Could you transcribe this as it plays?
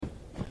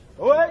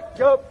Wake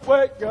up,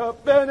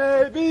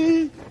 NAB.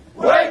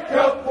 Wake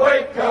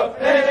up,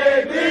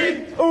 NAB.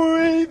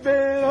 We've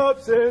been up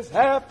since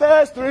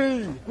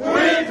 3:30.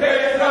 We've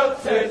been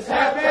up since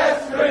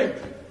 3:30.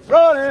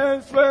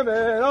 Running,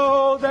 swimming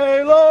all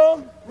day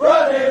long.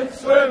 Running,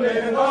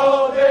 swimming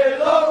all day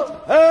long.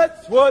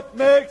 That's what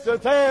makes a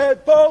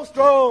tadpole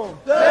strong.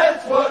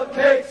 That's what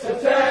makes a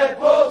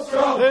tadpole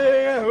strong.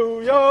 Singing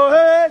who your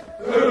head,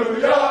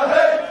 Who your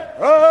head,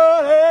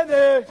 running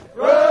day.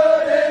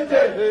 running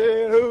day.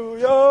 Singing who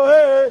your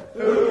head,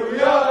 Who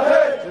your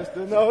head, just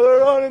another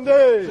running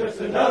day. just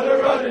another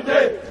running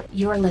day.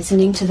 You're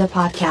listening to the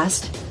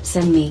podcast,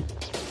 Send Me.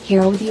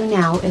 Here with you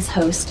now is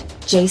host,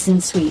 Jason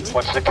Sweet.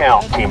 What's the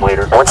count, team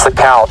leader? What's the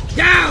count?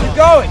 Down! Keep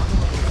going!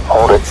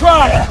 Hold it.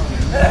 Try!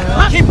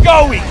 Keep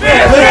going!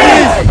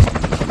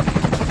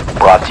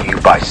 Brought to you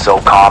by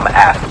SOCOM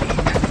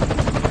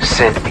Athlete.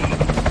 Send me.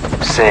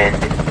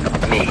 Send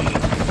me.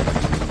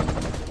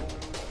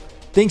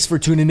 Thanks for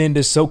tuning in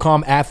to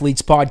SOCOM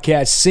Athletes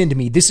Podcast, Send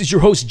Me. This is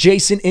your host,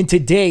 Jason, and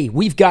today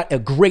we've got a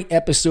great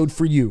episode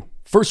for you.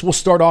 First, we'll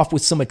start off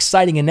with some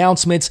exciting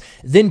announcements,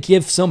 then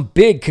give some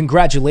big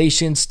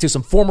congratulations to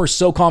some former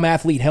SOCOM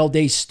Athlete Hell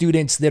Day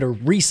students that are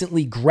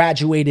recently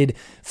graduated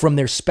from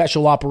their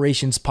special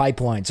operations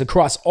pipelines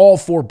across all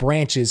 4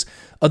 branches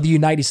of the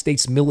United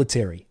States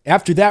military.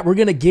 After that, we're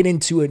going to get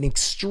into an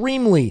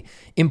extremely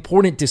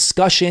important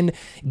discussion,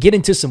 get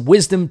into some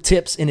wisdom,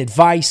 tips, and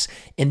advice,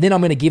 and then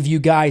I'm going to give you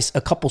guys a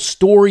couple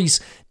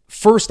stories.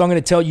 First, I'm going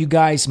to tell you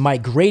guys my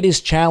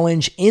greatest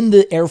challenge in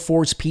the Air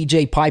Force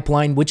PJ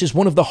pipeline, which is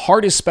one of the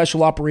hardest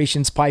special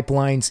operations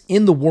pipelines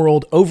in the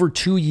world, over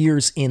 2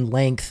 years in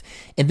length.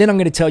 And then I'm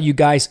going to tell you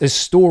guys a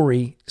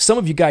story. Some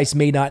of you guys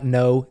may not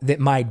know that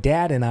my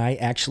dad and I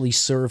actually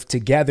served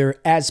together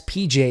as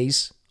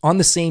PJs on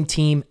the same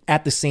team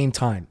at the same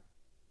time.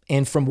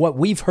 And from what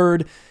we've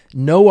heard,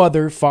 no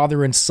other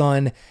father and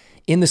son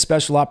in the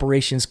special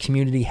operations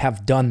community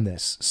have done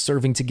this,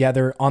 serving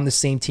together on the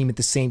same team at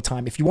the same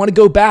time. If you want to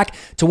go back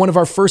to one of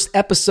our first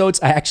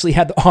episodes, I actually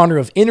had the honor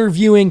of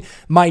interviewing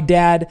my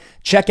dad.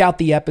 Check out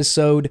the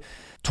episode.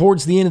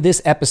 Towards the end of this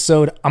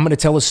episode, I'm going to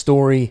tell a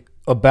story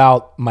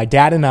about my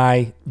dad and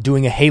I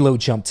doing a halo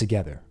jump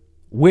together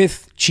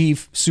with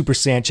Chief Super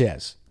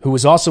Sanchez, who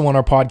was also on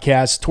our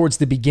podcast towards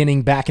the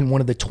beginning back in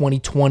one of the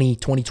 2020,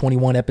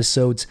 2021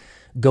 episodes.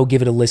 Go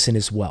give it a listen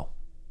as well.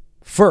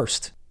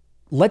 First,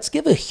 let's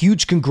give a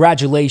huge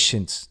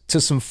congratulations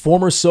to some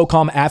former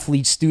SOCOM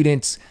athlete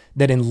students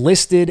that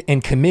enlisted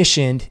and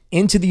commissioned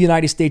into the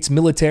United States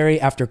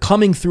military after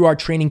coming through our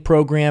training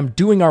program,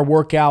 doing our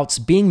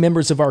workouts, being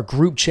members of our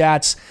group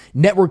chats,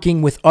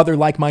 networking with other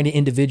like-minded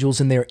individuals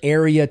in their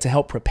area to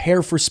help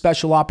prepare for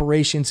special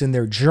operations in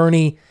their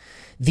journey.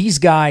 These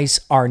guys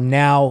are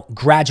now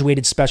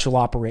graduated special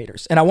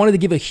operators. And I wanted to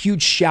give a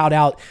huge shout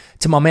out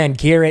to my man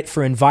Garrett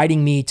for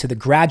inviting me to the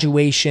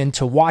graduation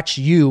to watch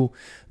you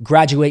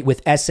graduate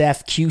with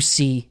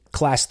SFQC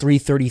Class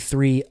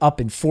 333 up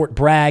in Fort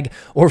Bragg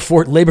or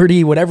Fort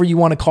Liberty, whatever you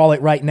want to call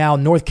it right now,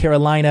 North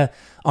Carolina,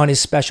 on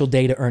his special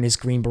day to earn his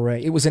Green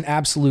Beret. It was an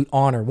absolute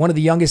honor. One of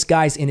the youngest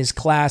guys in his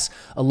class,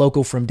 a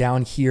local from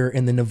down here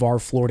in the Navarre,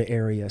 Florida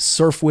area.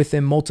 Surfed with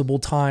him multiple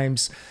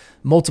times.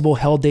 Multiple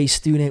Hell Day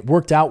student,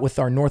 worked out with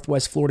our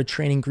Northwest Florida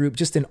training group.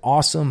 Just an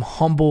awesome,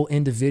 humble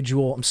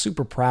individual. I'm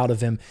super proud of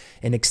him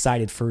and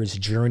excited for his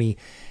journey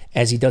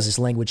as he does his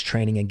language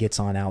training and gets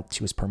on out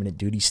to his permanent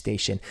duty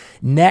station.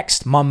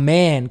 Next, my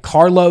man,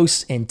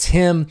 Carlos and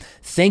Tim,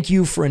 thank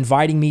you for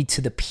inviting me to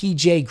the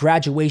PJ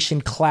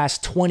graduation class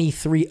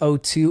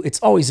 2302. It's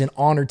always an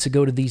honor to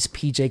go to these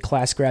PJ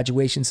class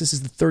graduations. This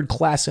is the 3rd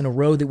class in a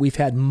row that we've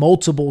had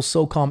multiple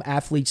SOCOM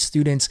athlete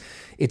students.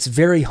 It's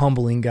very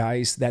humbling,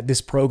 guys, that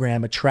this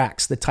program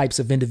attracts the types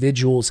of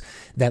individuals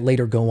that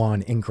later go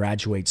on and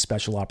graduate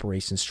special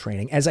operations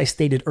training. As I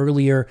stated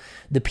earlier,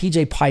 the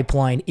PJ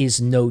pipeline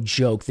is no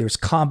joke. There's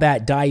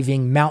combat,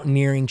 diving,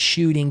 mountaineering,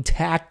 shooting,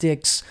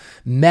 tactics,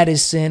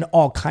 medicine,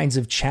 all kinds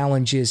of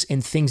challenges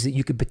and things that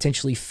you could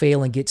potentially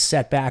fail and get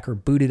set back or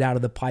booted out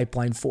of the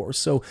pipeline for.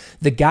 So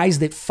the guys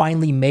that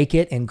finally make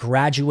it and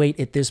graduate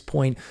at this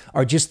point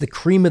are just the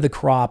cream of the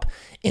crop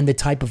and the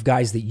type of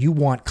guys that you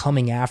want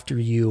coming after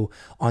you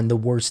on the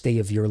worst day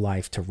of your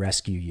life to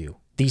rescue you.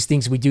 These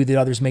things we do that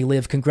others may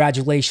live.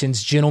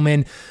 Congratulations,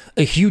 gentlemen.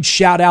 A huge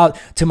shout out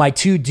to my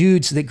 2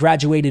 dudes that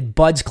graduated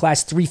BUD/S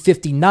class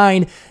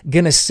 359.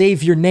 Gonna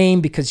save your name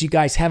because you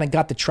guys haven't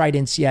got the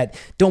tridents yet.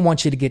 Don't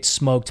want you to get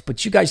smoked,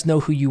 but you guys know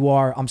who you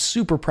are. I'm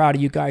super proud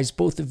of you guys,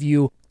 both of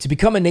you. To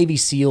become a Navy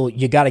SEAL,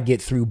 you got to get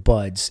through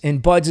BUD/S.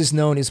 And BUD/S is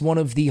known as one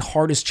of the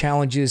hardest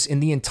challenges in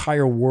the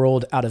entire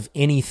world out of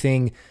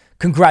anything.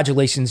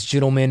 Congratulations,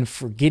 gentlemen,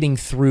 for getting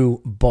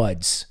through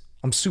BUD/S.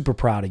 I'm super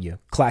proud of you,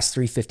 Class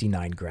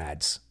 359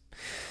 grads.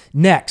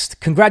 Next,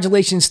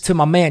 congratulations to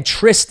my man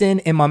Tristan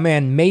and my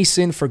man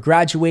Mason for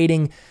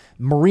graduating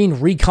Marine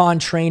Recon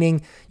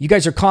training. You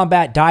guys are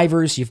combat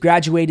divers. You've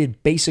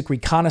graduated basic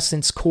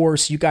reconnaissance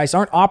course. You guys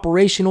aren't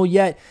operational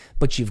yet,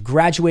 but you've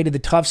graduated the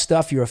tough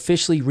stuff. You're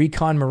officially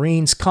Recon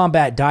Marines,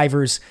 combat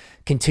divers,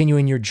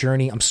 continuing your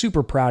journey. I'm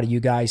super proud of you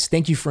guys.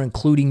 Thank you for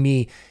including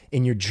me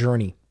in your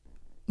journey.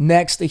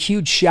 Next, a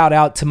huge shout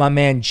out to my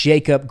man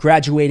Jacob,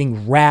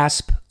 graduating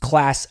RASP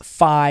Class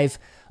 5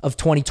 of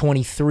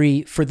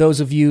 2023. For those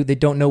of you that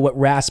don't know what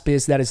RASP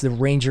is, that is the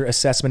Ranger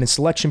Assessment and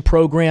Selection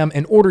Program.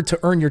 In order to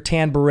earn your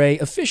tan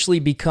beret, officially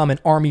become an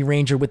Army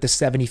Ranger with the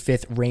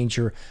 75th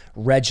Ranger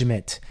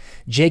Regiment.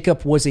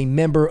 Jacob was a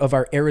member of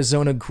our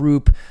Arizona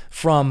group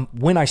from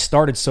when I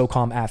started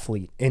SOCOM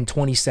Athlete in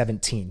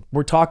 2017.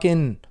 We're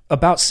talking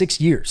about 6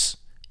 years.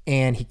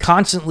 And he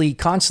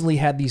constantly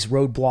had these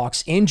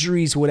roadblocks,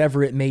 injuries,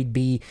 whatever it may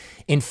be.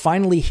 And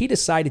finally, he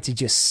decided to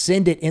just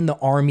send it in the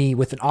Army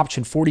with an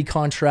Option 40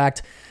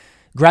 contract,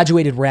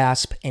 graduated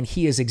RASP, and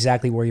he is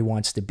exactly where he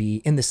wants to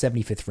be in the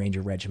 75th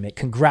Ranger Regiment.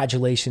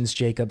 Congratulations,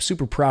 Jacob.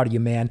 Super proud of you,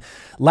 man.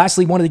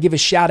 Lastly, wanted to give a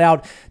shout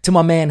out to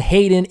my man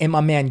Hayden and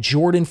my man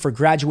Jordan for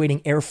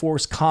graduating Air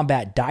Force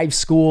Combat Dive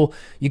School.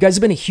 You guys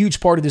have been a huge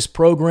part of this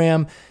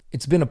program.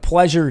 It's been a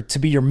pleasure to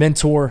be your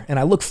mentor, and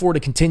I look forward to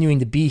continuing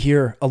to be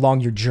here along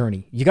your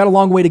journey. You got a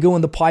long way to go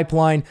in the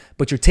pipeline,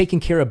 but you're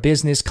taking care of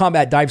business.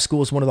 Combat Dive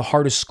School is one of the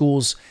hardest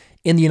schools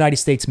in the United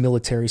States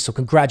military, so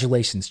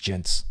congratulations,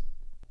 gents.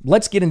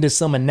 Let's get into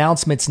some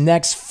announcements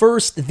next.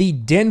 First, the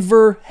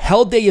Denver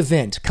Hell Day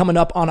event coming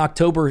up on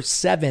October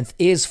 7th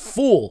is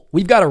full.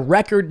 We've got a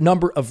record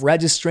number of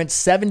registrants,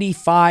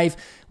 75.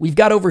 We've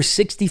got over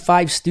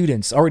 65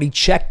 students already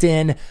checked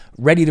in,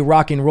 ready to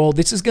rock and roll.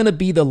 This is going to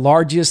be the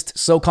largest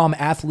SOCOM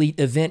Athlete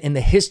event in the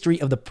history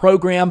of the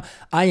program.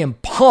 I am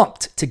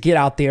pumped to get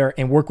out there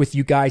and work with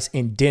you guys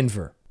in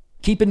Denver.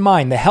 Keep in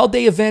mind, the Hell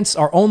Day events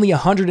are only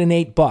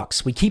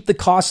 $108. We keep the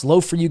cost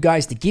low for you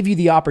guys to give you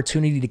the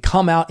opportunity to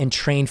come out and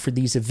train for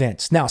these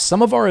events. Now,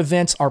 some of our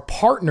events are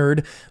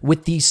partnered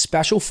with these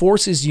Special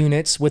Forces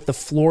units with the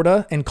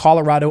Florida and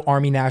Colorado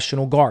Army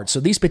National Guard. So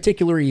these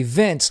particular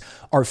events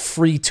are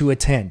free to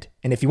attend.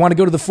 And if you want to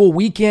go to the full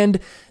weekend,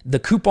 the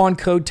coupon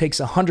code takes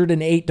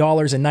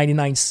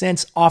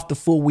 $108.99 off the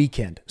full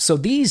weekend. So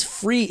these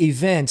free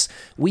events,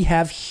 we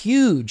have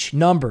huge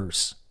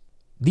numbers.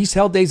 These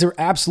Hell Days are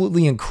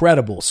absolutely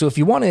incredible. So if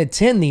you want to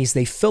attend these,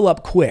 they fill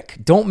up quick.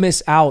 Don't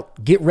miss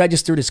out. Get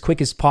registered as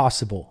quick as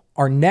possible.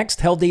 Our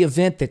next Hell Day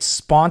event that's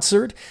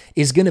sponsored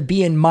is going to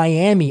be in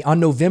Miami on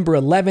November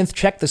 11th.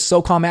 Check the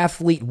SOCOM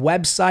Athlete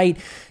website.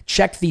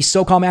 Check the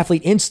SOCOM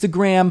Athlete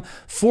Instagram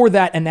for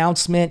that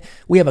announcement.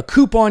 We have a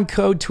coupon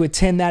code to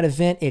attend that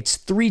event. It's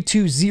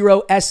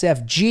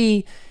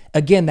 320SFG.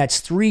 Again, that's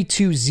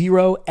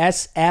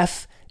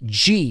 320SFG.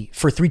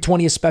 For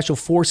 320th Special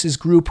Forces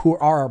Group, who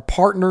are our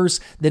partners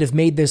that have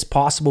made this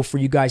possible for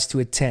you guys to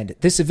attend.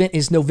 This event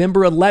is November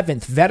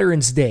 11th,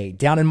 Veterans Day,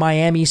 down in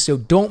Miami, so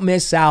don't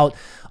miss out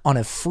on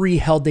a free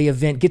Hell Day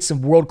event. Get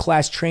some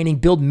world-class training,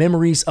 build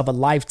memories of a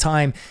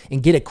lifetime,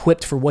 and get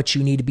equipped for what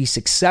you need to be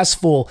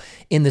successful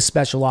in the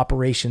Special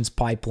Operations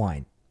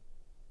pipeline.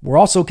 We're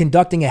also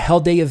conducting a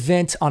Hell Day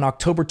event on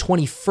October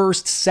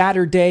 21st,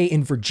 Saturday,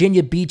 in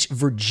Virginia Beach,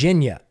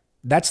 Virginia.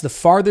 That's the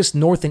farthest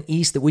north and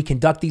east that we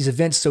conduct these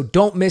events, so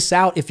don't miss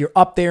out if you're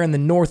up there in the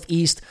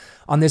Northeast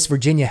on this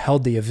Virginia Hell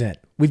Day event.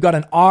 We've got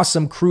an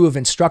awesome crew of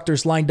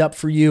instructors lined up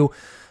for you,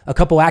 a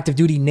couple active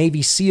duty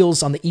Navy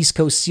SEALs on the East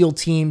Coast SEAL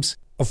teams,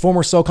 a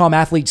former SOCOM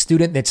Athlete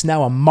student that's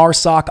now a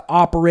MARSOC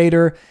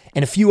operator,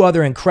 and a few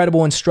other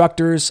incredible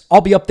instructors.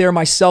 I'll be up there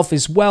myself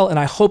as well, and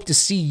I hope to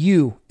see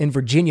you in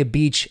Virginia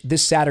Beach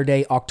this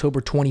Saturday, October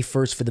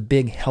 21st for the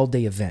big Hell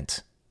Day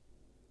event.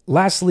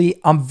 Lastly,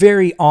 I'm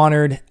very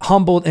honored,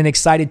 humbled, and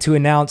excited to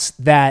announce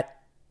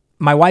that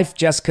my wife,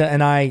 Jessica,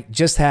 and I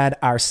just had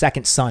our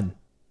second son,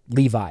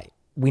 Levi.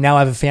 We now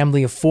have a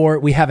family of 4.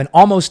 We have an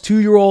almost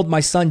 2-year-old, my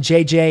son,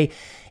 JJ,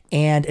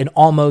 and an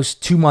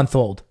almost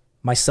 2-month-old,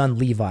 my son,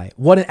 Levi.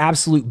 What an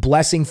absolute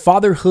blessing.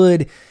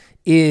 Fatherhood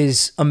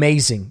is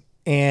amazing,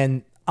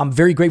 and I'm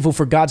very grateful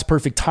for God's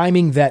perfect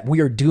timing that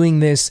we are doing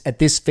this at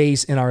this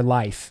phase in our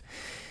life.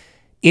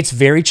 It's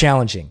very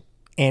challenging.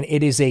 And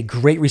it is a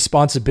great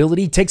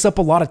responsibility. It takes up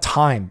a lot of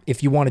time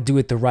if you want to do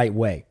it the right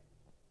way.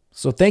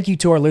 So thank you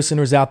to our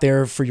listeners out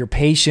there for your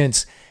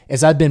patience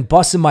as I've been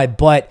busting my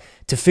butt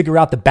to figure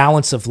out the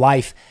balance of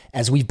life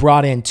as we've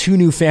brought in 2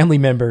 new family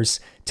members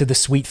to the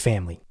Sweet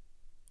family.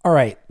 All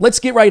right, let's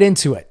get right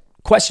into it.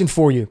 Question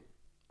for you.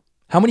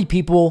 How many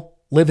people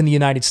live in the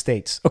United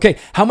States? Okay,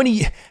 how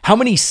many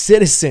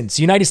citizens,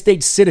 United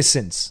States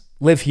citizens,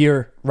 live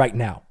here right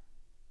now?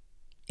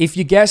 If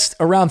you guessed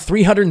around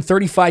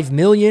 335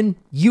 million,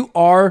 you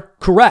are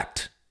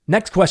correct.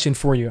 Next question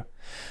for you.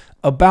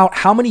 About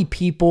how many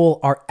people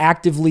are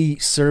actively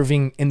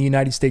serving in the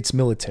United States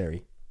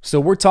military? So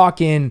we're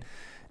talking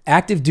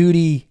active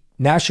duty,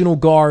 National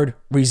Guard,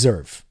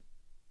 Reserve.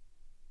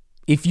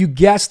 If you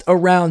guessed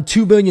around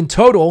 2 million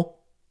total,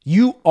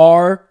 you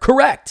are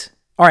correct.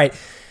 All right,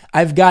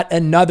 I've got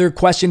another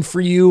question for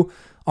you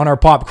on our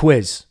pop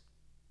quiz.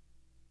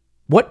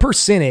 What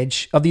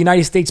percentage of the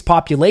United States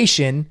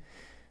population,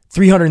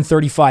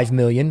 335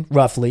 million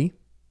roughly,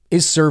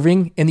 is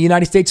serving in the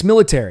United States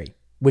military,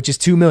 which is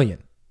 2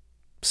 million?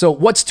 So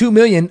what's 2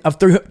 million of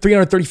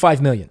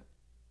 335 million?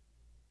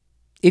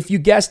 If you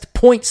guessed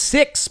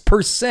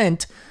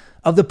 0.6%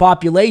 of the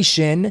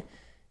population,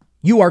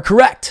 you are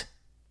correct.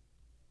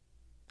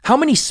 How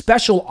many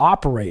special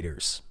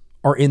operators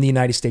are in the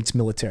United States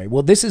military?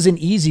 Well, this is an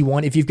easy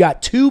one. If you've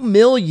got 2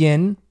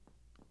 million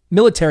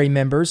military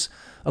members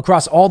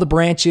across all the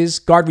branches,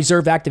 Guard,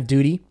 Reserve, Active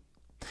Duty,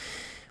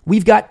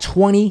 we've got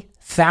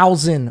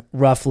 20,000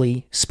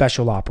 roughly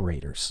special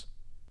operators.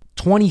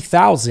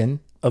 20,000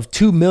 of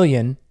 2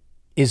 million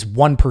is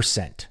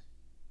 1%.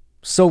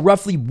 So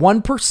roughly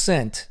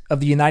 1% of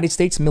the United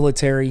States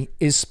military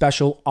is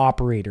special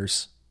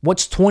operators.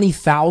 What's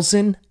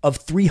 20,000 of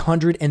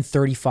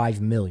 335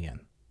 million?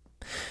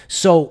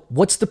 So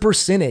what's the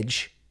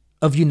percentage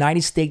of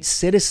United States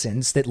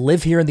citizens that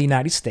live here in the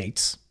United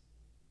States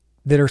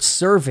that are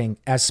serving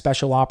as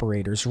special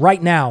operators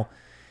right now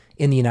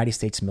in the United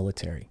States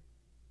military?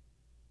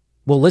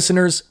 Well,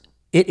 listeners,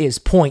 it is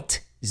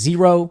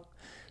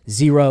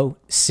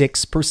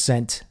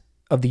 0.006%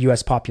 of the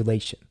U.S.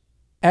 population.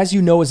 As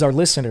you know, as our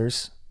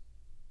listeners,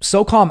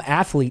 SOCOM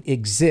Athlete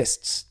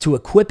exists to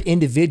equip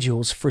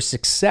individuals for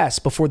success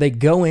before they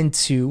go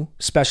into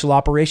special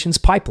operations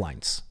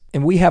pipelines.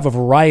 And we have a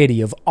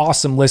variety of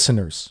awesome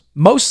listeners.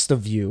 Most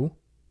of you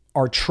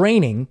are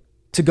training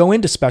to go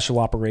into special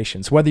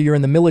operations, whether you're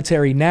in the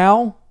military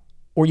now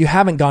or you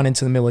haven't gone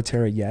into the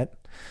military yet.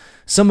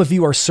 Some of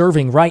you are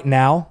serving right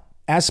now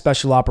as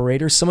special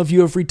operators. Some of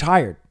you have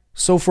retired.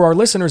 So for our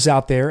listeners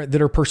out there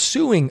that are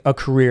pursuing a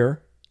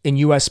career in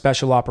U.S.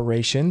 special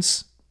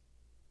operations,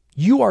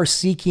 you are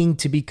seeking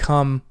to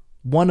become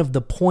one of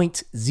the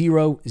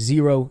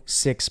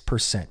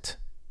 0.006%.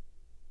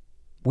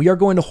 We are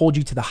going to hold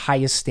you to the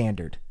highest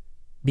standard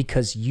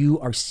because you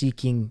are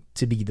seeking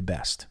to be the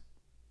best.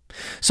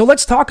 So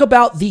let's talk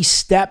about the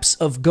steps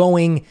of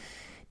going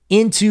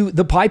into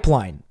the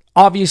pipeline.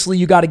 Obviously,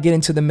 you got to get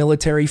into the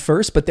military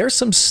first, but there's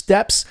some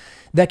steps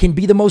that can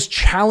be the most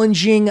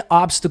challenging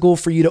obstacle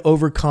for you to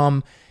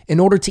overcome in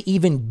order to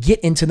even get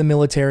into the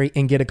military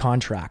and get a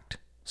contract.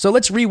 So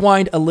let's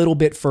rewind a little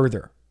bit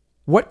further.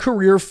 What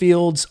career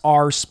fields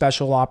are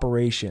special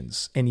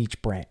operations in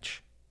each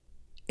branch?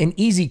 An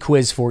easy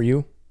quiz for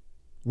you.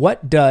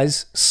 What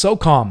does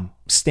SOCOM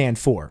stand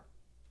for?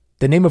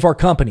 The name of our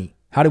company.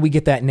 How do we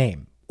get that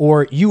name?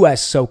 Or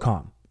U.S.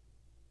 SOCOM.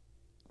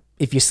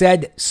 If you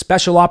said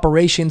Special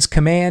Operations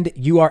Command,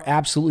 you are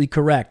absolutely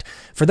correct.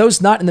 For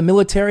those not in the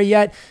military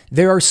yet,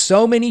 there are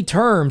so many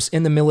terms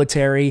in the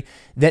military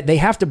that they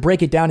have to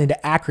break it down into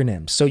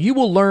acronyms. So you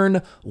will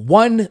learn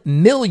 1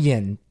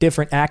 million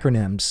different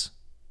acronyms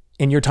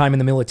in your time in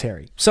the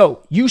military.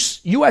 So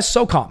U.S.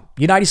 SOCOM,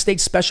 United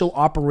States Special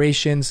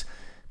Operations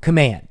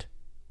Command.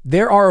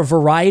 There are a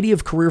variety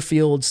of career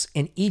fields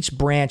in each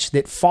branch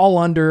that fall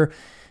under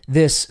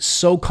this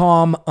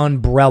SOCOM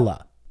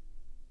umbrella.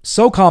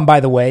 SOCOM, by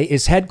the way,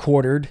 is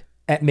headquartered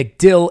at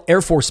MacDill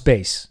Air Force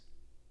Base,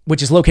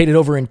 which is located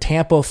over in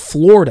Tampa,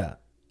 Florida.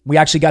 We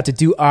actually got to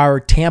do our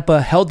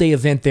Tampa Hell Day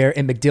event there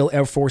at MacDill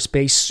Air Force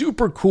Base.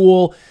 Super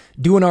cool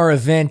doing our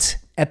event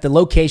at the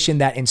location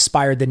that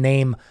inspired the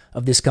name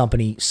of this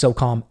company,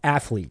 SOCOM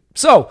Athlete.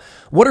 So,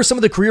 what are some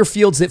of the career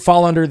fields that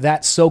fall under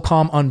that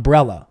SOCOM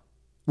umbrella?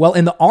 Well,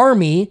 in the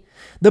Army,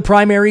 the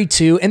primary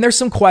two, and there's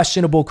some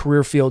questionable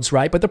career fields,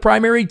 right? But the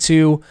primary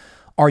two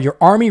are your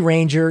Army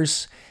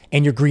Rangers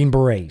and your Green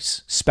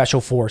Berets,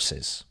 Special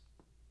Forces.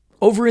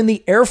 Over in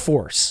the Air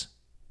Force,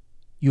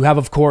 you have,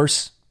 of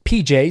course,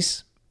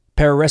 PJs,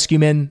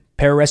 pararescuemen,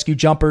 pararescue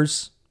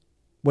jumpers,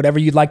 whatever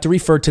you'd like to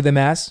refer to them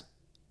as.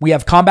 We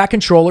have Combat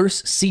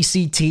Controllers,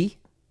 CCT.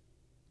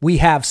 We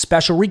have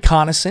Special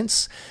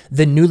Reconnaissance,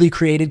 the newly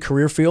created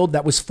career field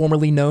that was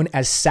formerly known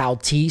as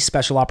SAL-T,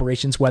 Special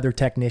Operations Weather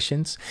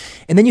Technicians.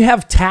 And then you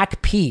have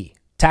TAC-P,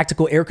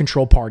 Tactical Air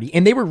Control Party,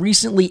 and they were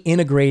recently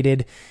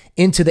integrated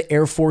into the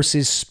Air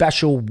Force's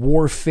Special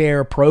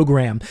Warfare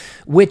Program,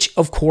 which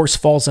of course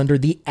falls under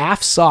the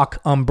AFSOC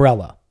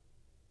umbrella.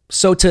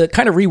 So to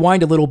kind of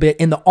rewind a little bit,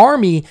 in the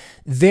Army,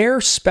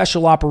 their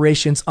Special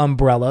Operations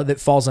umbrella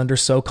that falls under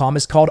SOCOM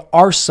is called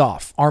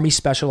ARSOF, Army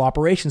Special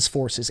Operations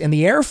Forces. In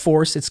the Air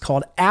Force, it's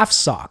called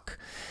AFSOC,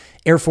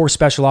 Air Force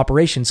Special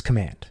Operations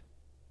Command.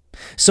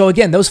 So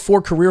again, those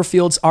four career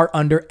fields are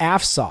under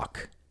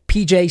AFSOC.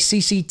 PJ,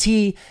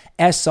 CCT,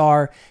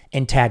 SR,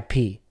 and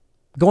TAG-P.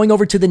 Going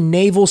over to the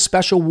Naval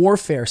Special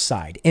Warfare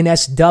side,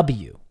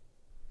 NSW.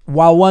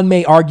 While one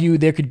may argue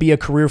there could be a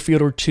career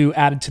field or two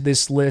added to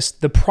this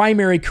list, the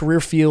primary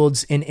career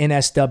fields in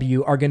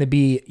NSW are going to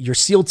be your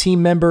SEAL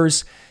team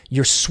members,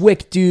 your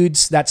SWCC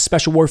dudes, that's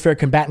Special Warfare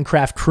Combatant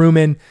Craft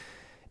crewmen,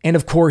 and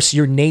of course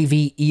your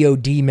Navy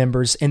EOD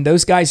members. And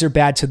those guys are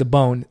bad to the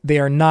bone. They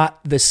are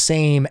not the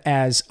same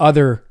as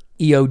other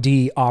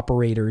EOD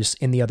operators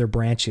in the other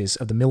branches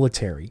of the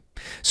military.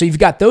 So you've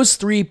got those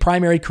three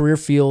primary career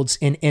fields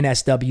in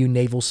NSW,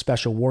 Naval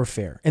Special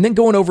Warfare. And then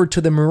going over to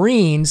the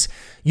Marines,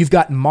 you've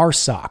got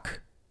MARSOC,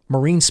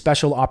 Marine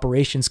Special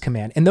Operations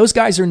Command. And those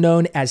guys are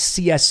known as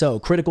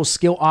CSO, Critical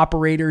Skill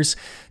Operators,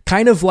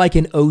 kind of like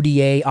an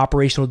ODA,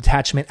 Operational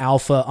Detachment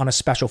Alpha on a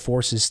Special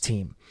Forces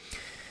team.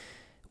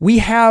 We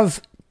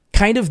have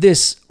kind of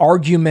this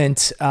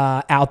argument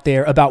out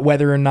there about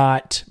whether or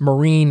not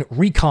Marine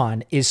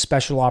Recon is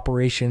special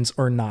operations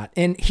or not.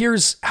 And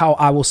here's how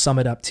I will sum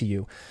it up to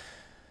you.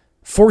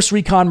 Force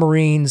Recon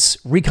Marines,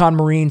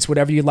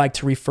 whatever you'd like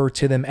to refer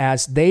to them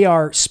as, they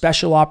are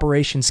special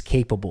operations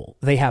capable.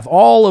 They have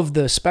all of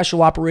the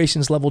special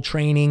operations level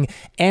training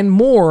and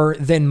more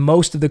than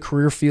most of the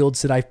career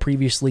fields that I've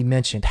previously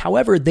mentioned.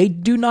 However, they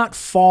do not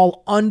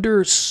fall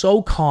under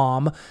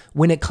SOCOM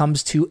when it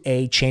comes to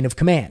a chain of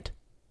command.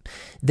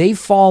 They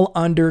fall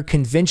under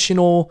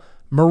conventional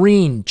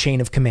Marine chain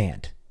of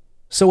command.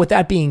 So with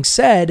that being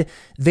said,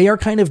 they are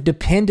kind of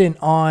dependent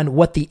on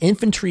what the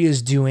infantry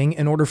is doing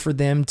in order for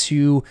them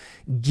to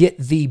get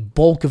the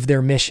bulk of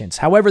their missions.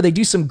 However, they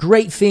do some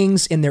great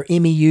things in their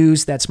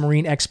MEUs, that's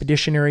Marine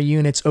Expeditionary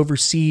Units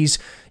overseas.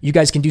 You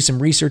guys can do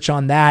some research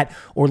on that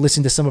or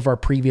listen to some of our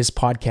previous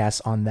podcasts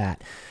on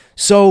that.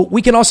 So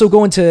we can also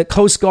go into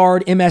Coast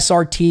Guard,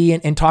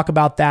 MSRT, and talk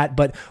about that,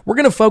 but we're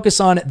going to focus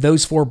on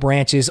those four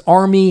branches: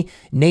 Army,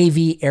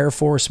 Navy, Air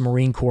Force,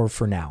 Marine Corps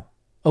for now.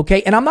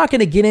 Okay, and I'm not going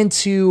to get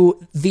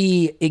into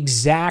the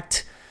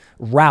exact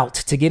route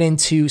to get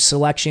into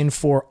selection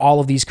for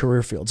all of these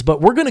career fields, but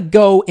we're going to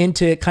go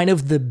into kind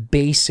of the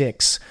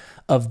basics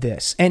of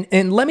this.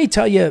 And let me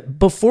tell you,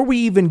 before we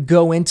even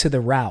go into the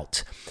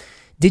route,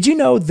 did you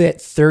know that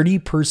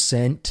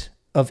 30%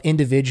 of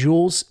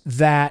individuals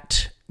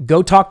that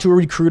go talk to a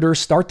recruiter,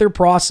 start their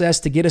process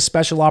to get a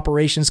special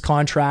operations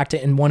contract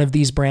in one of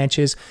these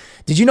branches,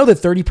 did you know that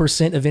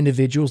 30% of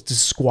individuals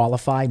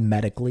disqualify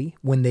medically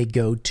when they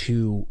go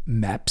to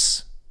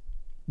MEPS?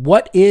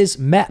 What is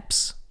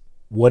MEPS?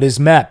 What is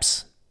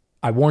MEPS?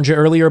 I warned you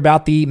earlier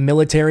about the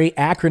military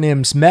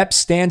acronyms. MEPS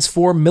stands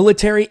for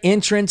Military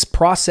Entrance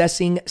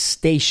Processing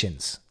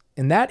Stations.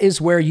 And that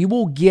is where you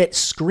will get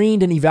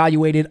screened and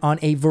evaluated on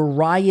a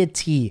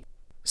variety,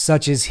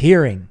 such as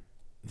hearing,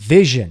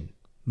 vision,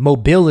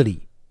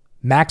 mobility,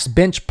 max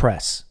bench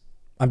press.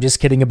 I'm just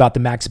kidding about the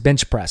max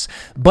bench press.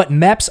 But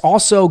MEPS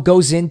also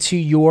goes into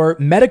your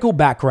medical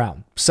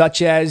background,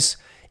 such as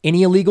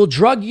any illegal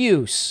drug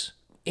use,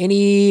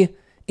 any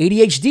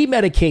ADHD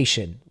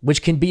medication,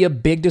 which can be a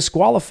big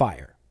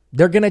disqualifier.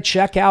 They're going to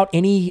check out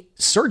any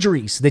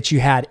surgeries that you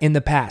had in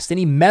the past,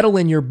 any metal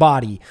in your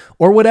body,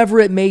 or whatever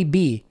it may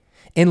be.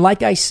 And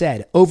like I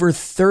said, over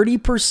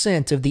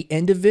 30% of the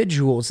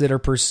individuals that are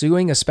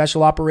pursuing a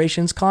special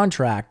operations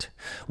contract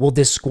will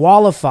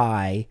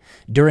disqualify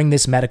during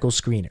this medical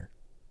screener.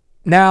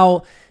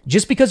 Now,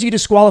 just because you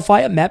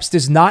disqualify at MEPS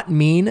does not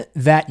mean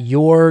that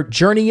your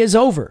journey is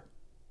over.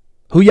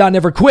 Hoo-yah,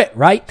 never quit,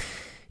 right?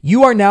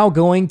 You are now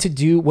going to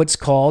do what's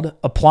called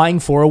applying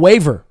for a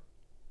waiver.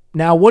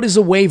 Now, what is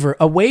a waiver?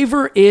 A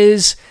waiver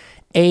is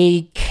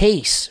a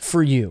case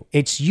for you.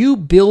 It's you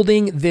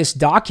building this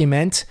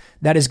document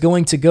that is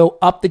going to go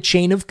up the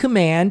chain of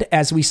command.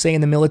 As we say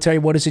in the military,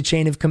 what is a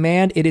chain of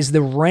command? It is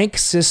the rank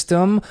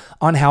system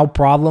on how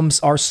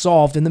problems are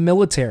solved in the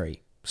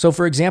military. So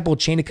for example,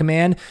 chain of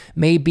command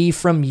may be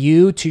from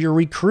you to your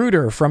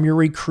recruiter, from your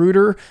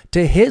recruiter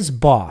to his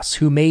boss,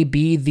 who may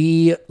be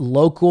the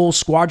local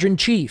squadron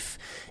chief,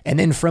 and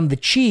then from the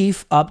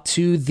chief up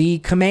to the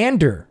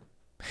commander.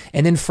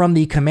 And then from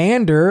the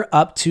commander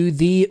up to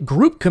the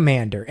group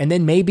commander. And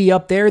then maybe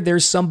up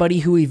there's somebody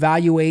who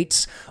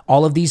evaluates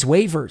all of these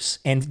waivers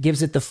and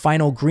gives it the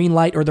final green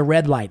light or the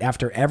red light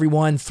after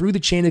everyone through the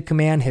chain of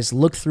command has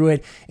looked through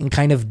it and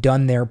kind of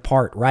done their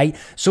part, right?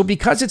 So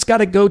because it's got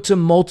to go to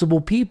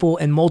multiple people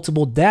and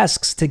multiple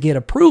desks to get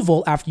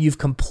approval after you've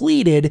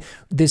completed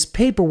this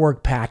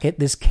paperwork packet,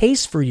 this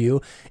case for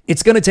you,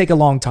 it's going to take a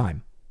long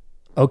time.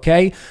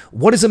 Okay?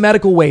 What is a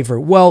medical waiver?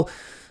 Well,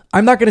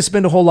 I'm not going to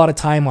spend a whole lot of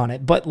time on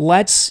it, but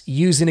let's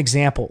use an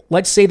example.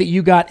 Let's say that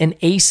you got an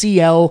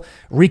ACL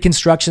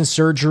reconstruction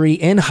surgery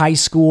in high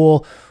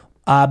school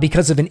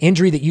because of an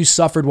injury that you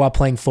suffered while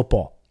playing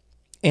football.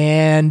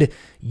 And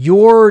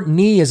your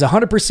knee is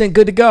 100%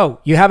 good to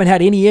go. You haven't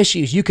had any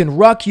issues. You can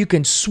ruck, you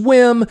can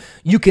swim,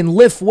 you can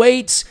lift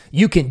weights,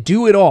 you can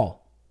do it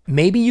all.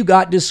 Maybe you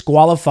got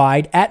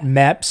disqualified at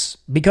MEPS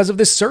because of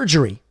this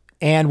surgery.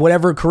 And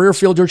whatever career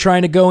field you're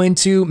trying to go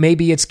into,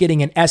 maybe it's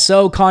getting an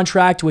SO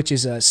contract, which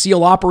is a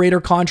SEAL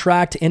operator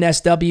contract,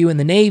 NSW in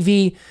the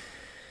Navy.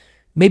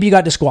 Maybe you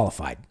got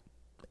disqualified.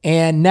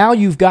 And now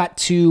you've got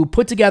to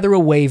put together a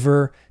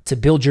waiver to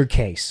build your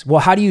case. Well,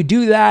 how do you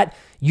do that?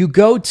 You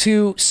go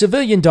to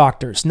civilian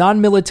doctors,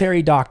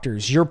 non-military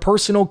doctors, your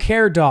personal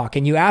care doc,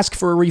 and you ask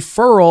for a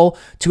referral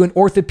to an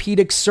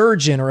orthopedic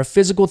surgeon or a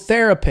physical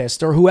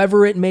therapist or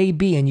whoever it may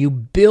be, and you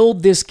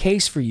build this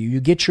case for you.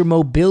 You get your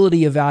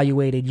mobility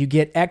evaluated. You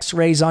get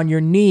x-rays on your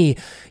knee.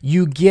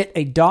 You get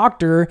a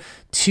doctor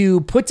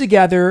to put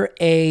together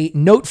a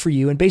note for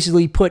you and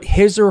basically put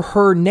his or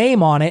her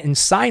name on it and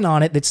sign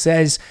on it that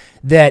says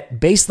that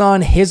based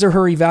on his or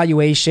her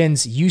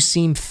evaluations, you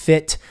seem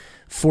fit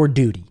for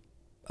duty.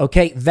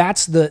 Okay,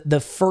 that's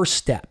the first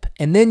step.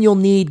 And then you'll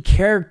need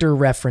character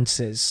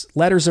references,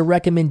 letters of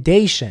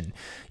recommendation.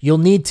 You'll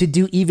need to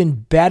do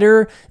even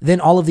better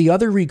than all of the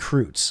other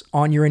recruits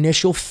on your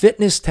initial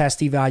fitness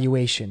test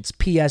evaluations,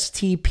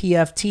 PST,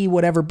 PFT,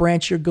 whatever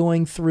branch you're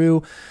going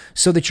through,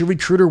 so that your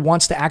recruiter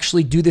wants to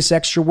actually do this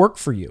extra work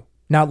for you.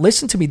 Now,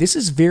 listen to me, this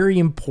is very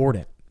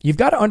important. You've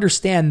got to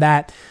understand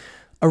that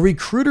a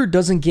recruiter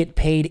doesn't get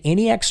paid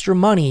any extra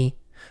money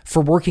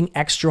for working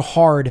extra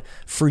hard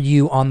for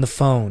you on the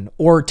phone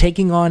or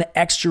taking on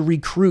extra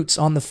recruits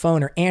on the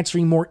phone or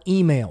answering more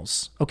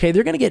emails. Okay,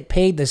 they're going to get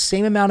paid the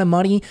same amount of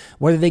money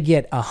whether they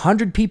get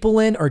 100 people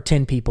in or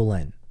 10 people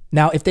in.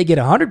 Now, if they get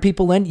 100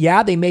 people in,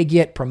 yeah, they may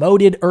get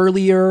promoted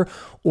earlier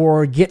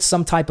or get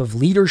some type of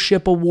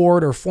leadership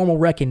award or formal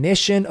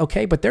recognition,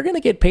 okay? But they're going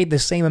to get paid the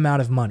same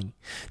amount of money.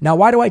 Now,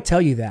 why do I tell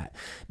you that?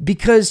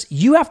 Because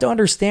you have to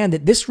understand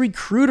that this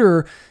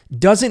recruiter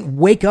doesn't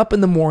wake up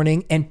in the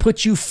morning and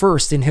put you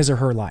first in his or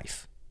her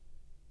life.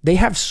 They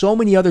have so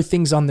many other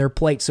things on their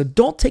plate. So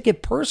don't take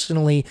it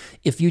personally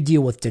if you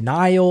deal with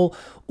denial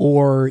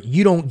or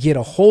you don't get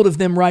a hold of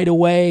them right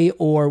away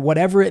or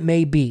whatever it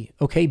may be.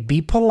 Okay, be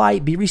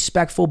polite, be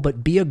respectful,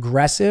 but be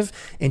aggressive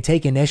and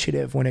take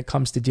initiative when it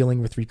comes to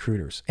dealing with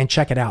recruiters. And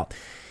check it out.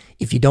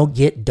 If you don't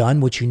get done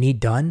what you need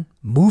done,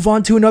 move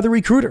on to another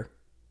recruiter.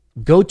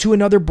 Go to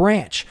another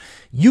branch.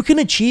 You can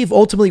achieve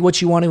ultimately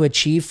what you want to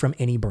achieve from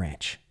any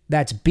branch.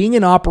 That's being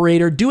an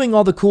operator, doing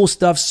all the cool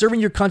stuff, serving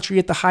your country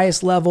at the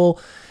highest level,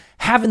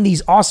 having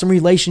these awesome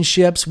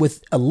relationships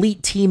with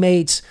elite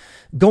teammates,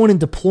 going and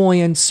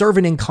deploying,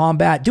 serving in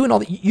combat, doing all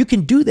that. You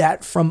can do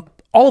that from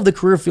all of the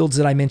career fields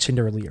that I mentioned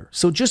earlier.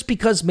 So just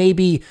because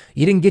maybe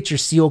you didn't get your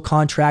SEAL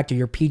contract or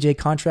your PJ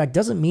contract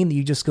doesn't mean that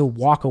you just go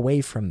walk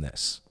away from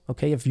this.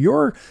 Okay, if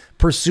you're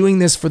pursuing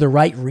this for the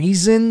right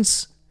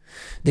reasons,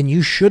 then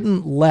you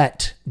shouldn't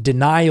let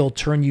denial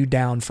turn you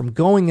down from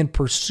going and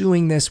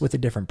pursuing this with a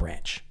different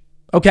branch.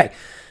 Okay,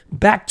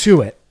 back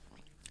to it.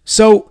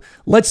 So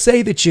let's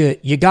say that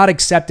you got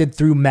accepted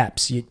through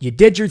MEPS. You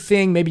did your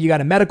thing. Maybe you got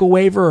a medical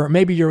waiver or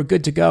maybe you're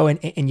good to go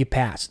and you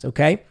passed,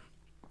 okay?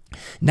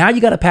 Now you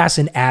got to pass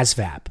an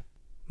ASVAB.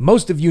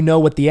 Most of you know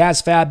what the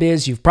ASVAB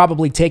is. You've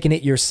probably taken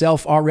it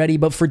yourself already,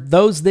 but for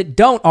those that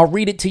don't, I'll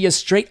read it to you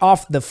straight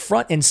off the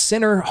front and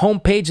center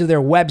homepage of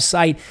their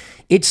website.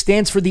 It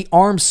stands for the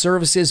Armed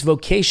Services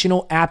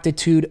Vocational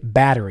Aptitude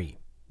Battery.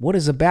 What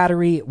is a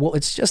battery? Well,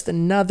 it's just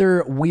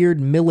another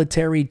weird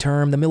military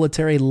term. The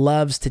military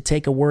loves to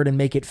take a word and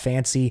make it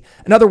fancy.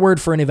 Another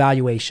word for an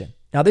evaluation.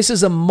 Now, this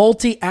is a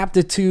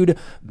multi-aptitude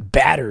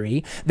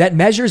battery that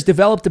measures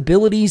developed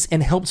abilities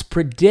and helps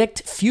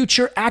predict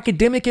future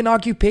academic and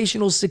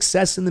occupational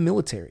success in the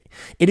military.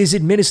 It is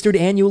administered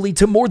annually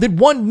to more than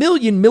 1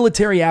 million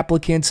military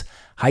applicants,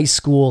 high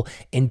school,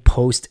 and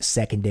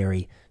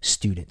post-secondary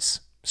students.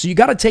 So you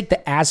got to take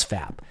the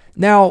ASVAB.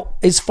 Now,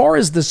 as far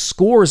as the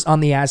scores on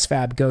the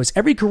ASVAB goes,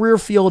 every career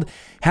field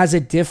has a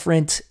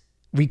different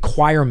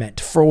requirement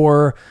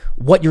for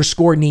what your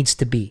score needs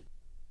to be.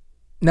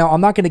 Now, I'm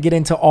not going to get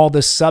into all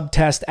the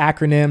subtest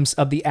acronyms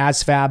of the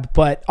ASVAB,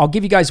 but I'll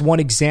give you guys one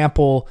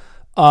example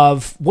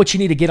of what you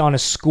need to get on a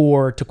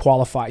score to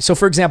qualify. So,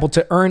 for example,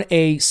 to earn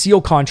a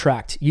SEAL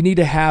contract, you need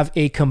to have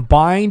a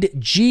combined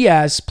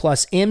GS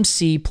plus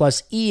MC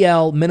plus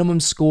EL minimum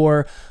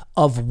score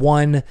of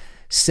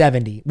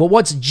 170. Well,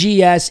 what's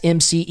GS,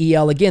 MC,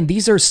 EL? Again,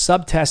 these are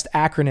subtest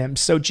acronyms.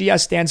 So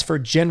GS stands for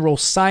General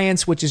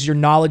Science, which is your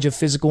knowledge of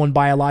physical and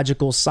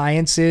biological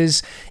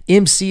sciences.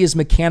 MC is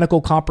Mechanical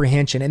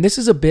Comprehension. And this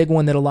is a big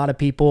one that a lot of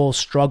people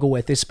struggle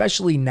with,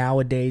 especially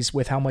nowadays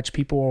with how much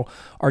people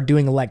are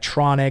doing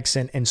electronics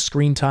and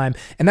screen time.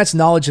 And that's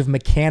knowledge of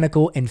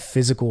mechanical and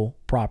physical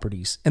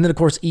properties. And then, of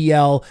course,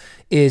 EL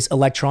is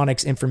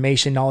electronics,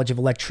 information, knowledge of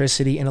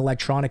electricity and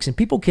electronics. And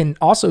people can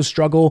also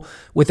struggle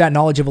with that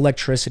knowledge of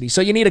electricity.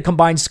 So you need a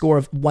combined score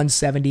of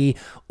 170,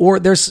 or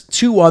there's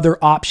two other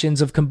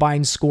options of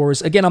combined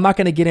scores. Again, I'm not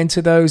going to get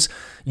into those.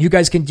 You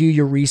guys can do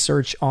your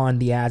research on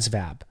the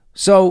ASVAB.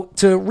 So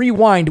to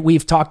rewind,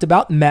 we've talked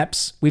about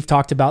MEPS. We've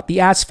talked about the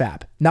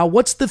ASVAB. Now,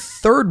 what's the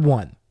third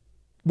one?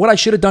 What I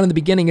should have done in the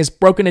beginning is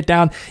broken it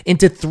down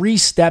into 3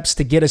 steps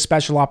to get a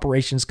special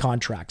operations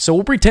contract. So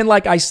we'll pretend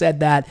like I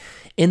said that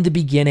in the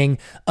beginning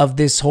of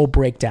this whole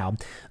breakdown.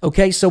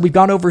 Okay, so we've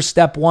gone over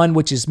step 1,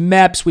 which is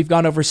MEPS. We've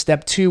gone over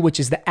step 2, which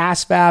is the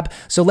ASVAB.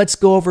 So let's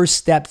go over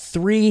step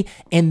 3,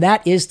 and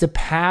that is to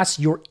pass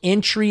your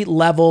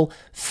entry-level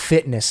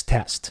fitness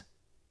test.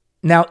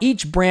 Now,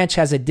 each branch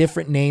has a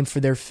different name for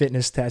their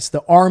fitness test.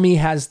 The Army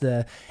has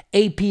the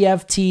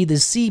APFT, the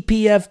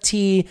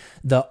CPFT,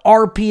 the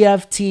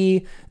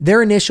RPFT.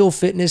 Their initial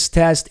fitness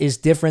test is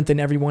different than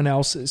everyone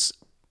else's.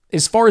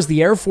 As far as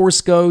the Air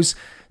Force goes,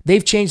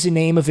 they've changed the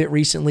name of it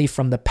recently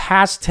from the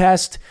PASS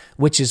test,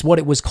 which is what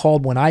it was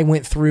called when I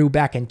went through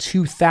back in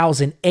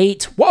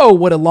 2008. Whoa,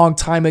 what a long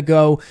time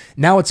ago.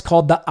 Now it's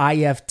called the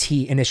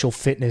IFT, Initial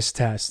Fitness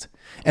Test.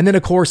 And then,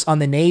 of course, on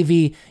the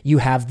Navy, you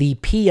have the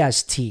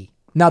PST.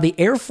 Now, the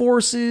Air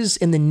Force's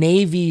and the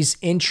Navy's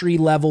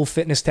entry-level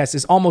fitness test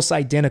is almost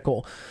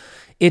identical.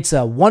 It's a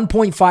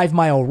 1.5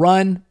 mile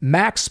run,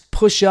 max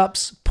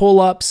push-ups,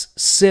 pull-ups,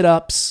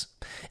 sit-ups,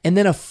 and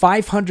then a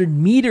 500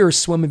 meter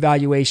swim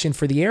evaluation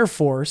for the Air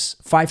Force,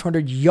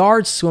 500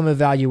 yard swim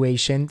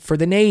evaluation for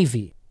the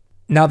Navy.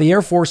 Now, the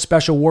Air Force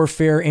Special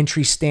Warfare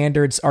entry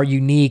standards are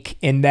unique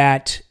in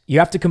that you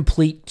have to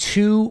complete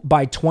 2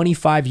 by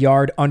 25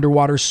 yard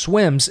underwater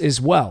swims as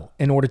well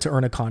in order to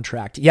earn a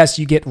contract. Yes,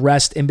 you get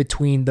rest in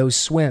between those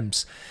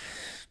swims.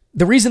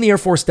 The reason the Air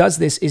Force does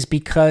this is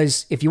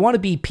because if you want to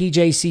be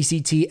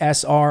PJCCT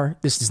SR,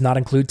 this does not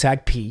include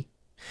Tag P,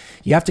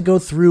 you have to go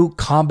through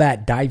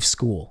combat dive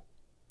school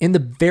in the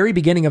very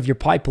beginning of your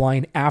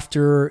pipeline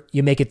after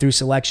you make it through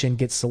selection,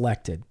 get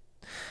selected.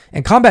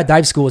 And combat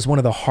dive school is one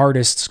of the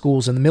hardest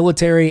schools in the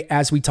military.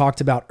 As we talked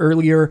about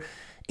earlier,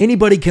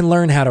 anybody can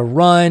learn how to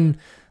run,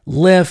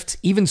 lift,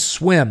 even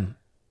swim,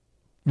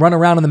 run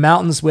around in the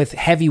mountains with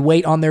heavy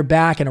weight on their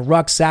back and a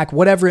rucksack,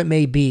 whatever it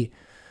may be.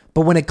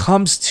 But when it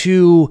comes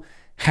to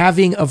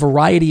having a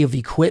variety of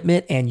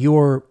equipment and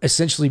you're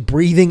essentially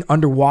breathing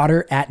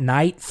underwater at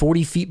night,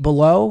 40 feet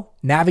below,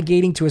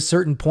 navigating to a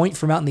certain point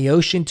from out in the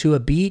ocean to a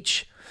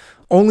beach,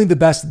 only the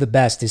best of the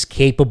best is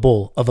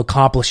capable of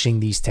accomplishing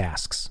these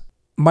tasks.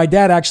 My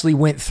dad actually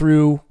went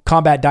through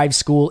combat dive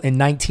school in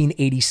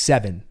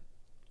 1987.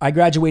 I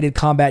graduated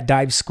combat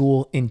dive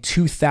school in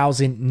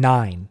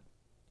 2009.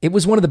 It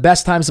was one of the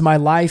best times of my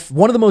life,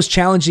 one of the most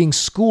challenging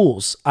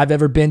schools I've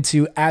ever been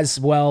to as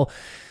well.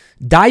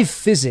 Dive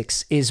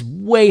physics is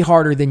way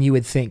harder than you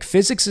would think.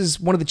 Physics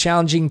is one of the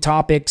challenging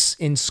topics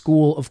in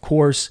school, of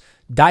course.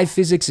 Dive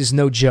physics is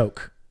no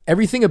joke.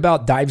 Everything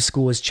about dive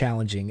school is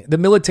challenging. The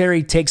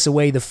military takes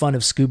away the fun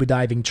of scuba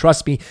diving.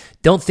 Trust me,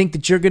 don't think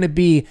that you're going to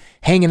be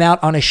hanging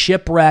out on a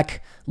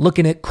shipwreck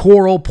looking at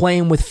coral,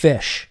 playing with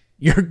fish.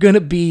 You're going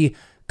to be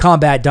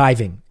combat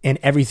diving and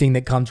everything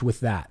that comes with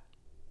that.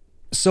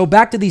 So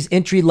back to these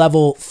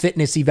entry-level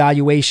fitness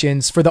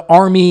evaluations. For the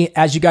Army,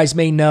 as you guys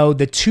may know,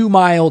 the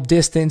 2-mile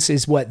distance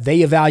is what they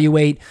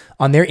evaluate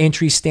on their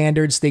entry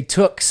standards. They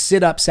took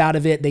sit-ups out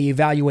of it. They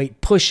evaluate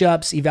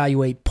push-ups,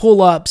 evaluate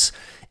pull-ups.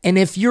 And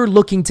if you're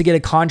looking to get a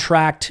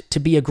contract to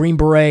be a Green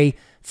Beret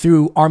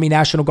through Army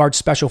National Guard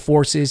Special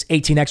Forces,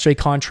 18 X-ray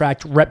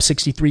contract, Rep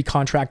 63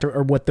 contract,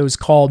 or what those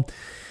called,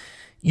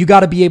 you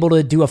got to be able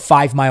to do a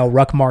 5-mile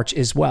ruck march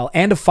as well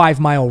and a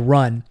 5-mile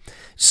run.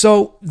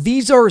 So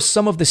these are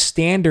some of the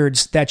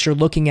standards that you're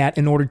looking at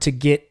in order to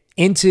get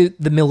into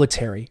the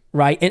military,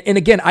 right? And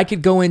again, I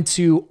could go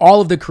into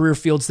all of the career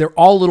fields. They're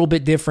all a little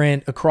bit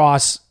different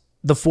across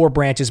the 4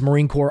 branches: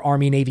 Marine Corps,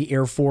 Army, Navy,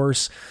 Air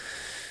Force.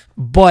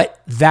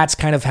 But that's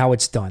kind of how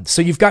it's done.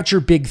 So you've got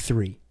your big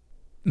 3: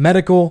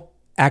 medical,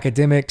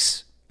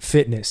 academics,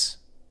 fitness.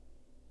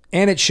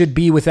 And it should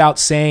be without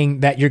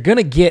saying that you're going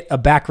to get a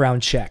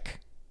background check.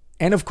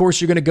 And of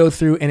course, you're going to go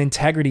through an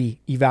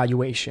integrity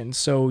evaluation.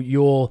 So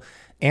you'll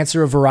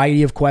answer a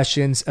variety of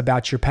questions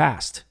about your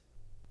past.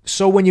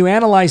 So when you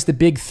analyze the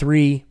big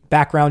 3,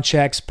 background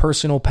checks,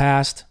 personal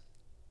past,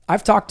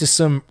 I've talked to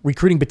some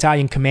recruiting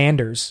battalion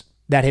commanders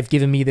that have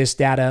given me this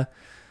data.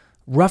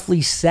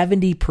 Roughly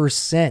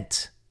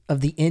 70%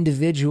 of the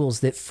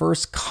individuals that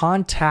first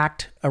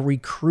contact a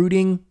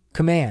recruiting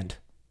command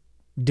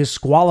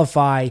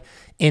disqualify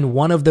in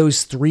one of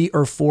those 3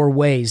 or 4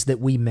 ways that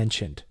we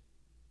mentioned.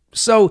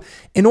 So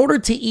in order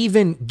to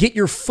even get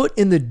your foot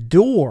in the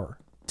door,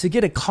 to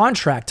get a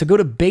contract, to go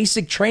to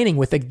basic training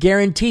with a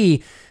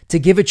guarantee to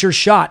give it your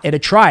shot at a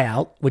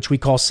tryout, which we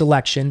call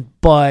selection,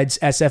 BUDS,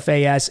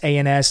 SFAS,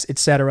 ANS,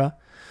 etc.,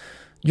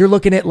 you're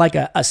looking at like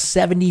a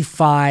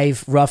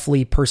 75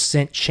 roughly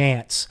 %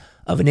 chance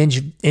of an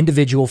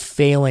individual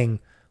failing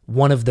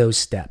one of those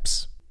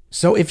steps.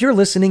 So if you're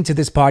listening to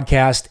this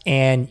podcast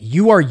and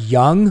you are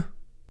young,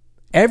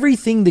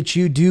 everything that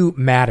you do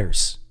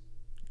matters.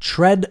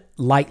 Tread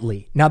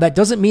lightly. Now, that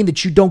doesn't mean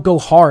that you don't go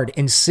hard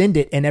and send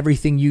it in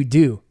everything you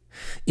do.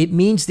 It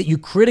means that you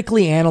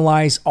critically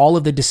analyze all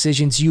of the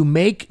decisions you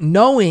make,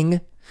 knowing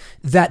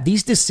that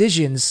these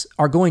decisions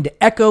are going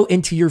to echo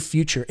into your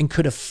future and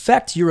could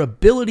affect your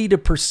ability to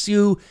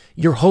pursue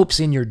your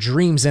hopes and your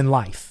dreams in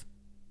life.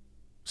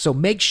 So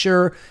make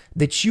sure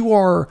that you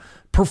are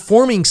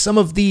performing some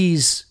of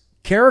these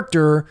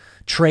character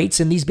traits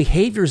and these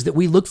behaviors that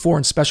we look for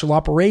in special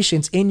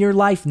operations in your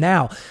life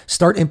now.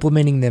 Start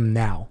implementing them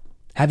now.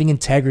 Having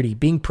integrity,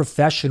 being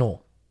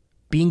professional,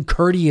 being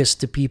courteous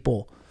to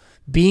people,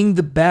 being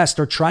the best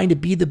or trying to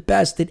be the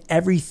best at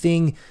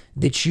everything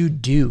that you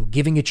do,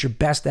 giving it your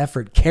best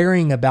effort,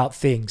 caring about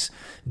things,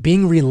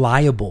 being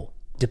reliable,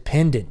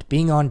 dependent,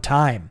 being on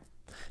time,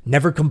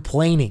 never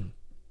complaining,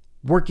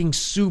 working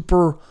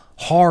super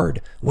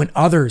hard when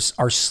others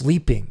are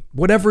sleeping.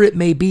 Whatever it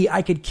may be,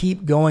 I could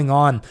keep going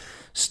on.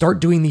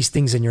 Start doing these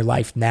things in your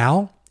life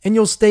now, and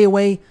you'll stay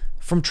away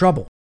from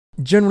trouble.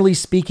 Generally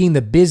speaking,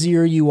 the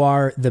busier you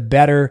are, the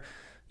better.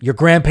 Your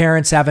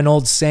grandparents have an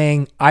old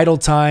saying, idle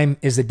time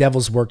is the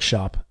devil's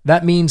workshop.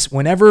 That means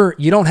whenever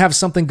you don't have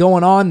something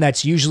going on,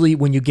 that's usually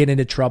when you get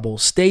into trouble.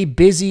 Stay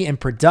busy and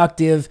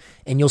productive,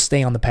 and you'll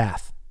stay on the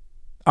path.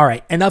 All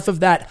right, enough of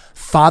that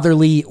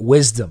fatherly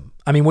wisdom.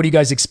 I mean, what do you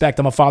guys expect?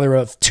 I'm a father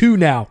of 2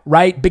 now,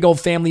 right? Big old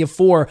family of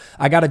 4.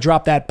 I got to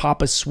drop that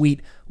Papa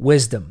Sweet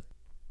wisdom.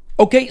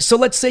 Okay, so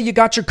let's say you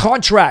got your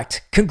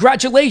contract.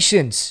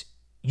 Congratulations.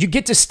 You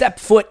get to step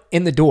foot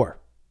in the door.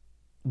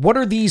 What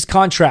are these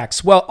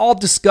contracts? Well, I'll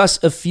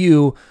discuss a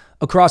few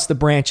across the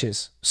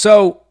branches.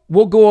 So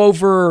we'll go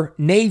over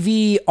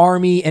Navy,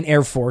 Army, and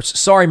Air Force.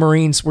 Sorry,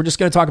 Marines. We're just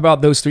going to talk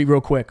about those 3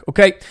 real quick,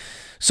 okay?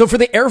 So for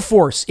the Air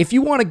Force, if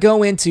you want to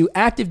go into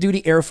active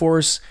duty Air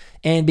Force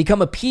and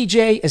become a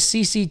PJ, a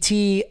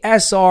CCT,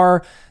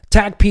 SR,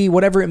 TACP,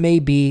 whatever it may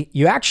be,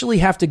 you actually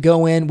have to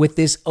go in with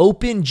this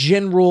open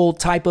general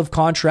type of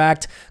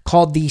contract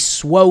called the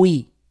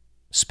SWOE,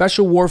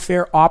 Special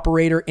Warfare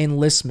Operator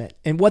Enlistment.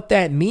 And what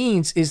that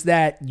means is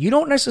that you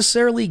don't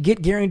necessarily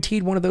get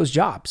guaranteed one of those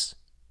jobs.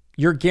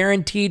 You're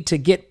guaranteed to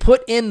get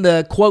put in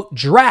the, quote,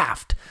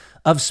 draft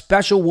of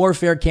special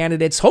warfare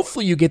candidates.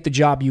 Hopefully you get the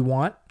job you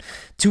want.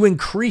 To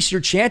increase your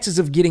chances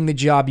of getting the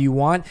job you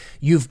want,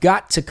 you've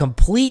got to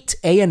complete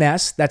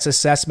ANS, that's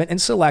assessment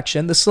and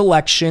selection, the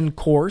selection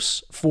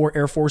course for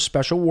Air Force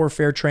Special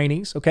Warfare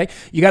trainings, okay?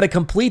 You got to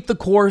complete the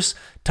course,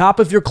 top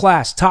of your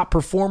class, top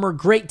performer,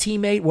 great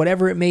teammate,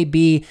 whatever it may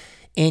be,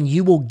 and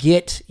you will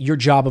get your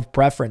job of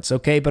preference,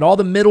 okay? But all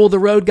the middle of the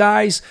road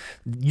guys,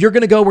 you're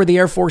going to go where the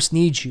Air Force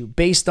needs you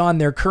based on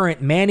their current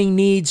manning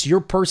needs,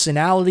 your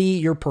personality,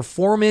 your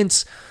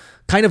performance,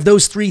 kind of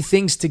those 3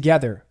 things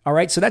together, all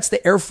right? So that's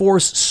the Air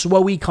Force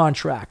SWOE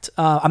contract.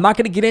 I'm not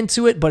going to get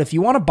into it, but if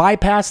you want to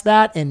bypass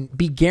that and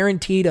be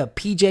guaranteed a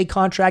PJ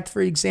contract,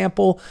 for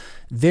example,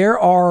 there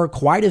are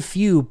quite a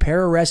few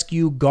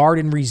pararescue, guard,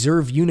 and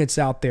reserve units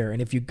out there.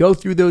 And if you go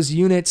through those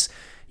units,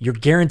 you're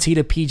guaranteed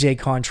a PJ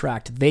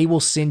contract. They will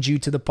send you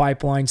to the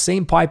pipeline,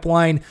 same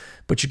pipeline,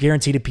 but you're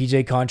guaranteed a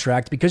PJ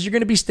contract because you're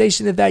going to be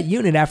stationed at that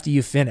unit after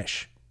you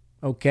finish,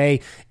 okay?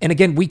 And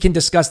again, we can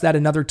discuss that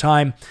another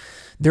time.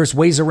 There's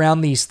ways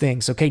around these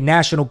things, okay?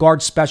 National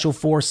Guard Special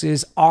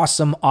Forces,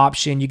 awesome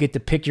option. You get to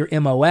pick your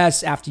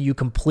MOS after you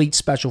complete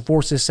Special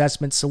Forces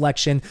Assessment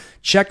Selection.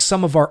 Check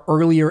some of our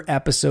earlier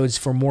episodes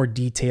for more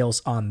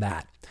details on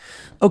that.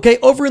 Okay,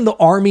 over in the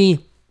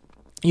Army,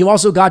 you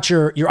also got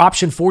your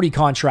Option 40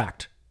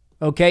 contract.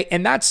 Okay,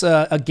 and that's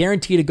a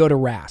guarantee to go to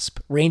RASP,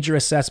 Ranger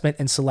Assessment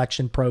and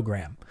Selection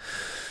Program.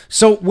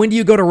 So when do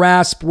you go to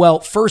RASP?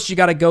 Well, first you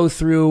got to go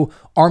through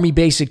Army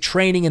Basic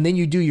Training, and then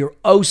you do your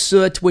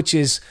OSUT, which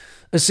is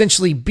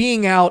essentially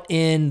being out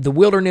in the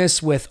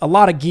wilderness with a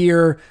lot of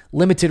gear,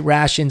 limited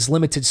rations,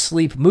 limited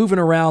sleep, moving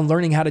around,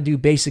 learning how to do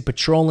basic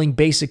patrolling,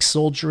 basic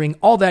soldiering,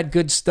 all that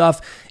good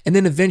stuff. And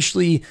then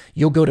eventually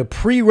you'll go to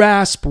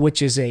pre-RASP,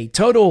 which is a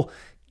total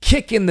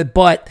kick in the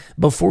butt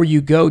before you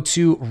go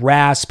to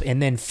RASP,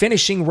 and then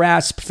finishing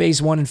RASP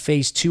phase 1 and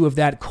phase 2 of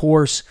that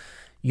course,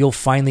 you'll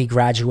finally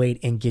graduate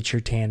and get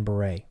your tan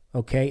beret.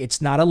 Okay, it's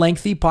not a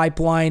lengthy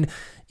pipeline.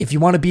 If you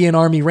want to be an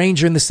Army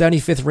Ranger in the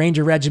 75th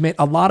Ranger Regiment,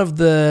 a lot of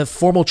the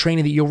formal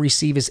training that you'll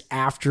receive is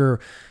after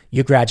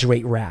you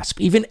graduate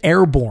RASP. Even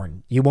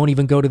airborne, you won't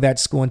even go to that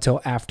school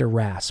until after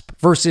RASP.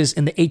 Versus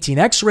in the 18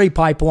 X-ray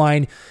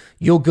pipeline,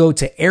 you'll go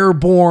to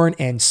airborne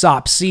and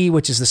SOPC,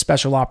 which is the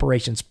Special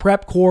Operations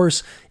Prep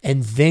course,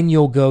 and then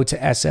you'll go to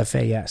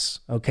SFAS.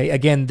 Okay,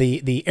 again,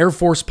 the Air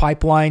Force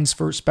pipelines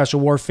for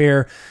special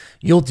warfare,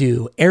 you'll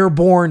do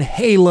airborne,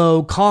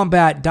 Halo,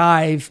 combat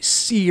dive,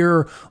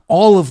 SEER,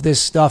 all of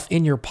this stuff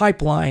in your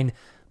pipeline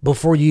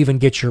before you even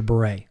get your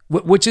beret,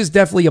 which is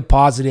definitely a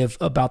positive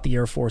about the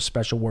Air Force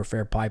Special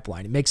Warfare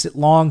pipeline. It makes it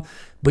long,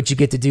 but you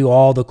get to do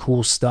all the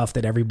cool stuff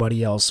that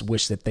everybody else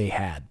wished that they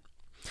had.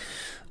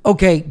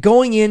 Okay,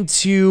 going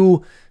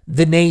into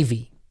the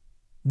Navy,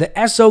 the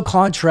SO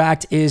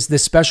contract is the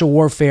Special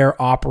Warfare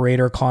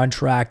Operator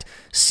contract,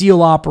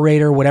 SEAL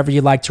Operator, whatever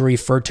you like to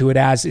refer to it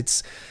as.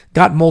 It's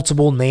got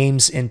multiple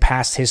names in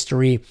past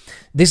history.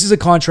 This is a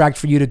contract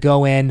for you to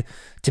go in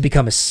to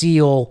become a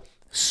SEAL,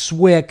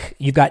 SWIC,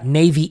 you've got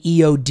Navy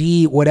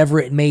EOD, whatever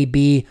it may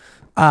be.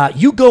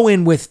 You go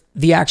in with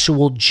the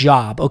actual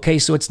job, okay?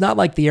 So it's not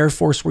like the Air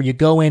Force where you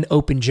go in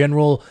open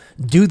general,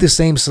 do the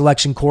same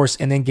selection course,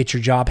 and then get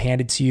your job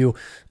handed to you.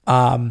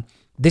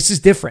 This is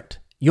different.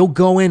 You'll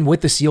go in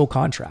with the SEAL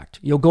contract.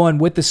 You'll go in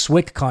with the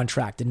SWIC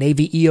contract, the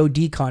Navy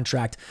EOD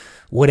contract,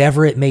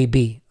 whatever it may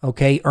be,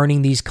 okay?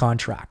 Earning these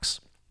contracts.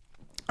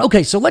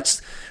 Okay, so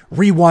let's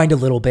rewind a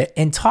little bit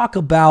and talk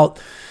about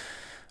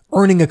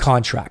earning a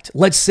contract.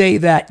 Let's say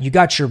that you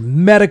got your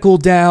medical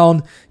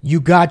down, you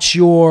got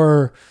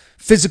your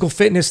physical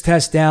fitness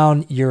test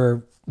down,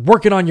 you're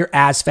working on your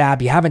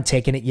ASVAB, you haven't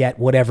taken it yet,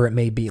 whatever it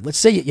may be. Let's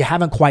say you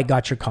haven't quite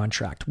got your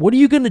contract. What are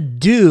you going to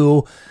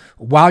do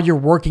while you're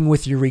working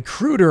with your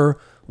recruiter,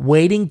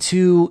 waiting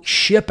to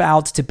ship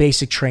out to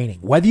basic training,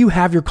 whether you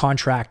have your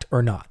contract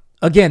or not?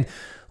 Again,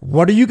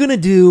 what are you going to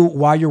do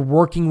while you're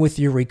working with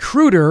your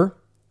recruiter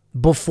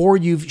before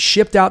you've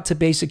shipped out to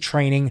basic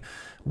training,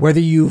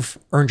 whether you've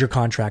earned your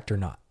contract or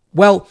not?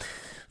 Well,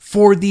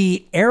 for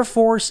the Air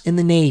Force and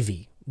the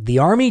Navy, the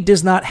Army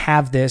does not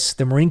have this.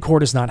 The Marine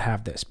Corps does not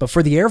have this. But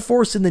for the Air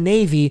Force and the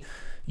Navy,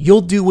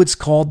 you'll do what's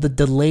called the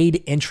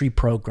Delayed Entry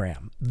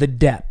Program, the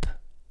DEP.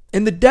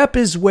 And the DEP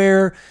is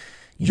where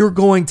you're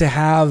going to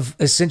have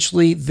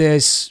essentially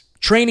this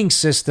training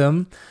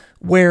system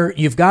where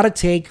you've got to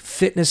take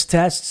fitness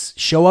tests,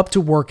 show up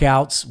to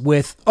workouts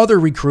with other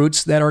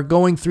recruits that are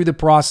going through the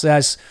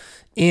process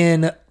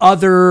in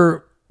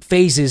other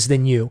phases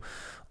than you.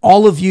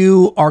 All of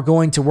you are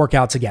going to work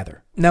out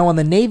together. Now, on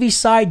the Navy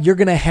side, you're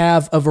going to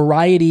have a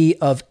variety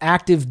of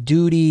active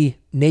duty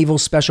naval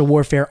special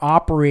warfare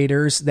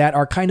operators that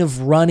are kind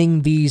of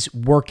running these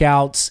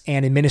workouts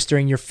and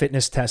administering your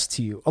fitness tests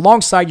to you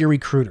alongside your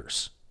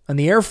recruiters. On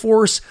the Air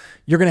Force,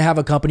 you're going to have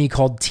a company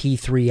called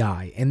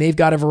T3I, and they've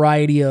got a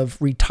variety of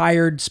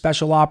retired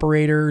special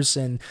operators,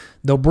 and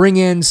they'll bring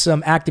in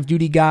some active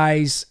duty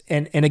guys.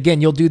 And again,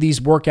 you'll do these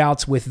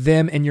workouts with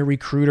them and your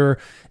recruiter,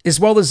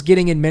 as well as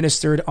getting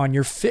administered on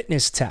your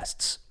fitness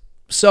tests.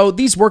 So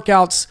these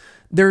workouts,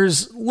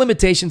 there's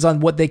limitations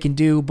on what they can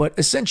do, but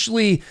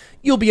essentially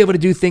you'll be able to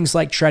do things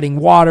like treading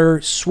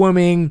water,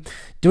 swimming,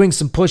 doing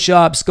some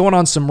push-ups, going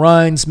on some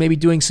runs, maybe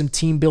doing some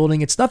team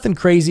building. It's nothing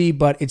crazy,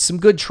 but it's some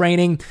good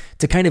training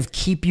to kind of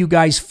keep you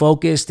guys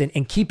focused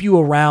and keep you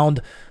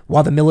around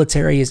while the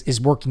military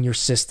is working your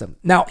system.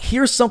 Now,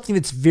 here's something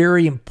that's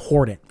very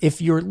important. If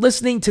you're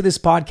listening to this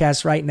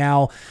podcast right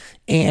now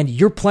and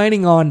you're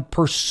planning on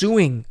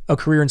pursuing a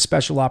career in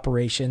special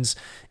operations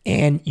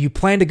and you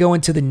plan to go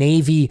into the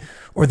Navy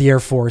or the Air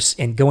Force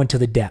and go into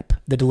the DEP,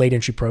 the Delayed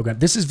Entry Program,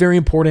 this is very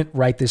important.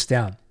 Write this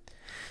down.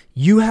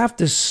 You have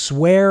to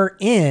swear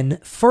in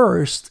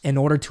first in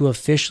order to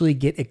officially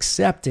get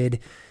accepted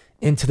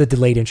into the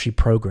Delayed Entry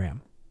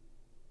Program.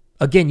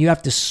 Again, you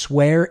have to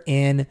swear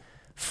in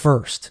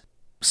first.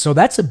 So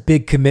that's a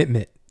big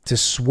commitment to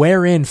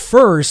swear in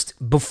first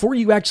before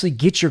you actually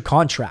get your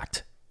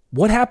contract.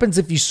 What happens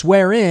if you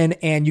swear in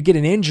and you get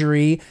an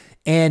injury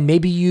and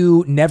maybe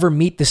you never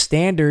meet the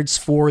standards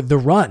for the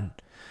run?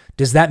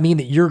 Does that mean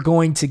that you're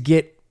going to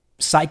get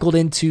cycled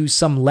into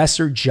some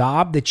lesser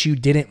job that you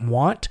didn't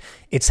want?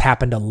 It's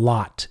happened a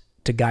lot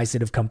to guys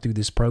that have come through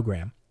this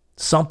program.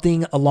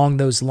 Something along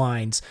those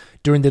lines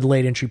during the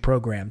Delayed Entry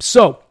Program.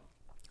 So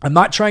I'm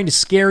not trying to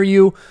scare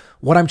you.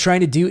 What I'm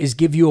trying to do is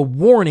give you a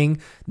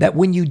warning that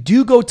when you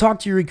do go talk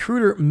to your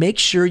recruiter, make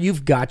sure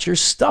you've got your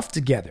stuff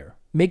together.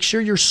 Make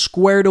sure you're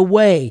squared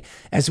away,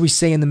 as we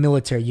say in the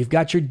military. You've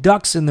got your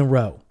ducks in the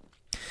row.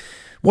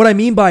 What I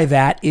mean by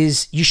that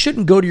is you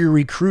shouldn't go to your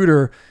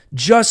recruiter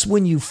just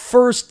when you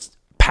first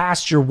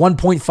passed your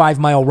 1.5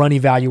 mile run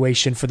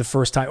evaluation for the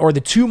first time, or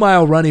the 2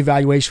 mile run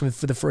evaluation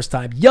for the first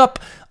time. Yup,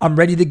 I'm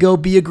ready to go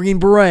be a Green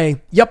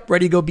Beret. Yup,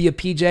 ready to go be a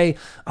PJ.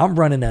 I'm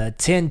running a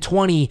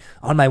 10-20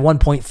 on my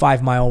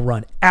 1.5 mile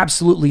run.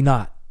 Absolutely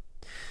not.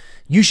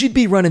 You should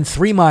be running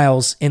 3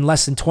 miles in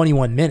less than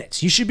 21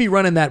 minutes. You should be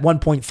running that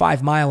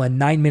 1.5 mile in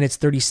 9 minutes,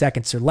 30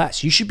 seconds or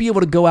less. You should be able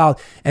to go out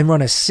and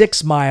run a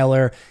 6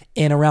 miler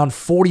in around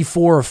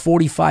 44 or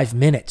 45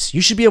 minutes.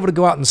 You should be able to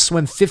go out and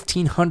swim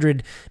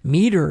 1,500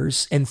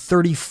 meters in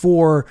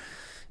 34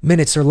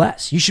 minutes or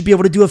less. You should be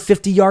able to do a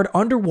 50-yard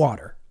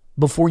underwater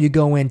before you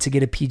go in to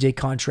get a PJ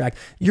contract.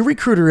 Your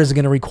recruiter isn't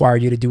going to require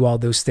you to do all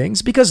those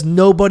things because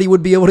nobody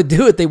would be able to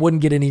do it. They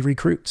wouldn't get any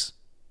recruits.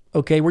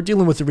 Okay, we're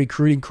dealing with a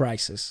recruiting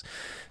crisis.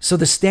 So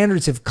the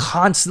standards have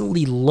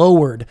constantly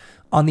lowered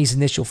on these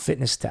initial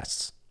fitness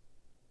tests.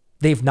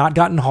 They've not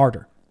gotten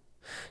harder.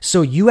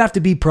 So you have to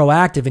be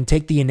proactive and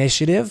take the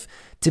initiative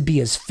to be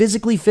as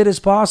physically fit as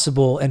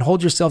possible and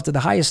hold yourself to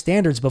the highest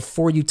standards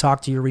before you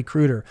talk to your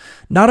recruiter.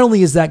 Not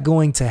only is that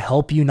going to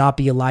help you not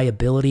be a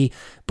liability,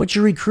 but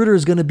your recruiter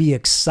is going to be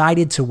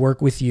excited to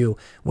work with you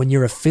when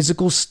you're a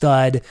physical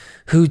stud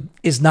who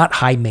is not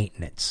high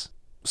maintenance.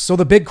 So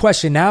the big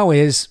question now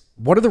is,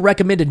 what are the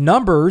recommended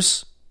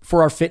numbers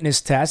for our fitness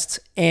tests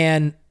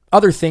and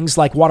other things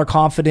like water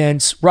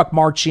confidence, ruck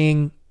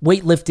marching,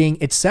 weightlifting,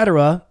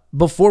 etc.,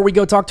 before we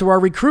go talk to our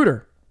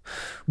recruiter?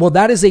 Well,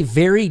 that is a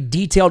very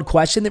detailed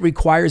question that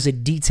requires a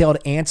detailed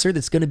answer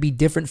that's going to be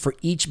different for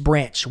each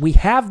branch. We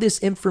have this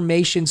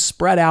information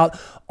spread out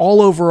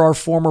all over our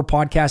former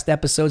podcast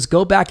episodes.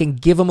 Go back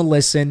and give them a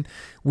listen.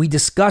 We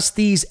discuss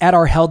these at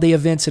our Hell Day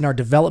events and our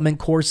development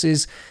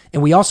courses,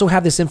 and we also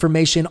have this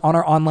information on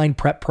our online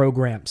prep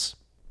programs.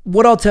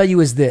 What I'll tell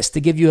you is this,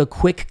 to give you a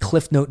quick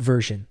Cliff Note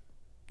version.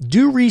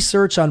 Do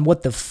research on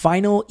what the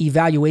final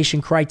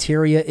evaluation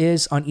criteria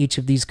is on each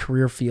of these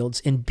career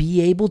fields and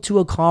be able to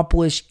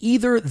accomplish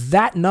either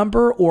that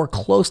number or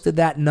close to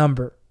that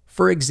number.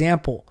 For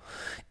example,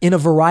 in a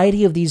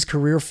variety of these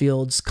career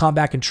fields,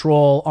 combat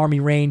control, Army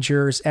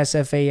Rangers,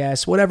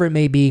 SFAS, whatever it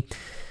may be,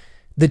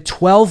 the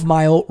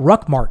 12-mile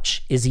ruck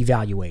march is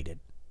evaluated.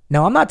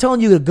 Now, I'm not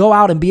telling you to go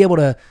out and be able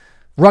to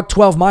ruck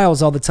 12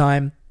 miles all the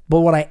time. But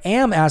what I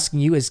am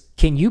asking you is,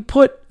 can you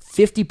put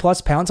 50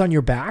 plus pounds on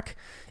your back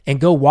and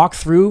go walk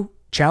through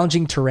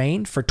challenging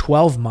terrain for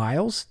 12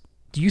 miles?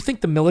 Do you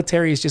think the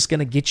military is just going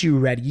to get you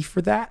ready for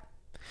that?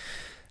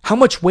 How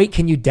much weight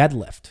can you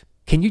deadlift?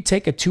 Can you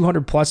take a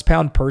 200 plus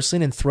pound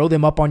person and throw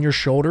them up on your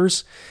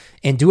shoulders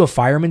and do a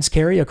fireman's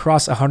carry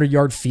across a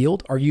 100-yard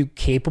field? Are you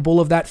capable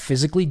of that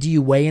physically? Do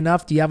you weigh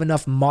enough? Do you have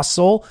enough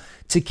muscle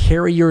to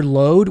carry your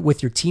load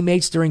with your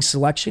teammates during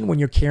selection when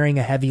you're carrying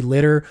a heavy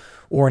litter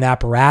or an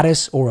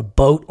apparatus or a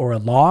boat or a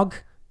log?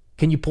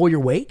 Can you pull your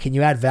weight? Can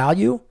you add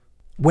value?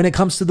 When it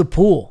comes to the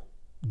pool,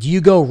 do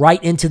you go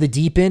right into the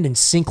deep end and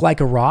sink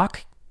like a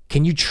rock?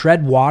 Can you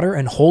tread water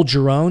and hold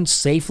your own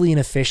safely and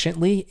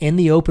efficiently in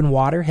the open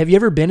water? Have you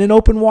ever been in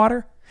open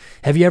water?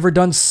 Have you ever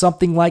done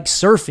something like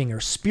surfing or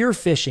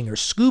spearfishing or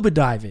scuba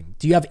diving?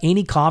 Do you have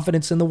any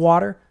confidence in the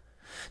water?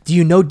 Do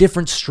you know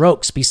different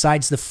strokes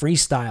besides the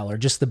freestyle or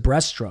just the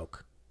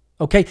breaststroke?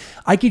 Okay,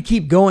 I could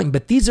keep going,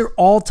 but these are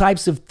all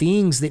types of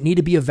things that need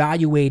to be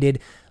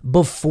evaluated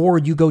before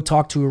you go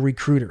talk to a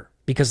recruiter.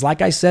 Because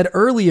like I said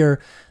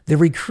earlier, the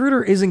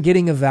recruiter isn't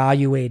getting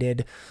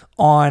evaluated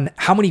on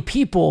how many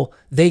people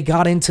they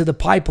got into the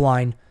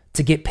pipeline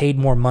to get paid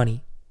more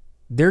money.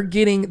 They're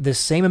getting the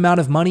same amount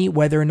of money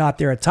whether or not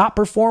they're a top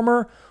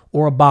performer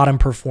or a bottom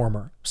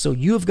performer. So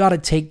you've got to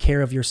take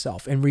care of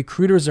yourself. And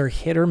recruiters are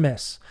hit or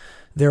miss.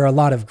 There are a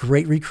lot of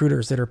great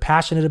recruiters that are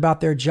passionate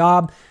about their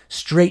job,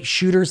 straight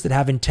shooters that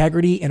have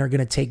integrity and are going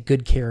to take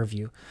good care of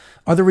you.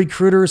 Other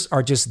recruiters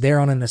are just there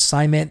on an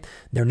assignment.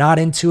 They're not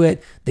into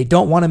it. They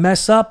don't want to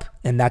mess up,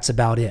 and that's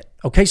about it.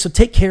 Okay, so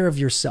take care of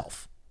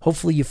yourself.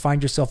 Hopefully you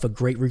find yourself a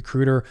great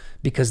recruiter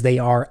because they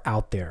are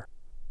out there.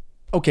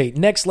 Okay,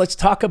 next let's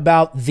talk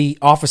about the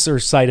officer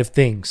side of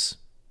things.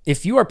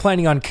 If you are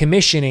planning on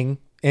commissioning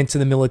into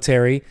the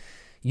military,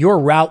 your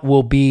route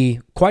will be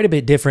quite a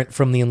bit different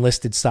from the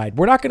enlisted side.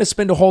 We're not going to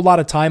spend a whole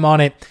lot of time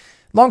on it.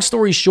 Long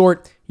story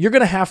short, you're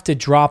going to have to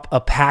drop a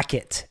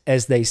packet,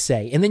 as they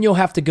say, and then you'll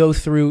have to go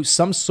through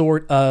some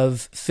sort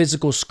of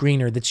physical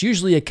screener that's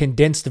usually a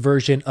condensed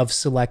version of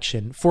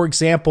selection. For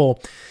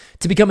example,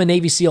 to become a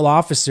Navy SEAL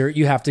officer,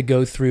 you have to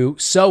go through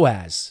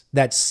SOAS,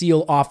 that's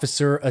SEAL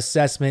Officer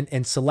Assessment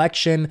and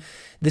Selection.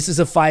 This is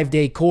a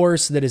 5-day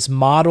course that is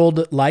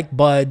modeled like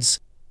BUD/S.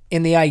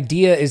 And the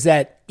idea is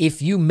that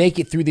if you make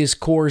it through this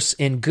course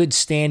in good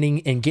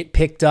standing and get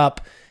picked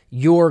up,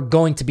 you're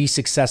going to be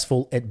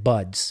successful at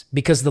BUD/S.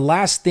 Because the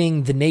last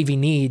thing the Navy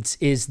needs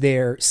is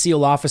their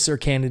SEAL officer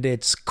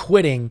candidates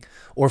quitting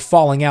or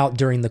falling out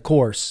during the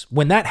course.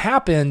 When that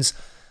happens,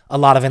 a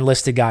lot of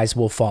enlisted guys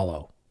will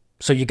follow.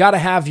 So you got to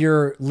have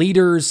your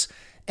leaders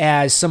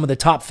as some of the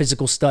top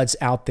physical studs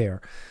out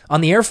there.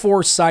 On the Air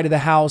Force side of the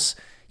house,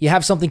 you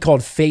have something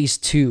called Phase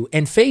 2.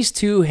 And Phase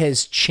 2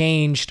 has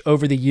changed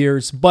over the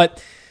years,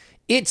 but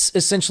it's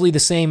essentially the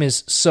same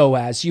as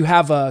SOAS. You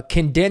have a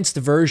condensed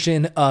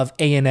version of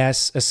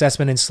ANS,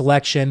 Assessment and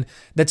Selection,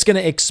 that's going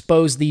to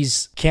expose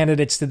these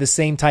candidates to the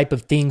same type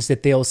of things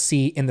that they'll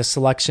see in the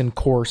selection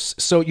course.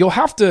 So you'll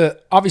have to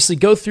obviously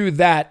go through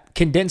that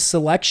condensed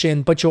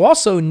selection, but you'll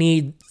also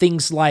need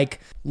things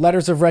like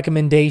letters of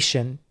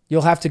recommendation.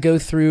 You'll have to go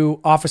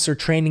through Officer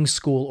Training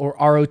School or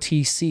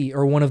ROTC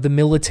or one of the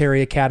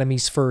military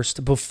academies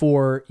first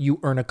before you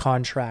earn a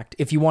contract.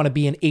 If you want to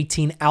be an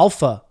 18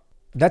 Alpha,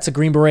 that's a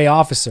Green Beret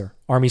officer,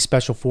 Army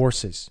Special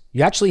Forces.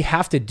 You actually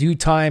have to do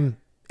time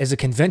as a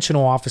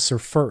conventional officer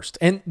first.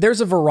 And there's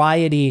a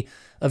variety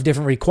of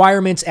different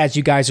requirements as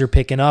you guys are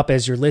picking up,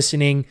 as you're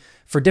listening,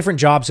 for different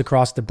jobs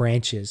across the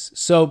branches.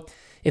 So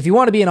if you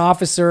want to be an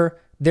officer,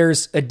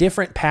 there's a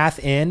different path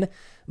in,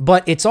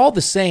 but it's all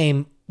the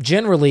same.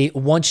 Generally,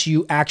 once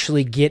you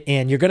actually get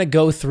in, you're going to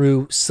go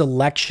through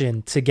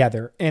selection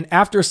together. And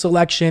after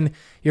selection,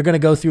 you're going to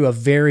go through a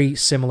very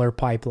similar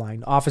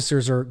pipeline.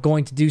 Officers are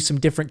going to do some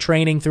different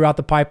training throughout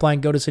the pipeline,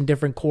 go to some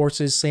different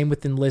courses, same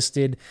with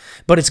enlisted,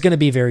 but it's going to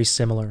be very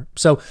similar.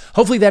 So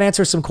hopefully that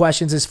answers some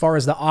questions as far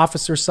as the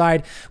officer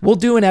side. We'll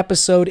do an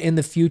episode in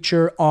the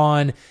future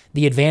on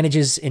the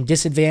advantages and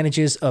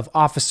disadvantages of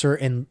officer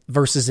and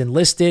versus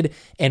enlisted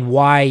and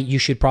why you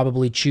should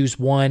probably choose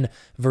one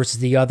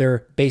versus the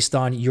other based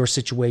on your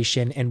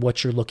situation and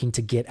what you're looking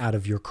to get out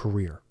of your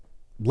career.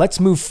 Let's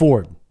move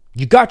forward.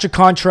 You got your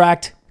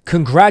contract.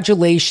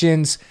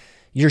 Congratulations.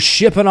 You're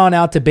shipping on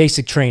out to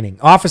basic training.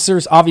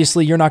 Officers,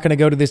 obviously, you're not going to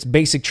go to this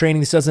basic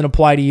training. This doesn't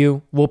apply to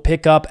you. We'll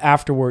pick up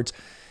afterwards.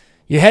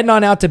 You're heading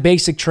on out to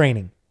basic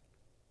training.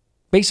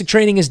 Basic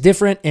training is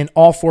different in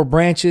all 4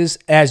 branches,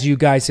 as you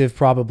guys have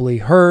probably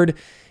heard.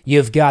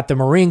 You've got the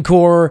Marine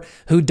Corps,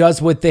 who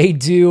does what they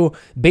do,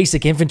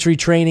 basic infantry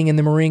training in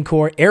the Marine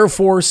Corps, Air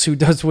Force, who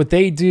does what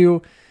they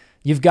do.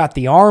 You've got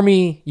the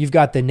Army, you've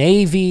got the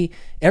Navy.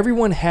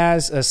 Everyone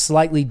has a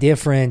slightly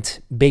different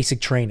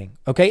basic training,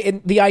 okay?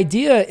 And the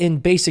idea in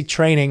basic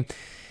training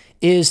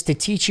is to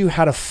teach you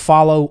how to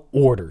follow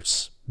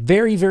orders,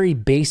 very, very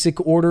basic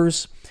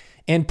orders,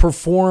 and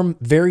perform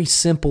very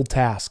simple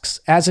tasks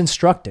as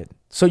instructed.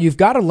 So you've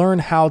got to learn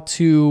how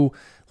to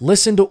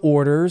listen to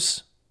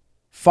orders,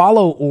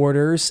 follow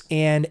orders,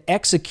 and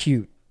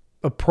execute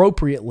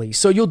appropriately.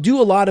 So you'll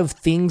do a lot of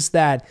things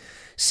that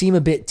seem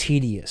a bit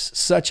tedious,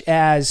 such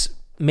as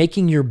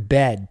making your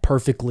bed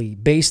perfectly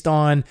based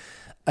on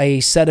a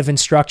set of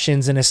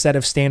instructions and a set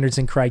of standards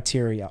and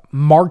criteria.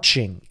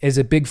 Marching is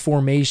a big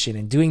formation,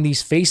 and doing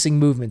these facing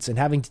movements and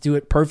having to do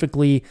it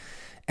perfectly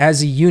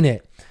as a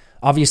unit.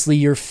 Obviously,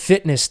 your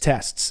fitness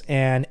tests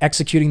and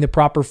executing the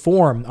proper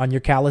form on your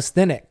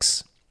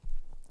calisthenics.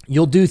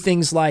 You'll do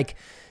things like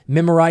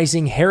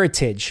memorizing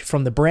heritage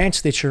from the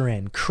branch that you're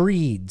in,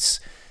 creeds,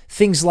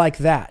 things like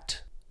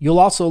that. You'll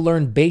also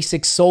learn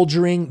basic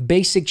soldiering,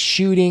 basic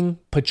shooting,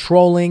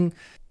 patrolling,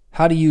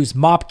 how to use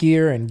mop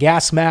gear and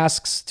gas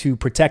masks to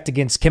protect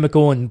against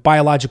chemical and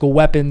biological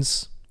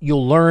weapons.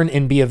 You'll learn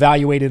and be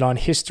evaluated on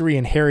history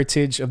and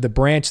heritage of the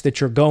branch that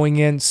you're going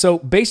in. So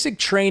basic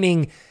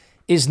training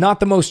is not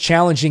the most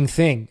challenging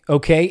thing,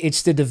 okay?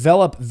 It's to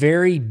develop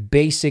very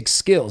basic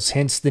skills,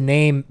 hence the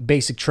name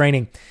basic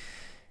training.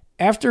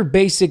 After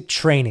basic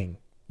training,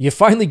 you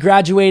finally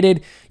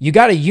graduated, you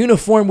got a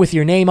uniform with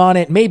your name on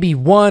it, maybe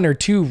 1 or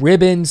 2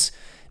 ribbons,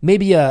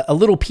 maybe a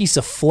little piece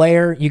of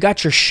flair. You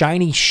got your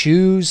shiny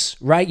shoes,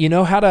 right? You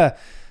know how to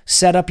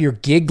set up your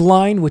gig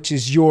line, which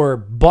is your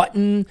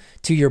button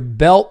to your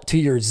belt to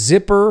your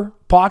zipper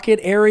pocket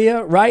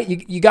area, right?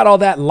 You got all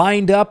that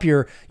lined up.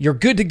 You're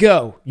good to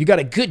go. You got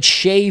a good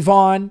shave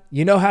on.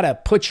 You know how to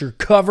put your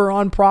cover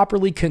on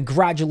properly.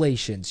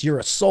 Congratulations. You're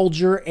a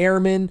soldier,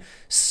 airman,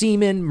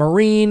 seaman,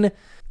 Marine.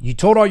 You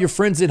told all your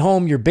friends at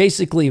home you're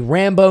basically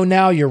Rambo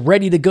now. You're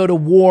ready to go to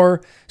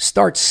war,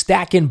 start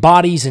stacking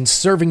bodies and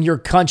serving your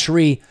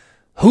country.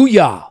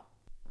 Hoo-yah!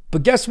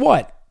 But guess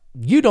what?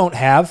 You don't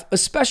have a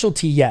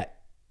specialty yet.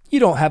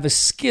 You don't have a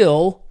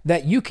skill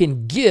that you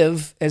can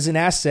give as an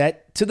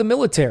asset to the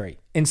military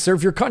and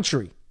serve your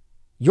country.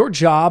 Your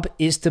job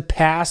is to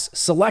pass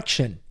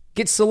selection,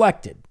 get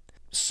selected.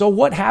 So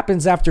what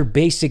happens after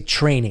basic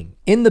training?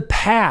 In the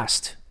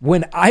past,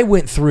 when I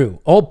went through,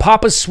 old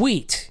Papa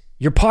Sweet,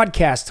 your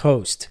podcast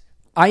host,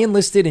 I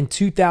enlisted in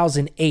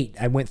 2008.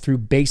 I went through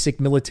basic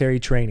military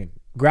training.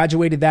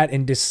 Graduated that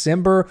in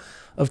December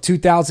of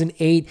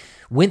 2008.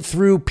 Went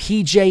through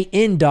PJ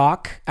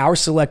Indoc, our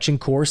selection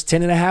course,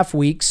 10 and a half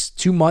weeks,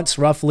 2 months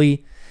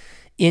roughly,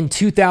 in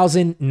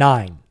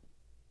 2009.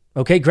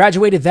 Okay,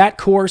 graduated that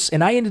course,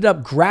 and I ended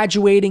up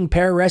graduating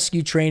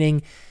pararescue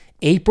training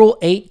April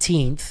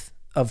 18th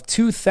of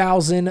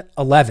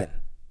 2011.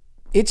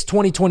 It's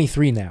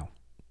 2023 now.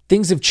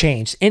 Things have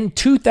changed. In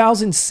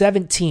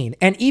 2017,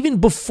 and even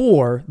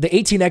before, the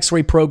 18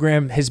 X-ray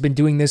program has been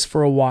doing this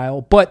for a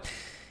while, but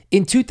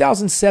in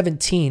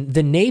 2017,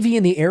 the Navy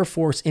and the Air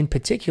Force in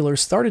particular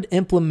started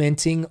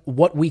implementing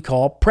what we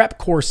call prep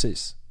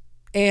courses.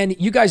 And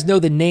you guys know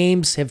the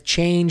names have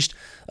changed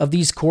of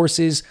these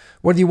courses,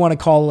 whether you want to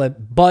call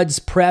it BUDS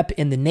Prep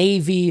in the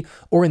Navy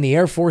or in the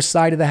Air Force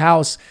side of the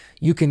house.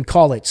 You can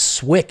call it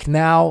SWCC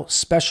now,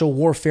 Special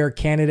Warfare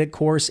Candidate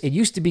Course. It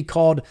used to be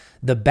called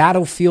the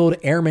Battlefield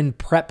Airman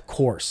Prep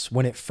Course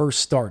when it first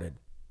started.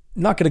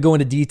 I'm not going to go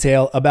into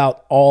detail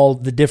about all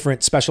the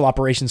different special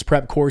operations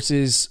prep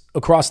courses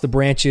across the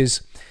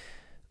branches,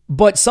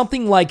 but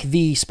something like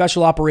the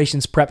Special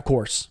Operations Prep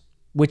Course,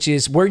 which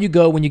is where you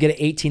go when you get an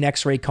 18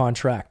 X-ray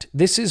contract.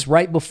 This is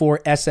right before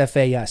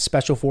SFAS,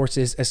 Special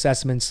Forces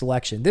Assessment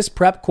Selection. This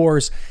prep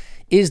course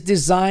is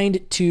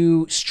designed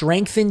to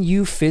strengthen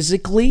you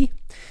physically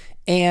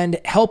and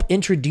help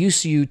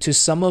introduce you to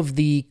some of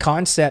the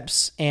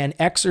concepts and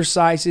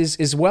exercises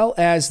as well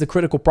as the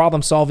critical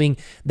problem solving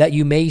that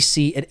you may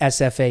see at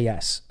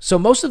SFAS. So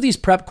most of these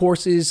prep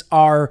courses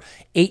are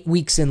 8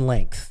 weeks in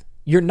length.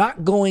 You're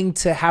not going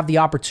to have the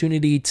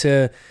opportunity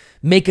to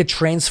make a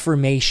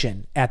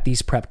transformation at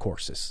these prep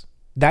courses.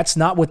 That's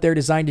not what they're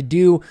designed to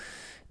do.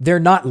 They're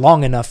not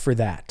long enough for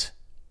that.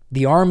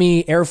 The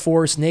Army, Air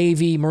Force,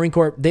 Navy, Marine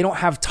Corps, they don't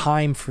have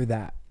time for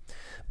that.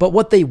 But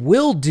what they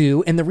will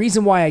do, and the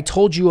reason why I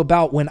told you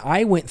about when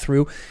I went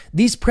through,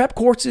 these prep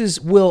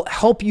courses will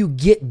help you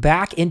get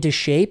back into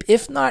shape,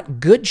 if not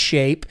good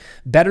shape,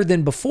 better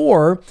than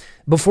before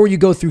you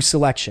go through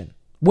selection.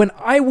 When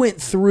I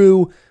went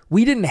through,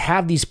 we didn't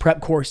have these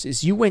prep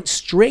courses. You went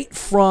straight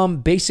from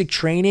basic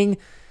training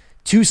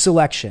to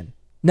selection.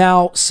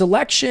 Now,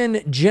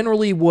 selection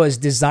generally was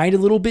designed a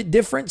little bit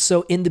different.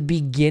 So in the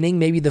beginning,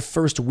 maybe the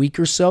first week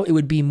or so, it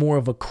would be more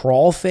of a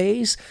crawl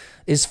phase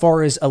as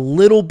far as a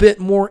little bit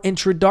more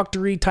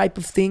introductory type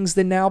of things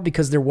than now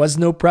because there was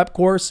no prep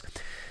course.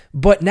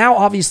 But now,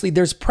 obviously,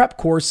 there's prep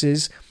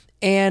courses,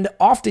 and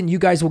often you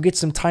guys will get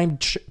some time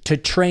to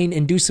train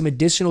and do some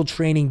additional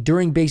training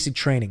during basic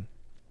training,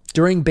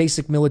 during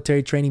basic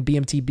military training,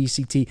 BMT,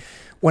 BCT.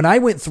 When I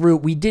went through,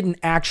 we didn't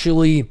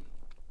actually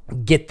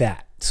get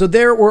that. So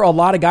there were a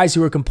lot of guys who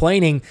were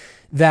complaining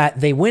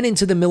that they went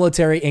into the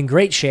military in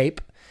great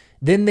shape.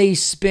 Then they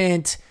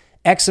spent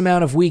X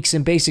amount of weeks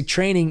in basic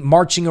training,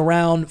 marching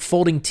around,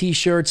 folding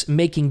t-shirts,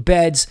 making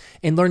beds,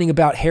 and learning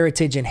about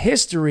heritage and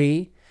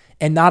history,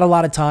 and not a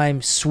lot of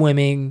time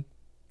swimming,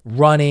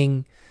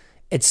 running,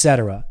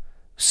 etc.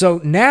 So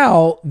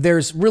now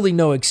there's really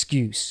no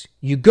excuse.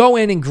 You go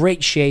in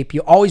great shape. You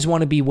always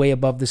want to be way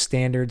above the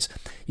standards.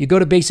 You go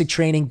to basic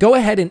training. Go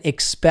ahead and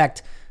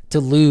expect to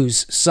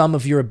lose some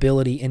of your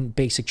ability in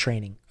basic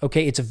training.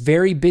 Okay, it's a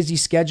very busy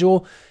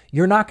schedule.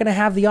 you're not going to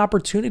have the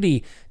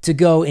opportunity to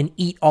go and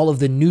eat all of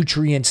the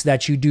nutrients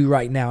that you do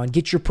right now and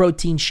get your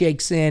protein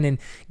shakes in and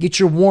get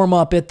your warm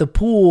up at the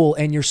pool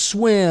and your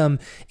swim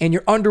and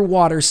your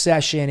underwater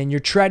session and your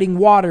treading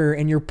water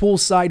and your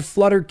poolside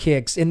flutter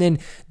kicks, and then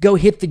go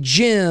hit the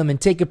gym and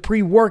take a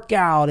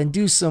pre-workout and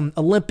do some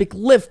Olympic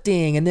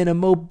lifting and then a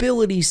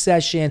mobility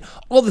session.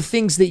 All the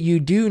things that you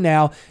do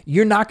now,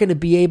 you're not going to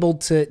be able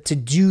to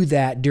do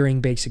that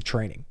during basic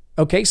training.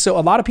 Okay, so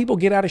a lot of people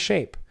get out of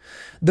shape.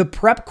 The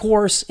prep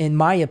course, in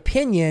my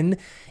opinion,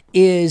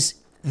 is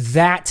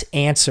that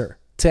answer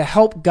to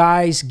help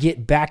guys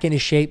get back into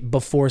shape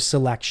before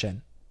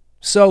selection.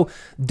 So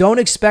don't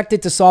expect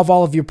it to solve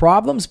all of your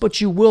problems, but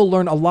you will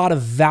learn a lot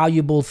of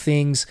valuable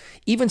things,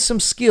 even some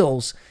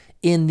skills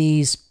in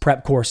these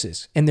prep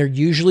courses. And they're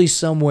usually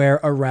somewhere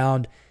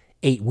around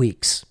 8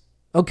 weeks.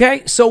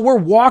 Okay, so we're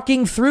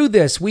walking through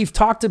this. We've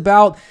talked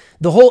about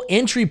the whole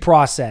entry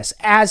process,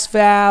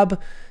 ASVAB,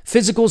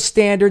 physical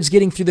standards,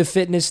 getting through the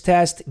fitness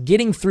test,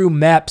 getting through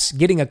MEPS,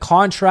 getting a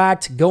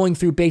contract, going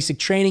through basic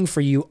training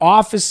for you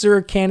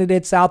officer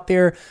candidates out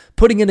there,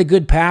 putting in a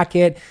good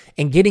packet,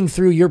 and getting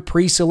through your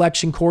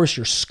pre-selection course,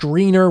 your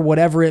screener,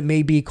 whatever it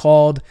may be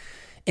called.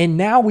 And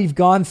now we've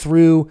gone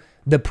through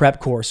the prep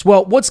course.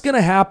 Well, what's going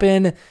to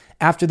happen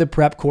after the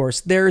prep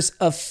course? There's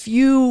a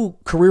few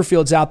career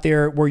fields out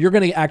there where you're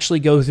going to actually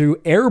go through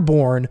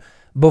airborne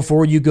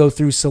before you go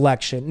through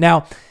selection.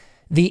 Now,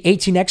 the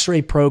 18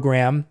 X-ray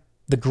program,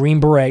 the Green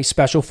Beret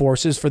Special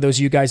Forces, for those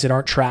of you guys that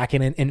aren't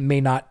tracking and may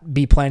not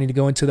be planning to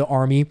go into the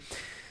Army,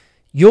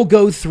 you'll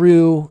go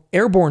through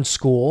airborne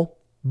school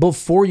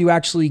before you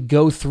actually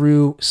go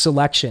through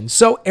selection.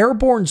 So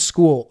airborne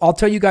school, I'll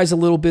tell you guys a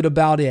little bit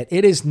about it.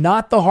 It is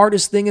not the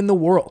hardest thing in the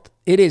world.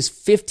 It is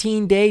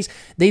 15 days.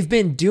 They've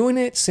been doing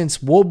it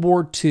since World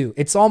War II.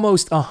 It's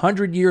almost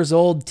 100 years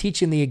old,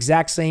 teaching the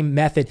exact same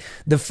method.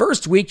 The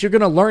first week, you're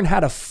going to learn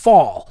how to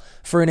fall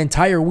for an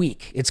entire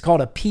week. It's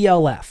called a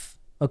PLF.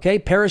 Okay,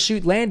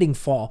 parachute landing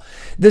fall.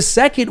 The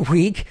second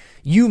week,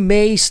 you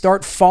may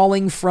start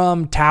falling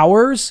from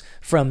towers,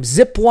 from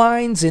zip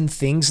lines, and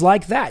things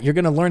like that. You're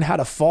going to learn how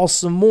to fall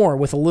some more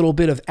with a little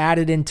bit of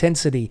added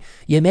intensity.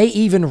 You may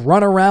even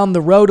run around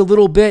the road a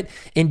little bit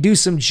and do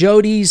some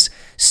Jodies,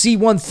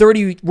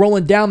 C-130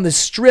 rolling down the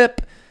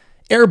strip.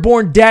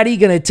 Airborne daddy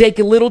going to take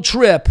a little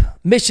trip.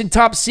 Mission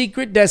top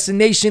secret,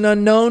 destination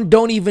unknown.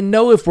 Don't even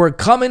know if we're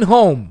coming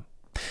home.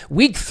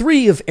 Week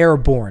 3 of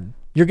airborne,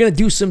 you're going to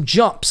do some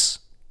jumps.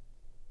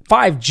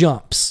 5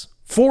 jumps.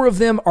 4 of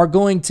them are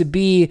going to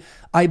be,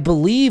 I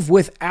believe,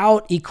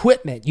 without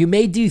equipment. You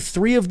may do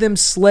 3 of them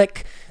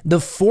slick. The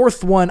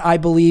 4th one, I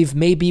believe,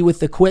 may be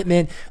with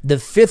equipment. The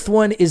 5th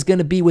one is going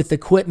to be with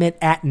equipment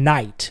at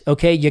night.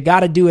 Okay, you got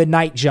to do a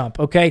night jump.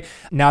 Okay,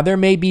 now there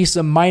may be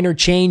some minor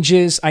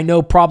changes. I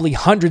know probably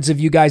hundreds of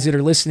you guys that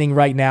are listening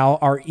right now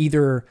are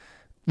either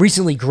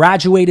recently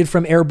graduated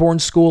from airborne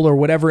school or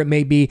whatever it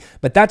may be,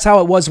 but that's how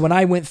it was when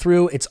I went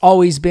through. It's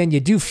always been, you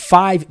do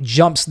 5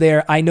 jumps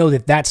there. I know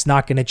that that's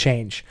not going to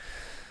change.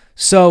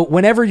 So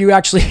whenever you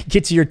actually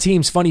get to your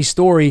teams, funny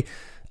story,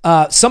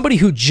 somebody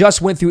who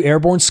just went through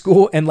airborne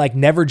school and like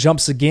never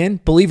jumps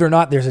again, believe it or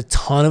not, there's a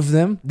ton of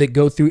them that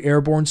go through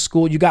airborne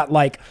school. You got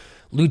like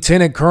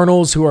lieutenant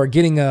colonels who are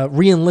getting a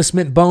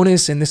re-enlistment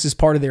bonus, and this is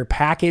part of their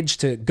package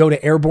to go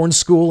to airborne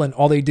school, and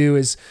all they do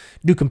is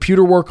do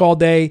computer work all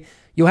day.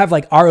 You'll have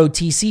like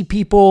ROTC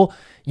people.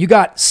 You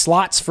got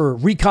slots for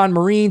recon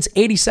Marines,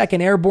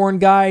 82nd Airborne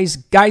guys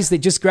that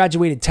just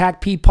graduated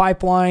TACP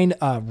pipeline,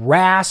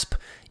 RASP,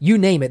 you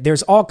name it.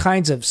 There's all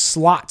kinds of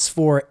slots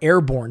for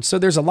airborne. So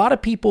there's a lot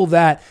of people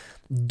that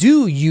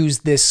do use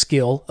this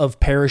skill of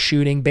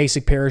parachuting,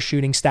 basic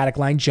parachuting, static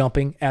line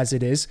jumping as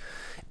it is.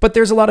 But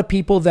there's a lot of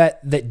people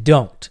that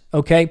don't,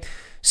 okay?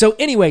 So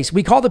anyways,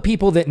 we call the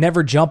people that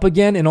never jump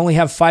again and only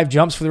have 5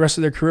 jumps for the rest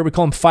of their career, we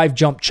call them 5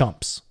 jump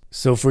chumps.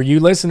 So for you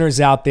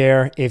listeners out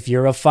there, if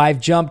you're a 5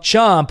 jump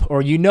chump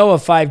or you know a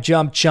 5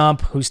 jump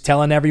chump who's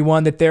telling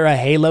everyone that they're a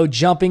halo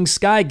jumping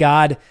sky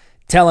god,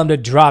 tell them to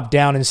drop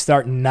down and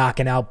start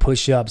knocking out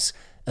push-ups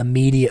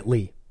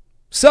immediately.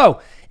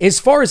 So as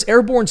far as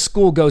airborne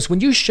school goes, when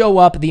you show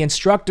up, the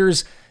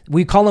instructors,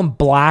 we call them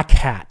black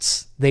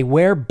hats. They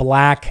wear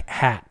black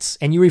hats,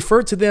 and you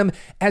refer to them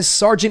as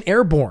Sergeant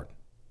Airborne.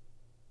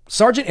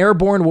 Sergeant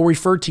Airborne will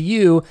refer to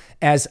you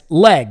as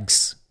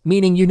legs,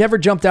 meaning you never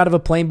jumped out of a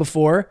plane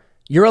before.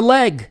 You're a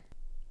leg.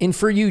 And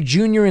for you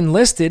junior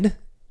enlisted,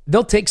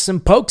 they'll take some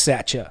pokes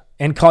at you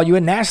and call you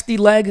a nasty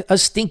leg, a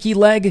stinky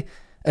leg,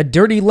 a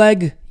dirty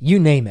leg, you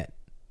name it.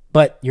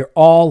 But you're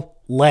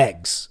all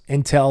legs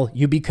until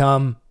you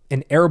become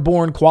an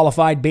airborne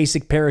qualified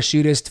basic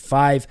parachutist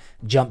 5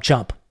 jump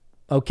chump.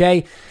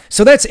 Okay?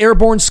 So that's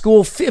airborne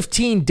school,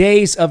 15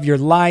 days of your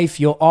life.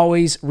 You'll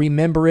always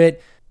remember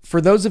it. For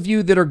those of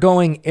you that are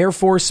going Air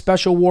Force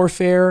Special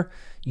Warfare,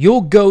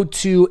 you'll go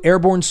to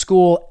airborne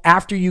school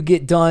after you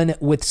get done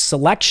with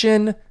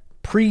selection,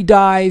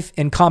 pre-dive,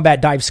 and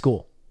combat dive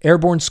school.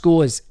 Airborne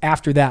school is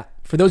after that.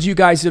 For those of you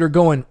guys that are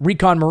going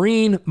Recon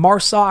Marine,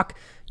 MARSOC,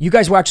 you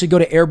guys will actually go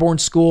to airborne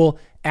school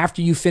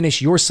after you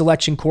finish your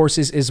selection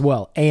courses as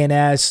well.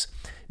 ANS,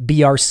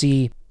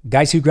 BRC,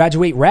 guys who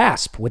graduate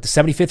RASP with the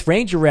 75th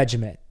Ranger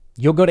Regiment.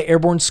 You'll go to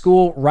airborne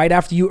school right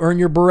after you earn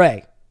your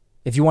beret.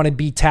 If you want to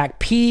be TAC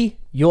P,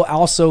 you'll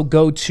also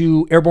go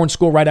to airborne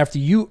school right after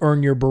you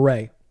earn your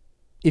beret.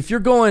 If you're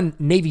going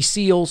Navy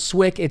SEAL,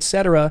 SWCC,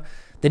 etc.,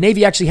 the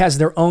Navy actually has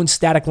their own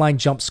static line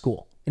jump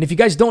school. And if you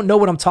guys don't know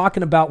what I'm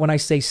talking about when I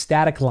say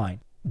static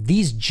line,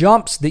 these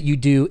jumps that you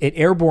do at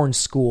airborne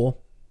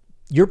school,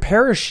 your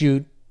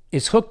parachute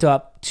is hooked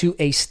up to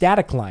a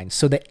static line.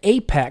 So the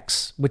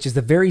apex, which is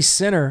the very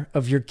center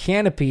of your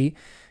canopy,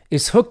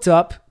 is hooked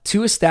up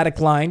to a static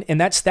line, and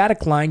that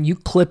static line you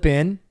clip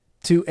in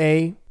to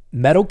a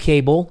metal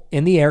cable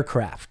in the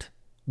aircraft.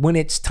 When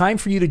it's time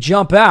for you to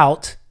jump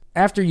out,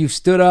 after you've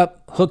stood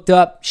up, hooked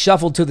up,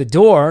 shuffled to the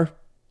door,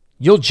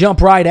 you'll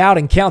jump right out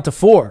and count to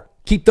 4.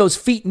 Keep those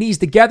feet, knees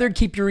together,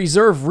 keep your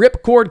reserve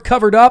ripcord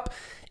covered up,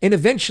 and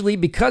eventually,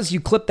 because you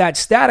clip that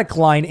static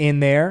line in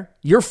there,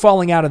 you're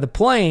falling out of the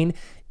plane,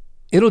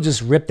 it'll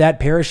just rip that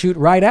parachute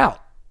right out.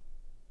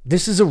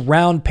 This is a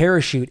round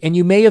parachute, and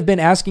you may have been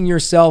asking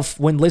yourself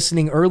when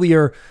listening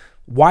earlier,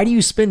 why do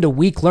you spend a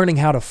week learning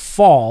how to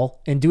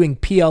fall and doing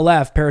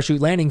PLF,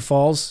 parachute landing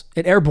falls,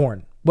 at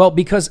airborne? Well,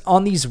 because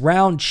on these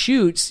round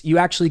chutes, you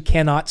actually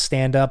cannot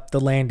stand up the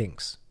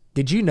landings.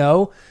 Did you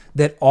know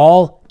that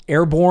all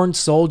airborne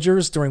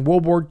soldiers during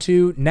World War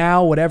II,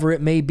 now, whatever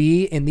it may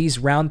be, in these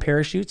round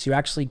parachutes, you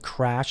actually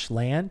crash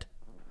land?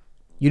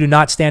 You do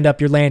not stand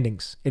up your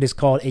landings. It is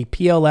called a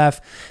PLF,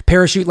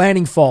 parachute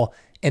landing fall.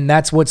 And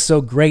that's what's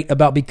so great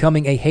about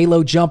becoming a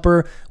Halo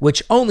jumper,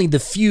 which only the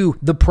few,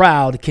 the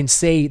proud, can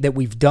say that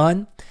we've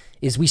done,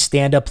 is we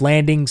stand up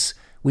landings.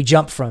 We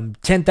jump from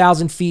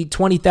 10,000 feet,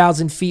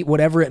 20,000 feet,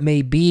 whatever it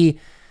may be,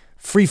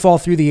 free fall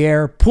through the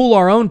air, pull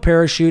our own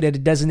parachute at a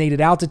designated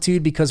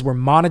altitude because we're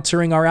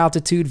monitoring our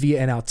altitude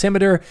via an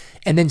altimeter,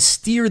 and then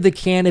steer the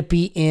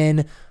canopy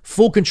in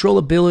full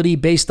controllability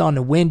based on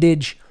the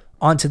windage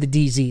onto the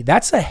DZ.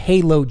 That's a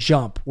Halo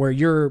jump where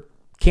you're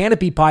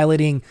canopy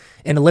piloting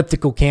an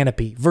elliptical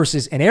canopy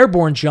versus an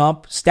airborne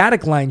jump,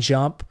 static line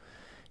jump,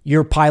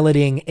 you're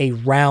piloting a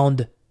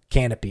round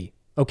canopy.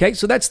 Okay,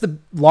 so that's the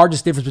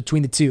largest difference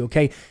between the two,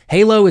 okay?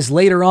 Halo is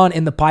later on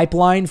in the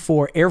pipeline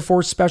for Air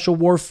Force Special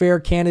Warfare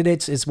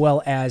candidates as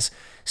well as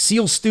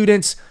SEAL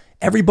students.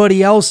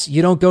 Everybody else,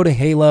 you don't go to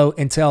Halo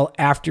until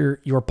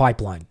after your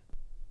pipeline.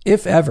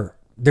 If ever.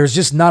 There's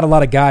just not a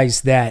lot of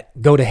guys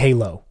that go to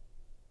Halo.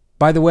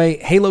 By the way,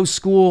 Halo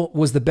school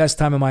was the best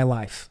time of my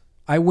life.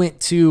 I went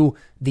to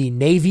the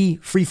Navy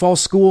freefall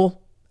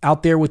school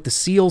out there with the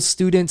SEAL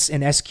students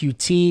and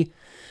SQT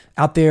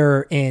out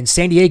there in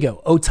San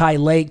Diego, Otay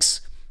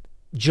Lakes,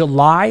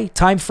 July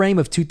timeframe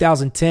of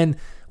 2010.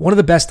 One of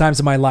the best times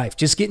of my life.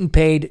 Just getting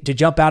paid to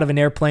jump out of an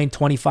airplane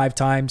 25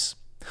 times.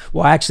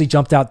 Well, I actually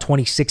jumped out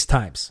 26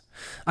 times.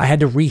 I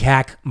had to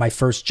rehack my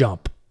first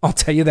jump. I'll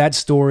tell you that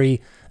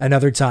story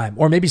another time.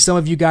 Or maybe some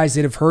of you guys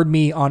that have heard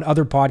me on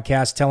other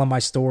podcasts telling my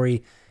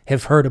story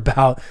have heard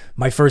about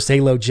my first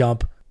Halo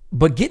jump.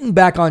 But getting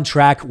back on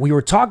track, we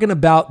were talking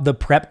about the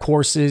prep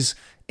courses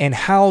and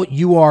how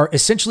you are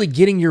essentially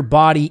getting your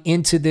body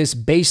into this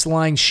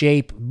baseline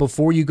shape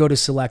before you go to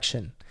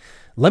selection.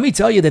 Let me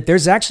tell you that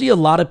there's actually a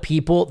lot of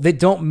people that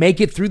don't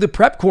make it through the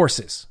prep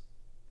courses.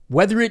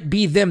 Whether it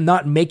be them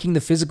not making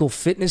the physical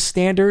fitness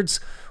standards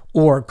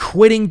or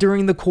quitting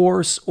during the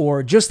course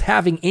or just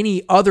having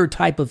any other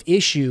type of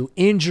issue,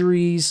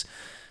 injuries.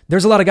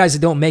 There's a lot of guys that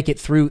don't make it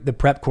through the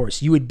prep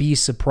course. You would be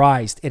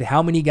surprised at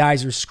how many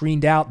guys are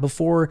screened out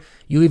before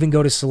you even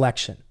go to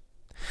selection.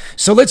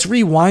 So let's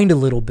rewind a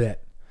little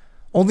bit.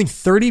 Only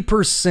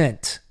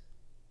 30%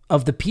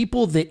 of the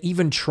people that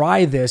even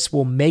try this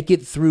will make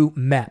it through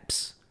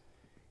MEPS.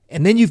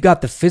 And then you've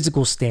got the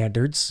physical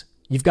standards,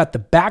 you've got the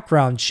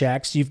background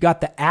checks, you've got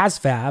the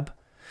ASVAB.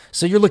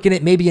 So you're looking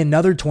at maybe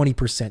another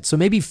 20%. So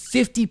maybe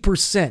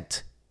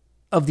 50%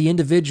 of the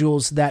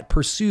individuals that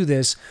pursue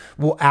this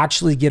will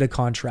actually get a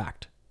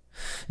contract.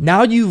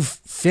 Now you've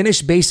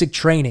finished basic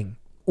training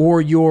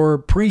or your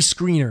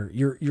pre-screener,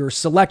 your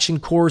selection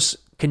course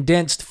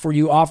condensed for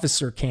you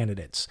officer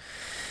candidates.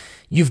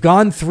 You've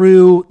gone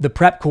through the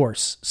prep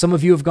course. Some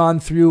of you have gone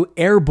through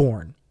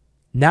airborne.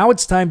 Now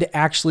it's time to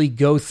actually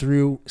go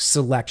through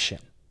selection.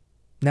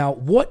 Now,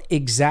 what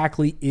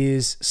exactly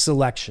is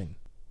selection?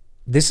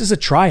 This is a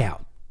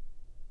tryout.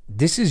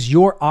 This is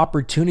your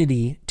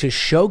opportunity to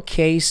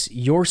showcase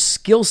your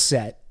skill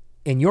set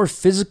and your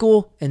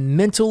physical and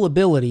mental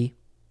ability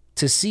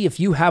to see if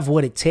you have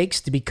what it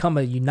takes to become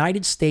a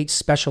United States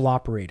Special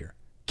Operator.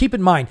 Keep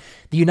in mind,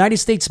 the United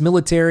States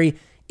military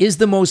is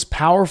the most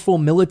powerful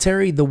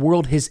military the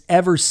world has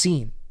ever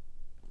seen.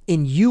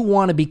 And you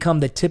want to become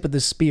the tip of the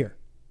spear.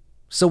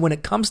 So when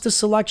it comes to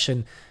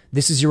selection,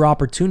 this is your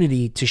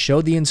opportunity to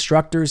show the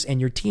instructors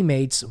and your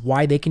teammates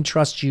why they can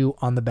trust you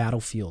on the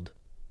battlefield.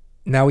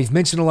 Now, we've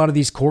mentioned a lot of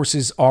these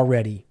courses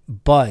already.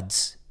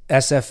 BUDS,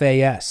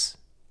 SFAS,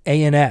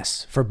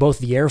 ANS for both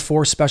the Air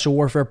Force Special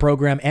Warfare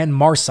Program and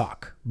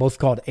MARSOC, both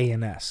called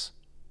ANS,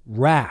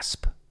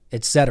 RASP,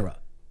 etc.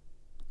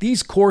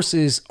 These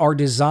courses are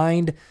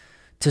designed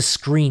to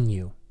screen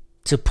you.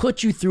 to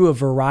put you through a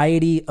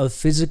variety of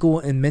physical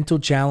and mental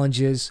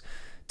challenges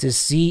to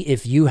see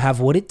if you have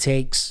what it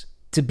takes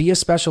to be a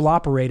special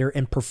operator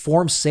and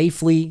perform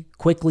safely,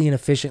 quickly, and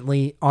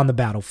efficiently on the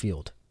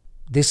battlefield.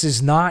 This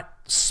is not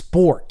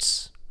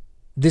sports.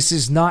 This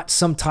is not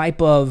some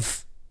type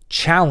of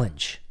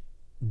challenge.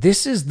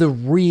 This is the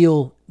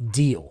real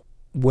deal.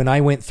 When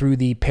I went through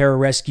the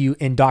Pararescue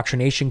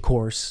Indoctrination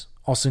course,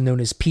 also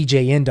known as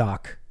PJ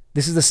Indoc,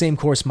 this is the same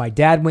course my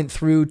dad went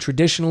through.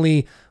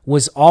 Traditionally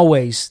was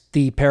always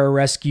the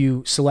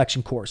Pararescue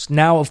selection course.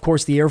 Now, of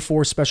course, the Air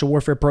Force Special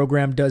Warfare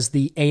Program does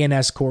the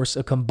ANS course,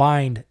 a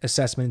combined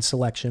assessment and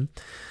selection.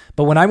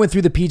 But when I went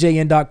through the PJ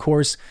Indoc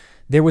course,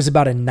 there was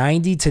about a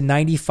 90 to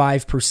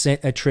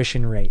 95%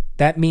 attrition rate.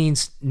 That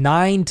means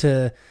 90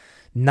 to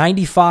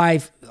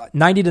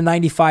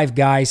 95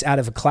 guys out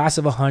of a class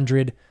of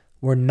 100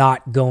 were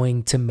not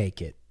going to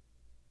make it.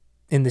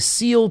 In the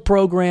SEAL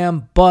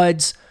program,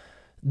 BUDS,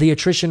 the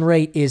attrition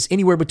rate is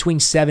anywhere between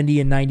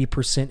 70 and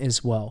 90%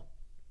 as well.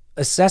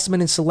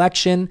 Assessment and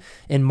selection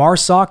in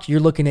MARSOC, you're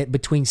looking at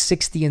between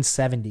 60 and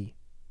 70.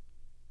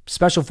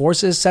 Special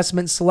Forces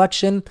assessment and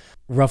selection,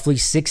 roughly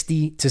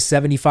 60 to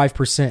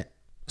 75%.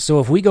 So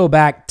if we go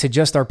back to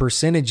just our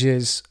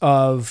percentages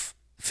of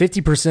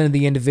 50% of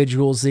the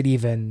individuals that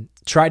even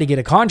try to get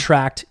a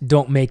contract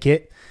don't make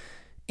it,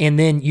 and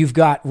then you've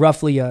got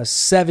roughly a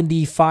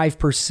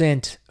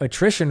 75%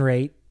 attrition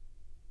rate,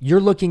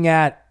 you're looking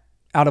at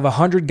out of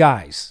 100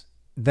 guys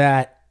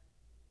that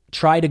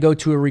try to go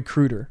to a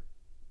recruiter,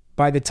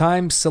 by the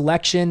time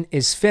selection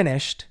is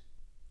finished,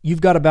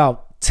 you've got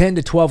about 10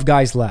 to 12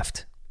 guys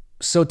left.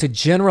 So to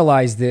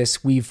generalize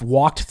this, we've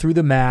walked through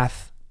the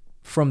math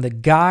from the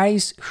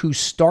guys who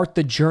start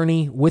the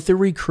journey with a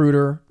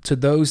recruiter to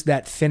those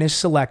that finish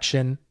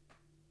selection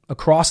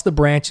across the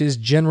branches.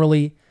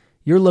 Generally,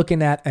 you're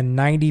looking at a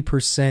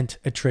 90%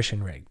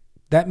 attrition rate.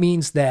 That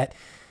means that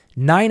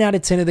 9 out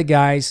of 10 of the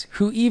guys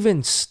who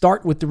even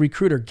start with the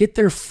recruiter, get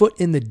their foot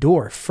in the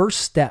door,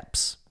 first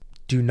steps,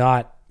 do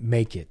not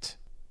make it.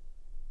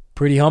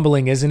 Pretty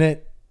humbling, isn't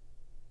it?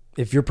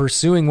 If you're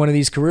pursuing one of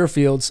these career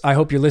fields, I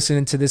hope you're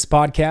listening to this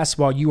podcast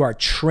while you are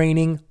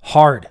training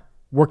hard,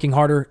 working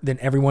harder than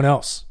everyone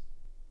else,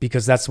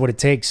 because that's what it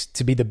takes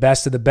to be the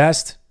best of the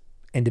best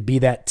and to be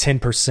that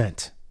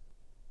 10%.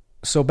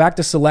 So back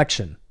to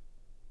selection.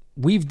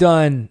 We've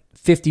done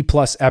 50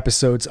 plus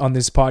episodes on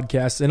this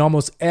podcast, and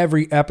almost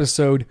every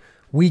episode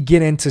we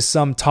get into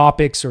some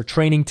topics or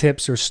training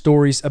tips or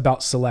stories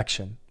about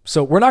selection.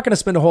 So we're not going to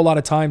spend a whole lot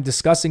of time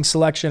discussing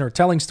selection or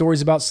telling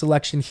stories about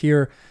selection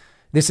here.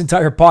 This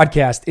entire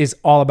podcast is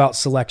all about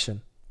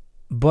selection.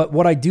 But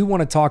what I do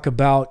want to talk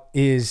about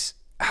is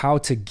how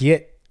to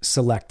get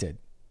selected.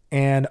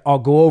 And I'll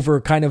go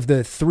over kind of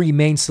the 3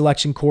 main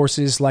selection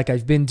courses like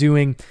I've been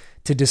doing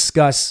to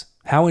discuss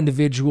how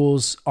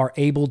individuals are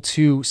able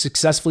to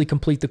successfully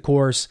complete the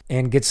course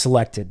and get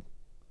selected.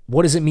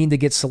 What does it mean to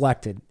get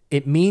selected?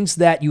 It means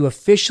that you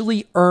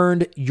officially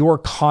earned your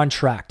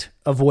contract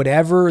of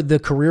whatever the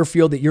career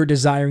field that you're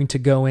desiring to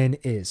go in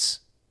is.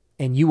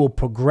 And you will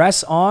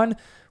progress on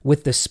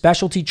with the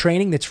specialty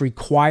training that's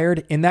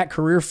required in that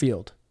career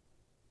field.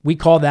 We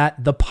call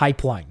that the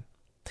pipeline.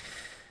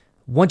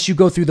 Once you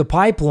go through the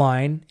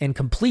pipeline and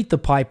complete the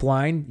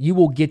pipeline, you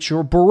will get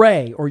your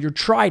beret or your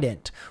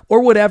trident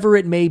or whatever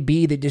it may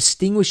be that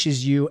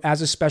distinguishes you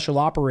as a special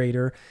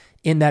operator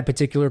in that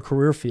particular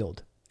career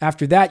field.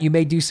 After that, you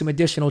may do some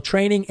additional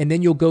training, and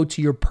then you'll go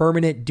to your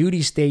permanent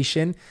duty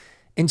station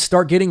and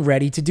start getting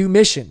ready to do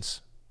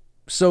missions.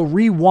 So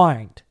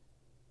rewind.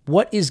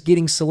 What is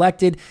getting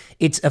selected?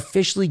 It's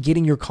officially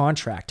getting your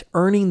contract,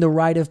 earning the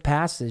rite of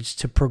passage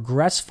to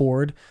progress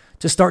forward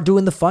to start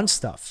doing the fun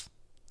stuff.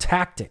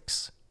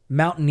 Tactics,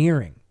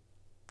 mountaineering,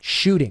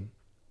 shooting,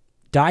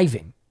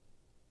 diving,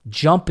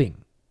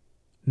 jumping,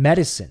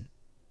 medicine,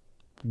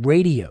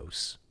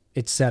 radios,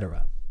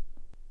 etc.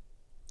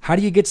 How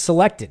do you get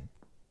selected?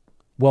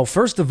 Well,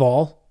 first of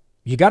all,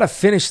 you got to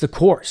finish the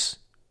course.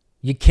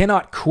 You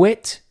cannot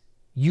quit.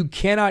 You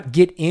cannot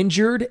get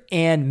injured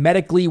and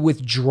medically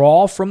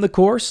withdraw from the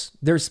course.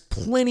 There's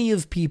plenty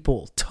of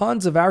people,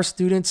 tons of our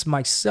students,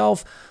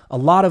 myself, a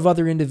lot of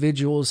other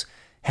individuals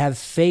have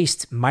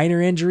faced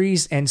minor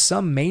injuries and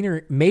some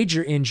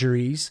major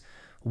injuries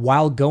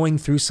while going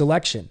through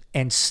selection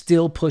and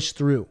still push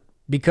through.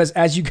 Because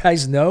as you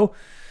guys know,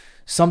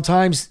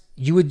 sometimes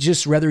you would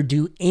just rather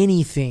do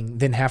anything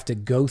than have to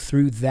go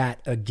through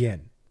that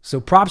again. So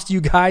props to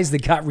you guys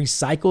that got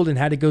recycled and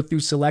had to go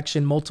through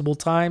selection multiple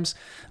times.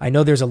 I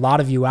know there's a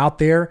lot of you out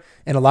there,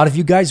 and a lot of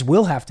you guys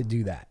will have to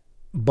do that.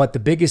 But the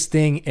biggest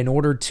thing in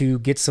order to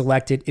get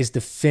selected is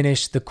to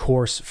finish the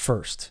course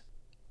first.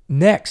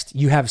 Next,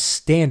 you have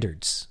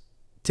standards.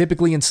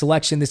 Typically in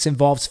selection, this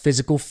involves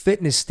physical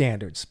fitness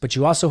standards, but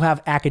you also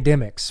have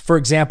academics. For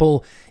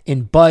example,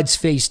 in BUDS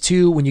Phase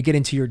 2, when you get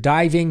into your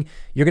diving,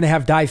 you're going to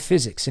have dive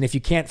physics. And if you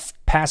can't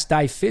pass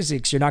dive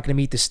physics, you're not going to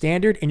meet the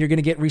standard and you're going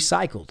to get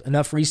recycled.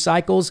 Enough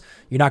recycles,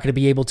 you're not going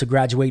to be able to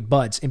graduate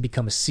BUD/S and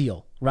become a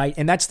SEAL, right?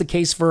 And that's the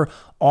case for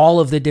all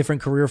of the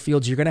different career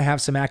fields. You're going to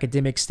have some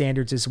academic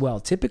standards as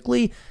well.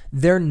 Typically,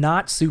 they're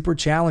not super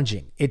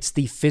challenging. It's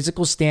the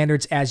physical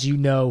standards, as you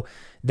know,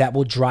 that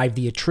will drive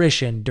the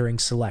attrition during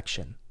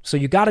selection. So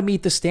you got to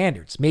meet the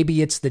standards.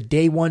 Maybe it's the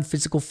day one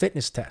physical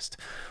fitness test,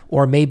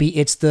 or maybe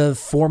it's the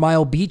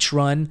 4-mile beach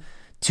run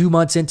 2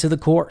 months into the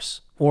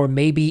course, or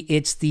maybe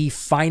it's the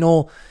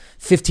final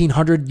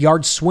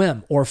 1,500-yard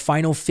swim or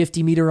final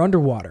 50-meter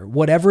underwater.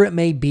 Whatever it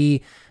may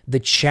be, the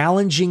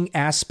challenging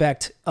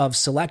aspect of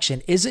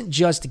selection isn't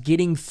just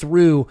getting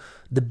through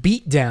the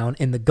beatdown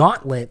in the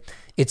gauntlet,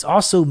 it's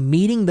also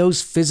meeting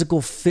those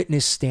physical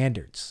fitness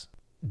standards.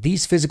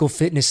 These physical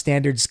fitness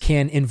standards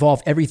can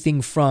involve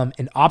everything from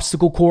an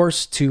obstacle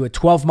course to a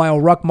 12-mile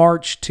ruck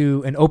march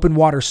to an open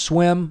water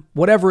swim,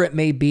 whatever it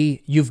may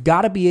be. You've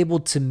got to be able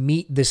to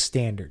meet the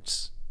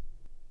standards.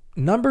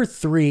 Number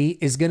 3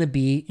 is going to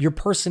be your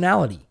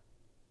personality.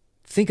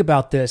 Think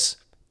about this.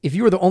 If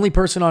you were the only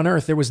person on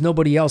earth, there was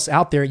nobody else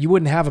out there, you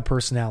wouldn't have a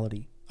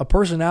personality. A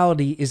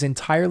personality is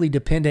entirely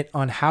dependent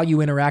on how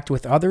you interact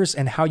with others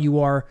and how you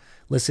are,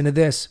 listen to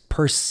this,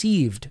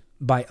 perceived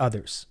by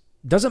others.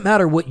 Doesn't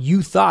matter what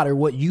you thought or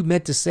what you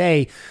meant to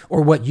say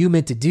or what you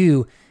meant to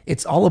do.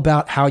 It's all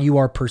about how you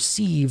are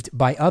perceived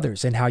by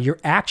others and how your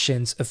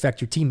actions affect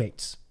your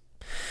teammates.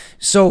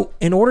 So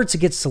in order to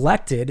get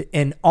selected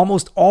in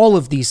almost all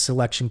of these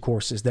selection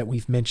courses that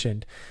we've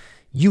mentioned,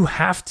 you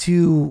have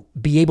to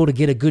be able to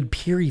get a good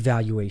peer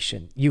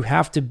evaluation. You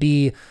have to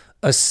be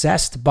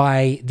assessed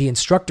by the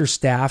instructor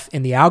staff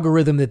and the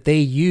algorithm that they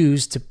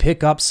use to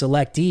pick up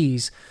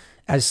selectees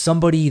as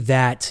somebody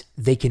that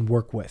they can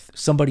work with,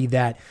 somebody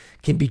that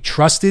can be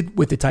trusted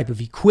with the type of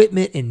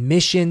equipment and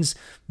missions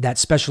that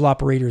special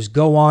operators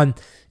go on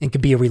and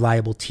can be a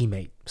reliable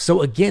teammate.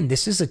 So again,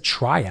 this is a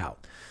tryout.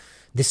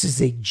 This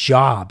is a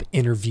job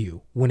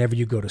interview whenever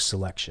you go to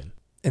selection.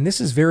 And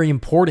this is very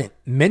important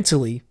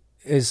mentally,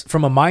 is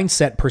from a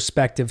mindset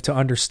perspective, to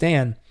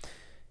understand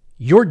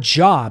your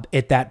job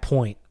at that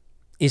point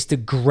is to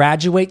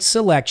graduate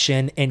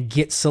selection and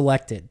get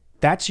selected.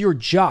 That's your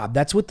job.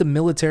 That's what the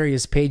military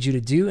has paid you to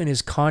do and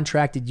has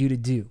contracted you to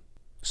do.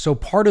 So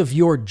part of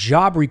your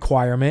job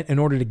requirement in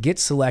order to get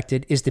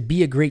selected is to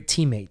be a great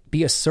teammate,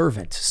 be a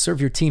servant, serve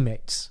your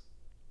teammates.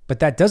 But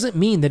that doesn't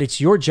mean that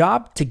it's your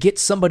job to get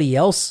somebody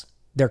else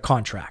their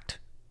contract.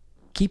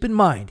 Keep in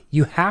mind,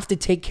 you have to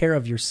take care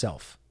of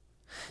yourself.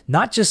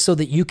 Not just so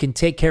that you can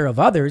take care of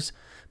others,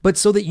 but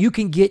so that you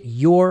can get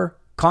your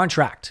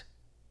contract.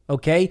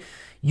 Okay?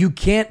 You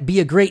can't be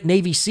a great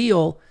Navy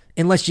SEAL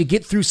unless you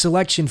get through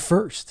selection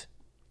first.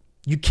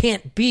 You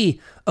can't be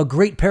a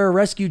great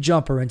pararescue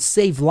jumper and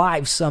save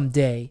lives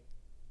someday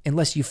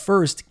unless you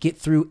first get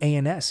through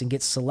A&S and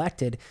get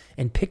selected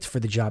and picked for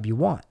the job you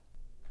want.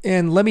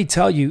 And let me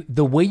tell you,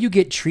 the way you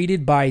get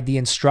treated by the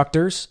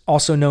instructors,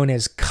 also known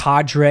as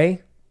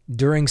cadre,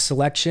 during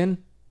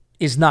selection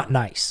is not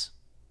nice.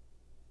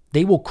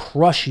 They will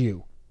crush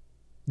you.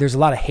 There's a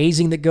lot of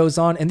hazing that goes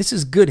on, and this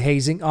is good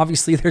hazing.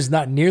 Obviously, there's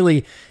not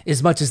nearly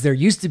as much as there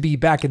used to be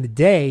back in the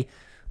day,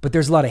 but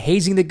there's a lot of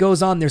hazing that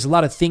goes on. There's a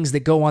lot of things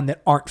that go on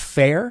that aren't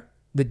fair,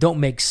 that don't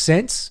make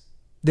sense,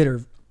 that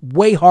are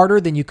way harder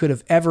than you could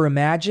have ever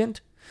imagined,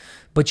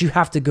 but you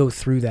have to go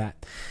through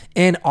that.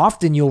 And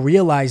often you'll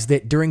realize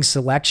that during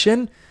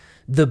selection,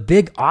 the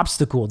big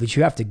obstacle that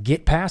you have to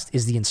get past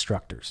is the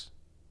instructors.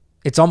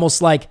 It's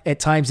almost like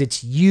at times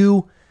it's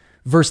you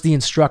versus the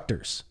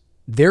instructors.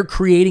 They're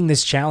creating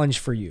this challenge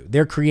for you.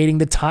 They're creating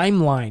the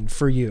timeline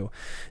for you.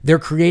 They're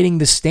creating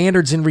the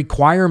standards and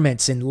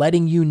requirements and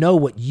letting you know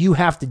what you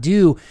have to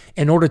do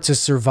in order to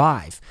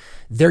survive.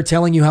 They're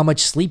telling you how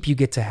much sleep you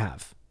get to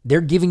have. They're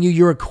giving you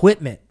your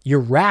equipment, your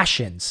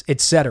rations,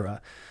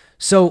 etc.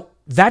 So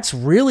that's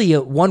really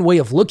one way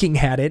of looking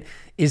at it,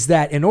 is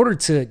that in order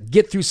to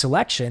get through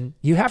selection,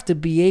 you have to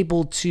be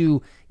able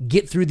to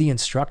get through the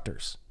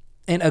instructors.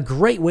 And a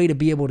great way to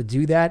be able to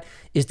do that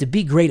is to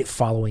be great at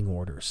following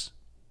orders.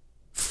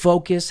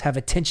 Focus, have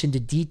attention to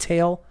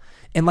detail.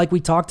 And like we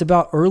talked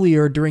about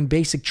earlier during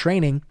basic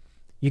training,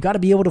 you got to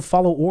be able to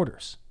follow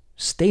orders.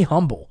 Stay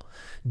humble.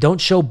 Don't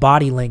show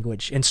body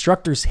language.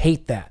 Instructors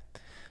hate that.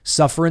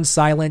 Suffer in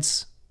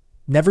silence.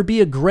 Never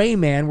be a gray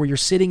man where you're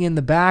sitting in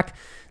the back,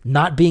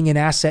 not being an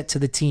asset to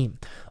the team.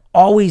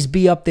 Always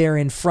be up there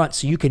in front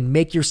so you can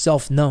make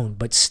yourself known,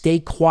 but stay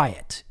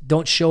quiet.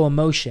 Don't show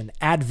emotion.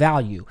 Add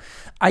value.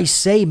 I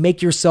say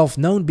make yourself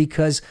known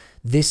because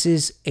this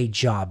is a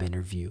job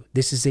interview.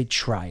 This is a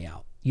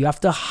tryout. You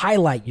have to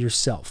highlight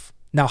yourself.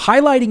 Now,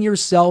 highlighting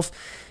yourself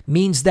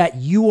means that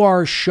you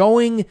are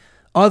showing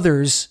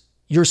others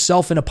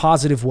yourself in a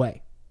positive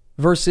way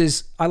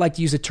versus, I like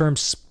to use the term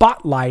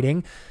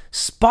spotlighting.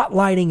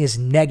 Spotlighting is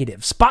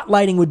negative.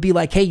 Spotlighting would be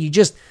like, hey, you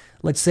just,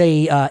 let's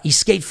say,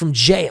 escaped from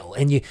jail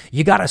and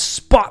you got a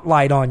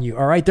spotlight on you,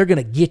 all right? They're going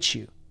to get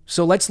you.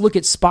 So let's look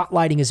at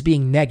spotlighting as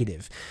being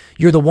negative.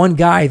 You're the one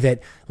guy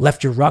that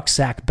left your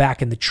rucksack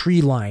back in the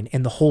tree line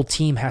and the whole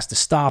team has to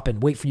stop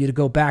and wait for you to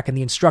go back, and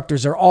the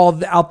instructors are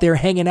all out there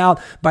hanging out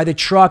by the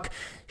truck,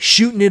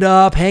 shooting it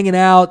up, hanging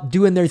out,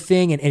 doing their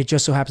thing, and it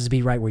just so happens to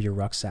be right where your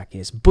rucksack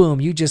is. Boom,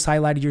 you just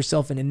highlighted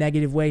yourself in a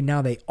negative way.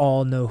 Now they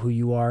all know who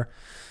you are.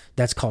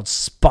 That's called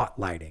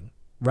spotlighting,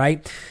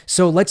 right?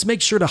 So let's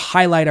make sure to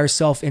highlight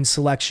ourselves in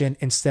selection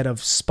instead of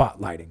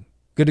spotlighting.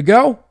 Good to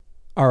go?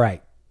 All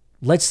right.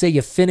 Let's say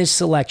you finished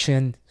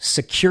selection,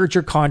 secured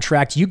your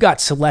contract, you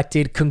got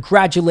selected.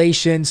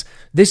 Congratulations.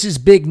 This is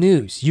big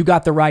news. You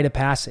got the rite of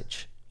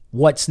passage.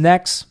 What's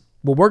next?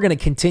 Well, we're going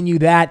to continue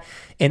that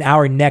in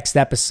our next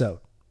episode.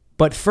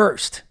 But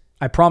first,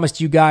 I promised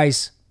you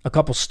guys a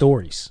couple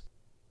stories.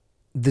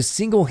 The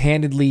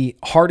single-handedly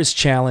hardest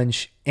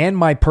challenge and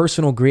my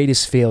personal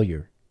greatest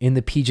failure in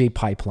the PJ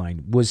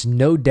pipeline was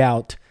no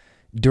doubt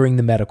during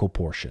the medical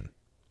portion.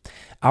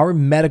 Our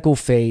medical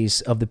phase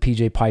of the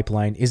PJ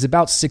pipeline is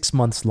about 6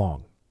 months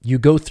long. You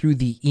go through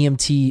the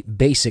EMT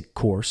basic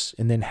course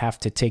and then have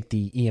to take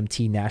the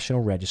EMT National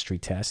Registry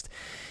test.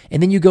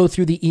 And then you go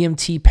through the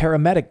EMT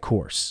paramedic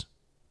course,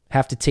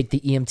 have to take the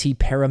EMT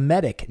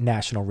paramedic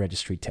National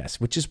Registry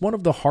test, which is one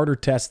of the harder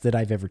tests that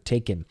I've ever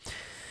taken.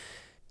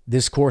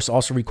 This course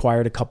also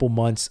required a couple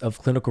months of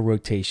clinical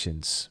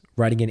rotations,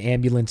 riding in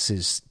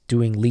ambulances,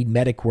 doing lead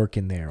medic work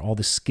in there, all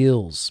the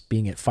skills,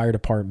 being at fire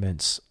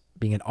departments,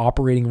 being in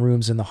operating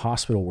rooms in the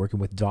hospital, working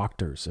with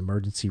doctors,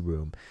 emergency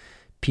room,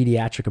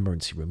 pediatric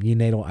emergency room,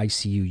 neonatal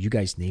ICU, you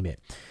guys name it.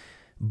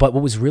 But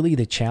what was really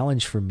the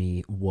challenge for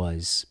me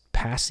was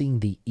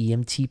passing the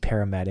EMT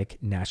paramedic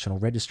National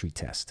Registry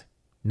test.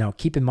 Now,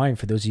 keep in mind,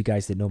 for those of you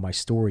guys that know my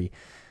story,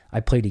 I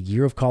played a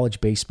year of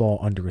college baseball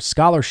under a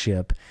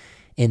scholarship,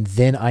 and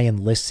then I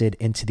enlisted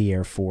into the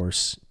Air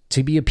Force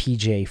to be a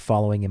PJ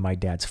following in my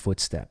dad's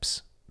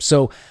footsteps.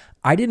 So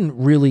I didn't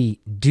really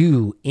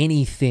do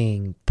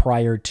anything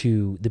prior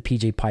to the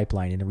PJ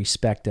pipeline in the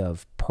respect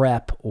of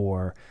prep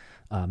or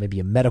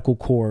maybe a medical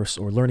course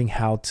or learning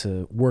how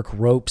to work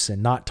ropes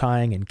and knot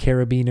tying and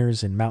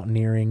carabiners and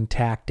mountaineering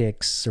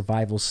tactics,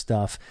 survival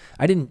stuff.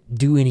 I didn't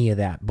do any of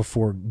that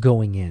before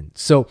going in.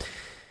 So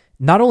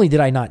not only did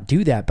I not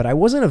do that, but I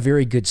wasn't a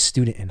very good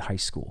student in high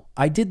school.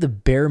 I did the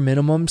bare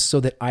minimum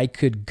so that I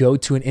could go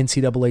to an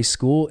NCAA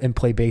school and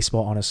play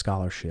baseball on a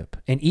scholarship.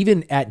 And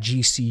even at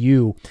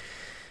GCU,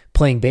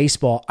 playing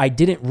baseball, I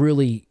didn't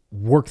really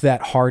work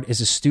that hard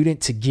as a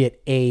student to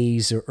get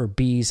A's or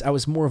B's. I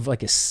was more of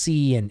like a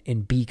C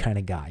and B kind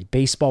of guy.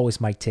 Baseball was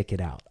my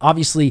ticket out.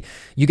 Obviously,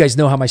 you guys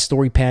know how my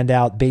story panned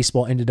out.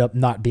 Baseball ended up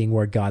not being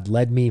where God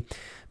led me.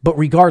 But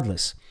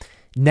regardless,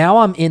 now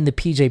I'm in the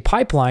PJ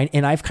pipeline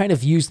and I've kind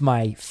of used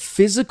my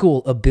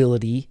physical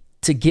ability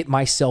to get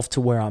myself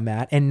to where I'm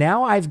at. And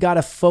now I've got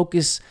to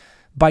focus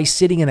by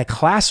sitting in a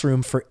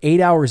classroom for 8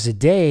 hours a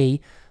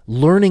day,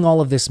 learning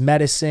all of this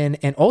medicine,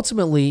 and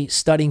ultimately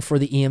studying for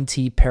the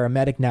EMT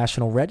Paramedic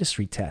National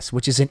Registry test,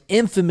 which is an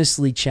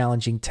infamously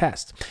challenging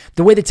test.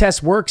 The way the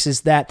test works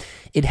is that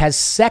it has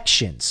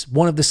sections.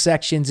 One of the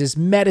sections is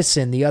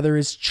medicine, the other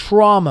is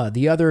trauma,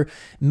 the other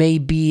may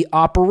be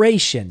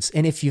operations.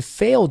 And if you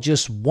fail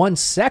just one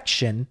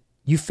section,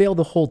 you fail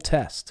the whole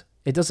test.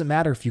 It doesn't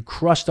matter if you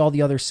crushed all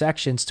the other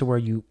sections to where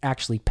you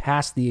actually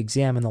passed the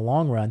exam in the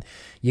long run.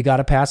 You got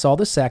to pass all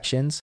the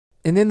sections.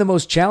 And then the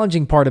most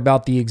challenging part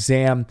about the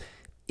exam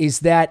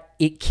is that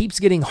it keeps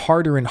getting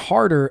harder and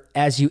harder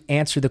as you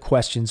answer the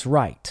questions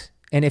right.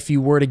 And if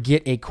you were to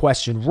get a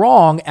question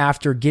wrong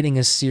after getting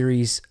a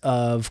series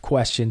of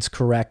questions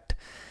correct,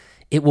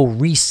 it will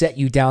reset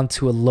you down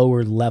to a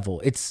lower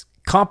level. It's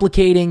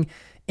complicating,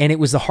 and it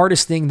was the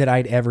hardest thing that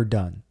I'd ever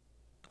done.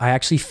 I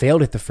actually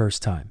failed it the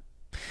first time.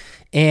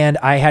 And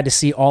I had to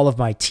see all of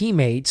my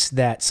teammates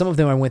that some of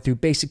them I went through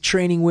basic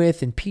training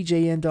with and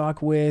PJ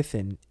NDOC with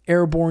and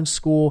airborne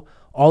school,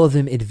 all of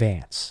them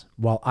advance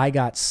while I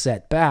got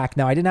set back.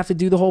 Now, I didn't have to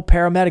do the whole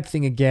paramedic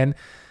thing again,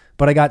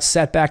 but I got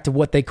set back to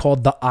what they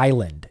called the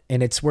island.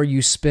 And it's where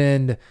you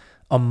spend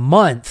a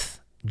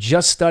month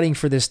just studying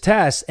for this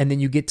test, and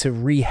then you get to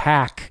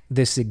rehack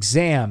this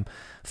exam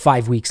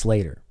 5 weeks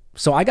later.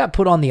 So I got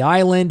put on the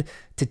island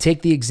to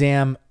take the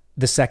exam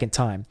the second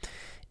time.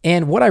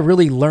 And what I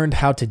really learned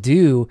how to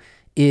do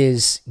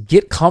is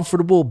get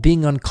comfortable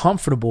being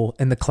uncomfortable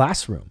in the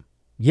classroom.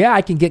 Yeah,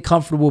 I can get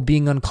comfortable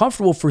being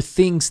uncomfortable for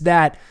things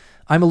that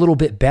I'm a little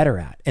bit better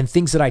at and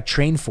things that I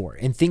train for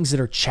and things that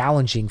are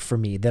challenging for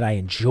me that I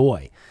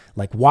enjoy,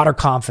 like water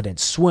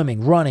confidence,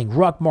 swimming, running,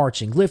 ruck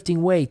marching,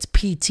 lifting weights,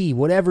 PT,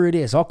 whatever it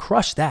is. I'll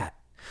crush that.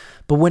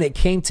 But when it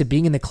came to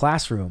being in the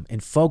classroom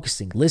and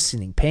focusing,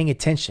 listening, paying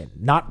attention,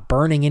 not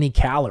burning any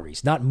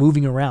calories, not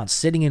moving around,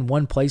 sitting in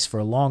one place for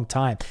a long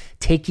time,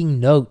 taking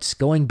notes,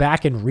 going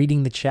back and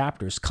reading the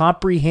chapters,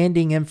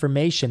 comprehending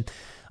information,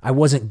 I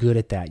wasn't good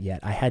at that yet.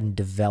 I hadn't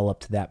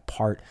developed that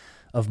part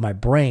of my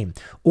brain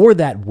or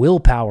that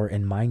willpower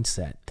and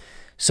mindset.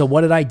 So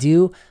what did I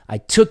do? I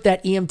took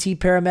that EMT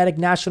Paramedic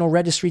National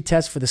Registry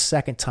test for the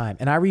second time.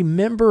 And I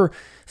remember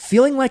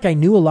feeling like I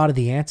knew a lot of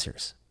the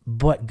answers.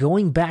 but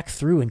going back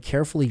through and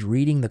carefully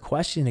reading the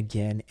question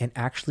again and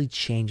actually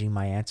changing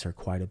my answer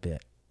quite a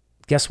bit.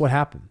 Guess what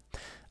happened?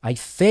 I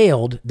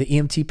failed the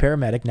EMT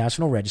Paramedic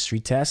National Registry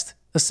test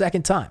a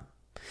second time.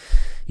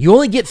 You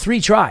only get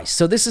 3 tries.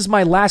 So this is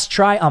my last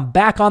try. I'm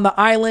back on the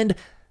island.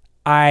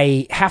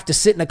 I have to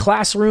sit in a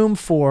classroom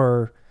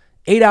for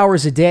 8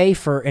 hours a day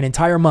for an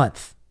entire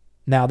month.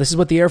 Now, this is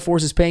what the Air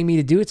Force is paying me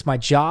to do. It's my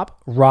job,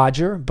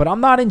 Roger, but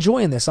I'm not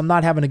enjoying this. I'm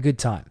not having a good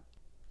time.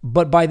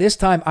 But by this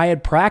time, I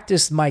had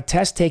practiced my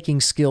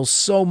test-taking skills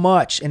so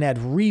much and had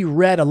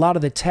reread a lot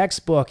of the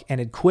textbook and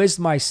had quizzed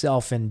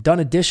myself and done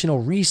additional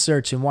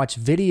research and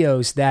watched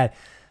videos that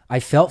I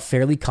felt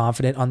fairly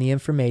confident on the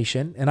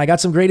information. And I got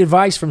some great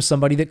advice from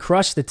somebody that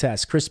crushed the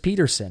test, Chris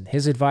Peterson.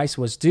 His advice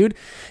was, dude,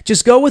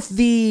 just go with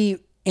the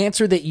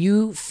answer that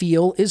you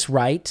feel is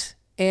right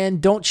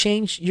and don't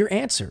change your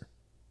answer.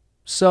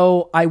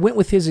 So I went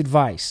with his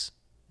advice.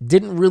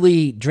 Didn't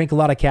really drink a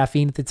lot of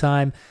caffeine at the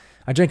time.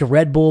 I drank a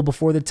Red Bull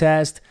before the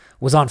test,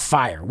 was on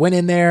fire, went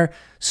in there,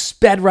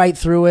 sped right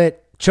through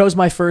it, chose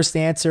my first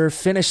answer,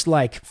 finished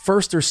like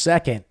first or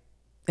second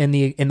in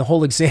the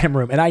whole exam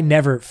room. And I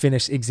never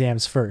finish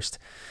exams first.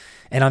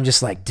 And I'm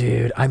just like,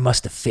 dude, I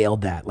must have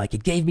failed that. Like,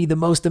 it gave me the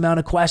most amount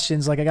of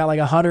questions. Like, I got like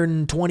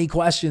 120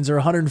 questions or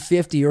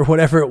 150 or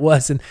whatever it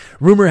was. And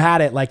rumor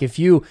had it, like, if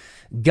you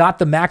got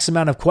the max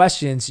amount of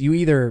questions, you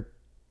either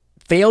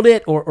failed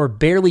it or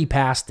barely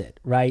passed it,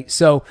 right?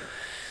 So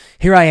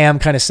here I am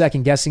kind of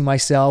second guessing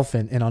myself.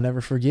 And I'll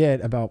never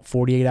forget, about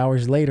 48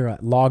 hours later, I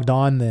logged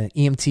on the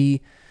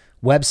EMT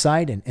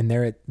website, and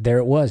there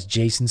it was,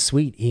 Jason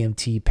Sweet,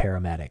 EMT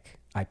paramedic.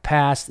 I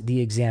passed the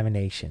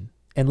examination.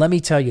 And let me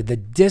tell you, the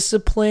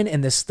discipline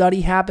and the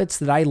study habits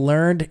that I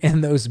learned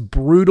in those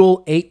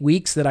brutal 8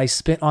 weeks that I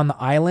spent on the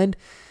island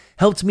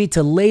helped me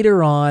to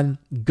later on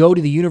go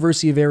to the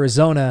University of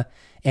Arizona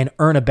and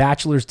earn a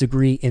bachelor's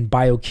degree in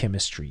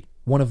biochemistry,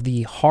 one of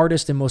the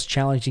hardest and most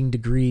challenging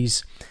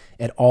degrees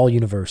at all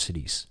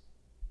universities.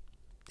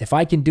 If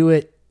I can do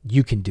it,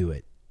 you can do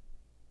it.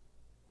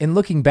 And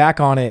looking back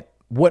on it,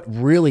 what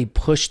really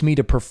pushed me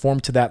to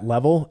perform to that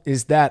level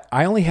is that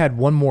I only had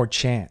one more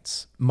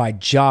chance. My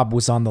job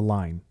was on the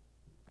line.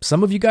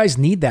 Some of you guys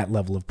need that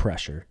level of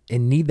pressure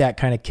and need that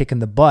kind of kick in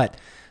the butt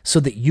so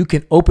that you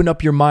can open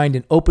up your mind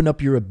and open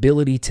up your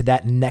ability to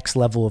that next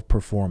level of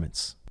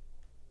performance.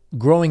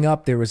 Growing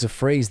up, there was a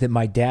phrase that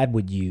my dad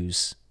would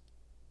use.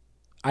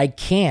 I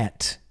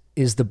can't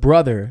is the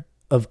brother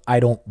of I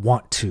don't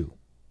want to.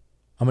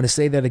 I'm going to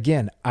say that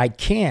again. I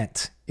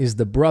can't is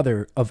the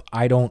brother of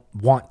I don't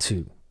want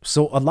to.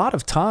 So a lot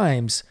of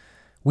times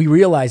we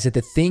realize that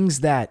the things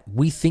that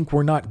we think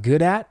we're not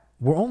good at,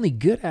 we're only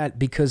good at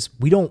because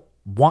we don't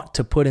want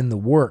to put in the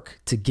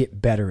work to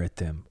get better at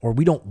them, or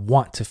we don't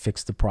want to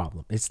fix the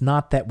problem. It's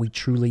not that we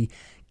truly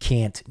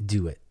can't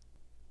do it.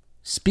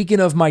 Speaking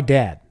of my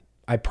dad,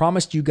 I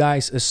promised you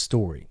guys a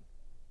story.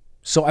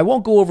 So I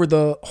won't go over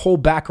the whole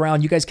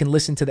background. You guys can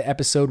listen to the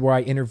episode where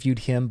I interviewed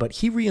him, but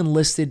he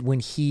re-enlisted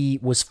when he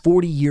was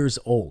 40 years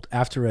old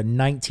after a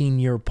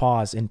 19-year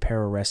pause in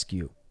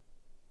pararescue.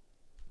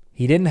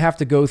 He didn't have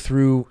to go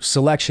through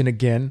selection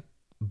again,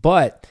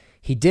 but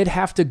he did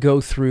have to go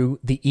through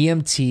the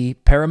EMT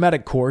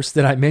paramedic course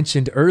that I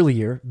mentioned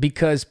earlier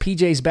because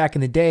PJs back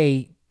in the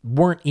day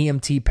weren't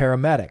EMT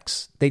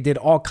paramedics. They did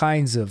all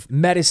kinds of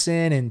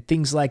medicine and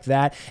things like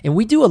that. And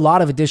we do a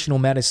lot of additional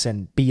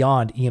medicine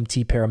beyond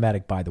EMT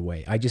paramedic, by the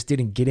way. I just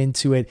didn't get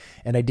into it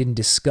and I didn't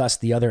discuss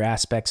the other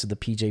aspects of the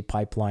PJ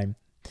pipeline.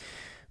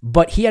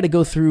 But he had to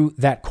go through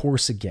that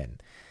course again,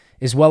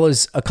 as well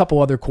as a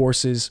couple other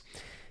courses.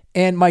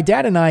 And my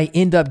dad and I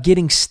end up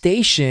getting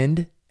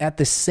stationed at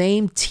the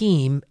same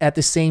team at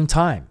the same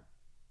time.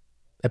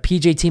 A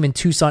PJ team in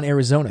Tucson,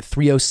 Arizona,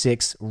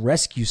 306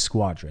 Rescue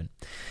Squadron.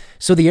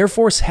 So the Air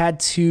Force had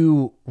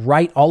to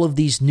write all of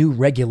these new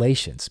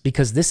regulations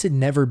because this had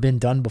never been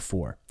done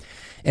before.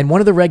 And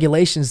one of the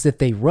regulations that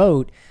they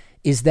wrote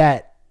is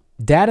that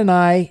Dad and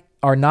I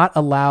are not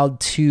allowed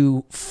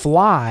to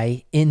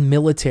fly in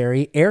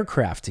military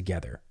aircraft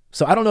together.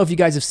 So I don't know if you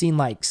guys have seen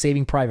like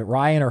Saving Private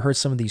Ryan or heard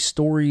some of these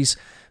stories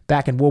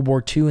back in World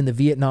War II and the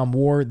Vietnam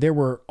War. There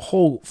were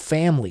whole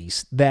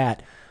families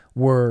that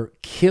were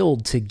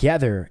killed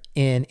together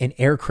in an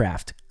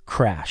aircraft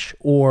crash,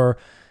 or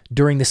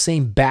during the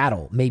same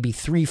battle, maybe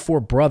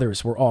 3-4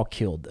 brothers were all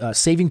killed.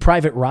 Saving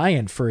Private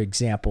Ryan, for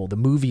example, the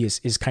movie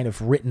is kind of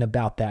written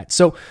about that.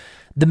 So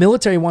the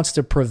military wants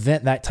to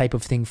prevent that type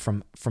of thing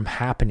from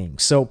happening.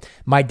 So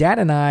my dad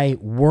and I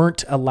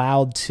weren't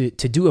allowed to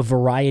do a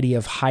variety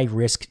of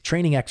high-risk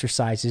training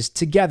exercises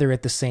together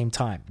at the same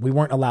time. We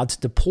weren't allowed to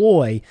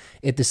deploy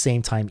at the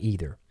same time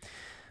either.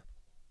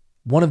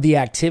 One of the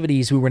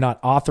activities we were not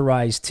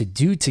authorized to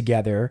do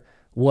together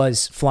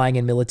was flying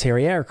in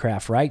military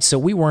aircraft, right? So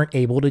we weren't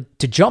able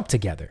to jump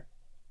together.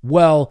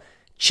 Well,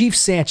 Chief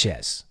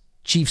Sanchez,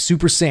 Chief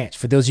Super Sanch,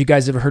 for those of you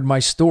guys that have heard my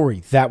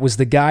story, that was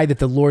the guy that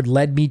the Lord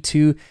led me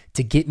to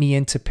get me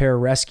into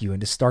pararescue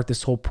and to start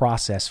this whole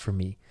process for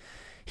me.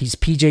 He's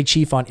PJ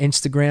Chief on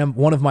Instagram,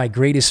 one of my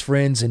greatest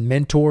friends and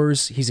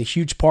mentors. He's a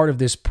huge part of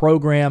this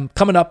program,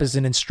 coming up as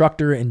an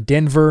instructor in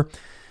Denver.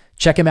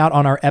 Check him out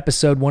on our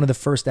episode, one of the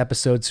first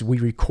episodes we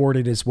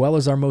recorded, as well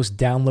as our most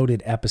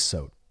downloaded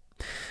episode.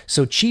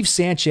 So Chief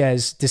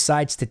Sanchez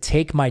decides to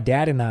take my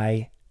dad and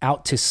I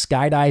out to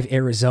Skydive,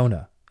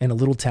 Arizona, in a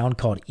little town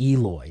called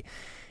Eloy.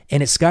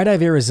 And at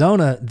Skydive,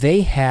 Arizona,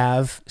 they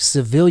have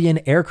civilian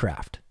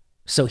aircraft.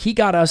 So he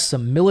got us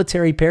some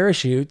military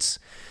parachutes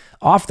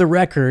off the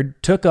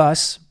record, took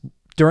us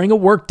during a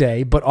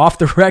workday, but off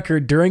the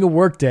record during a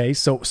workday.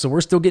 So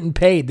we're still getting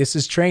paid. This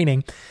is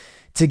training.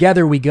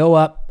 Together, we go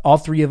up, all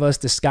three of us,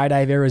 to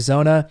Skydive,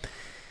 Arizona.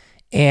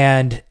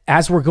 And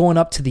as we're going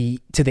up to the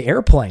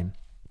airplane,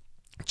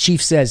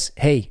 Chief says,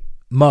 "Hey,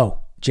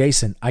 Mo,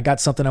 Jason, I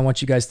got something I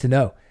want you guys to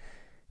know.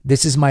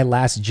 This is my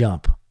last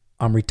jump.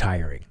 I'm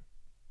retiring."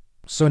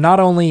 So not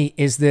only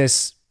is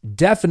this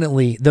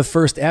definitely the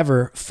first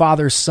ever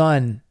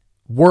father-son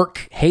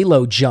work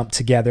Halo jump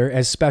together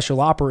as special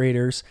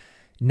operators,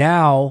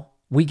 now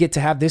we get to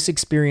have this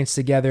experience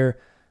together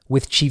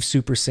with Chief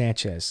Super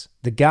Sanchez,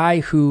 the guy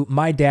who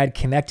my dad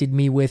connected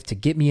me with to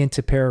get me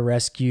into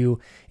pararescue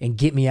and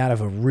get me out of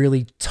a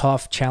really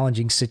tough,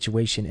 challenging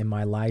situation in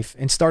my life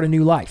and start a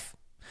new life.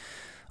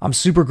 I'm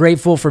super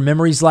grateful for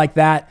memories like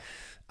that.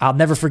 I'll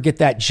never forget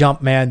that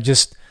jump, man.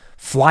 Just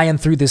flying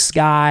through the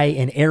sky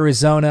in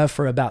Arizona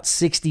for about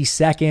 60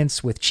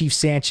 seconds with Chief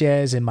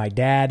Sanchez and my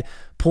dad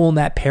pulling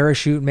that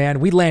parachute, man.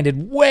 We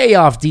landed way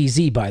off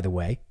DZ, by the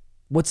way.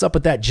 What's up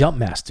with that jump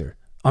master?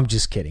 I'm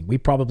just kidding. We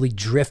probably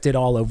drifted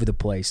all over the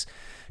place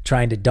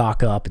trying to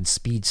dock up and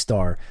speed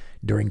star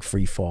during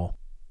free fall.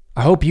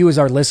 I hope you, as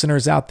our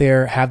listeners out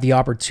there, have the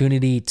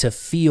opportunity to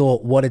feel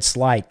what it's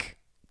like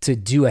to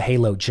do a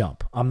Halo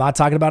jump. I'm not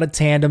talking about a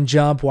tandem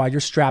jump while you're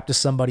strapped to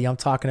somebody. I'm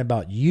talking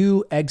about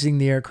you exiting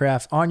the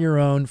aircraft on your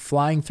own,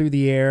 flying through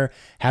the air,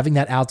 having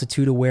that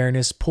altitude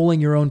awareness, pulling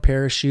your own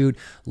parachute,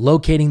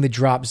 locating the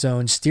drop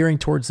zone, steering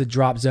towards the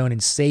drop zone,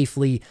 and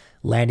safely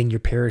landing your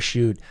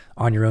parachute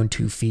on your own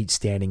 2 feet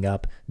standing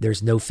up.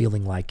 There's no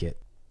feeling like it.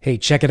 Hey,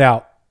 check it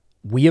out.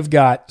 We have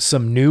got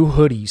some new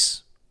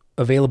hoodies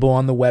available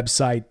on the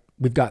website.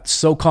 We've got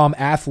SOCOM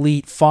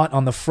Athlete font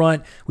on the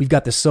front. We've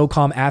got the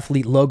SOCOM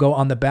Athlete logo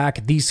on the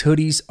back. These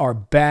hoodies are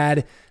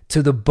bad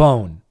to the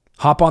bone.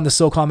 Hop on the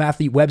SOCOM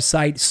Athlete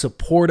website,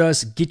 support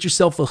us, get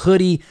yourself a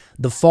hoodie.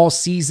 The fall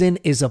season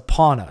is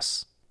upon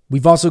us.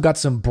 We've also got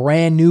some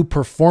brand new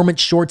performance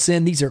shorts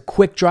in. These are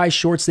quick dry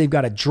shorts. They've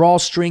got a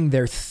drawstring.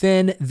 They're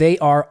thin. They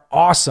are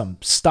awesome.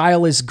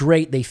 Style is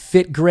great. They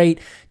fit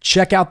great.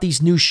 Check out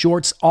these new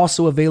shorts,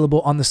 also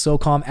available on the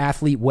SOCOM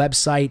Athlete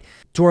website.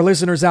 To our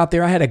listeners out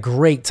there, I had a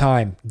great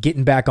time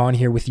getting back on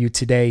here with you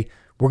today.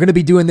 We're going to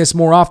be doing this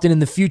more often in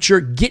the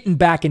future, getting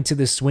back into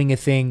the swing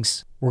of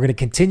things. We're going to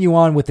continue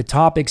on with the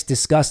topics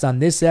discussed on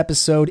this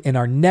episode in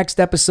our next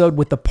episode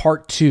with the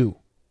part 2.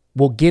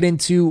 We'll get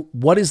into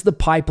what is the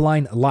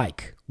pipeline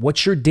like?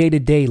 What's your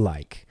day-to-day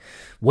like?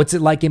 What's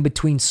it like in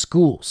between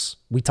schools?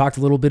 We talked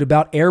a little bit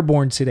about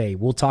airborne today.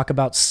 We'll talk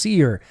about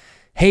SEER,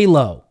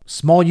 Halo,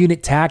 small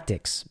unit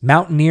tactics,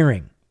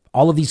 mountaineering,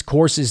 all of these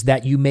courses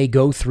that you may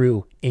go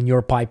through in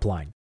your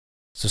pipeline.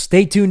 So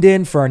stay tuned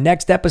in for our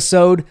next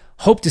episode.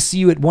 Hope to see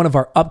you at one of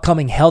our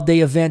upcoming Hell Day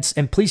events,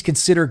 and please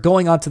consider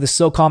going onto the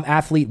SOCOM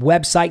Athlete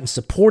website and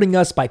supporting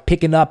us by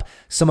picking up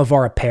some of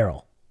our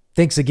apparel.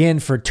 Thanks again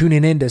for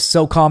tuning in to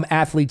SOCOM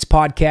Athletes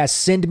Podcast.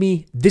 Send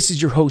me. This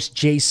is your host,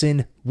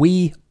 Jason.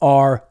 We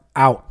are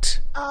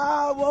out.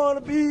 I want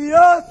to be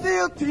a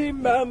SEAL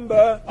team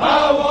member.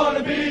 I want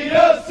to be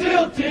a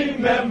SEAL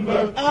team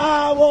member.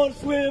 I want to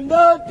swim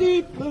the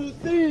deep blue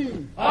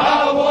sea.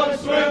 I want to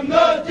swim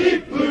the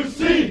deep blue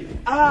sea.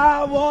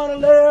 I want to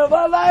live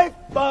a life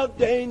of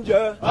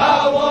danger.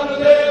 I want to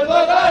live a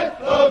life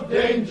of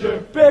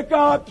danger. Pick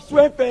up your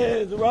swim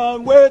fins,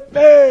 run with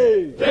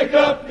me. Pick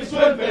up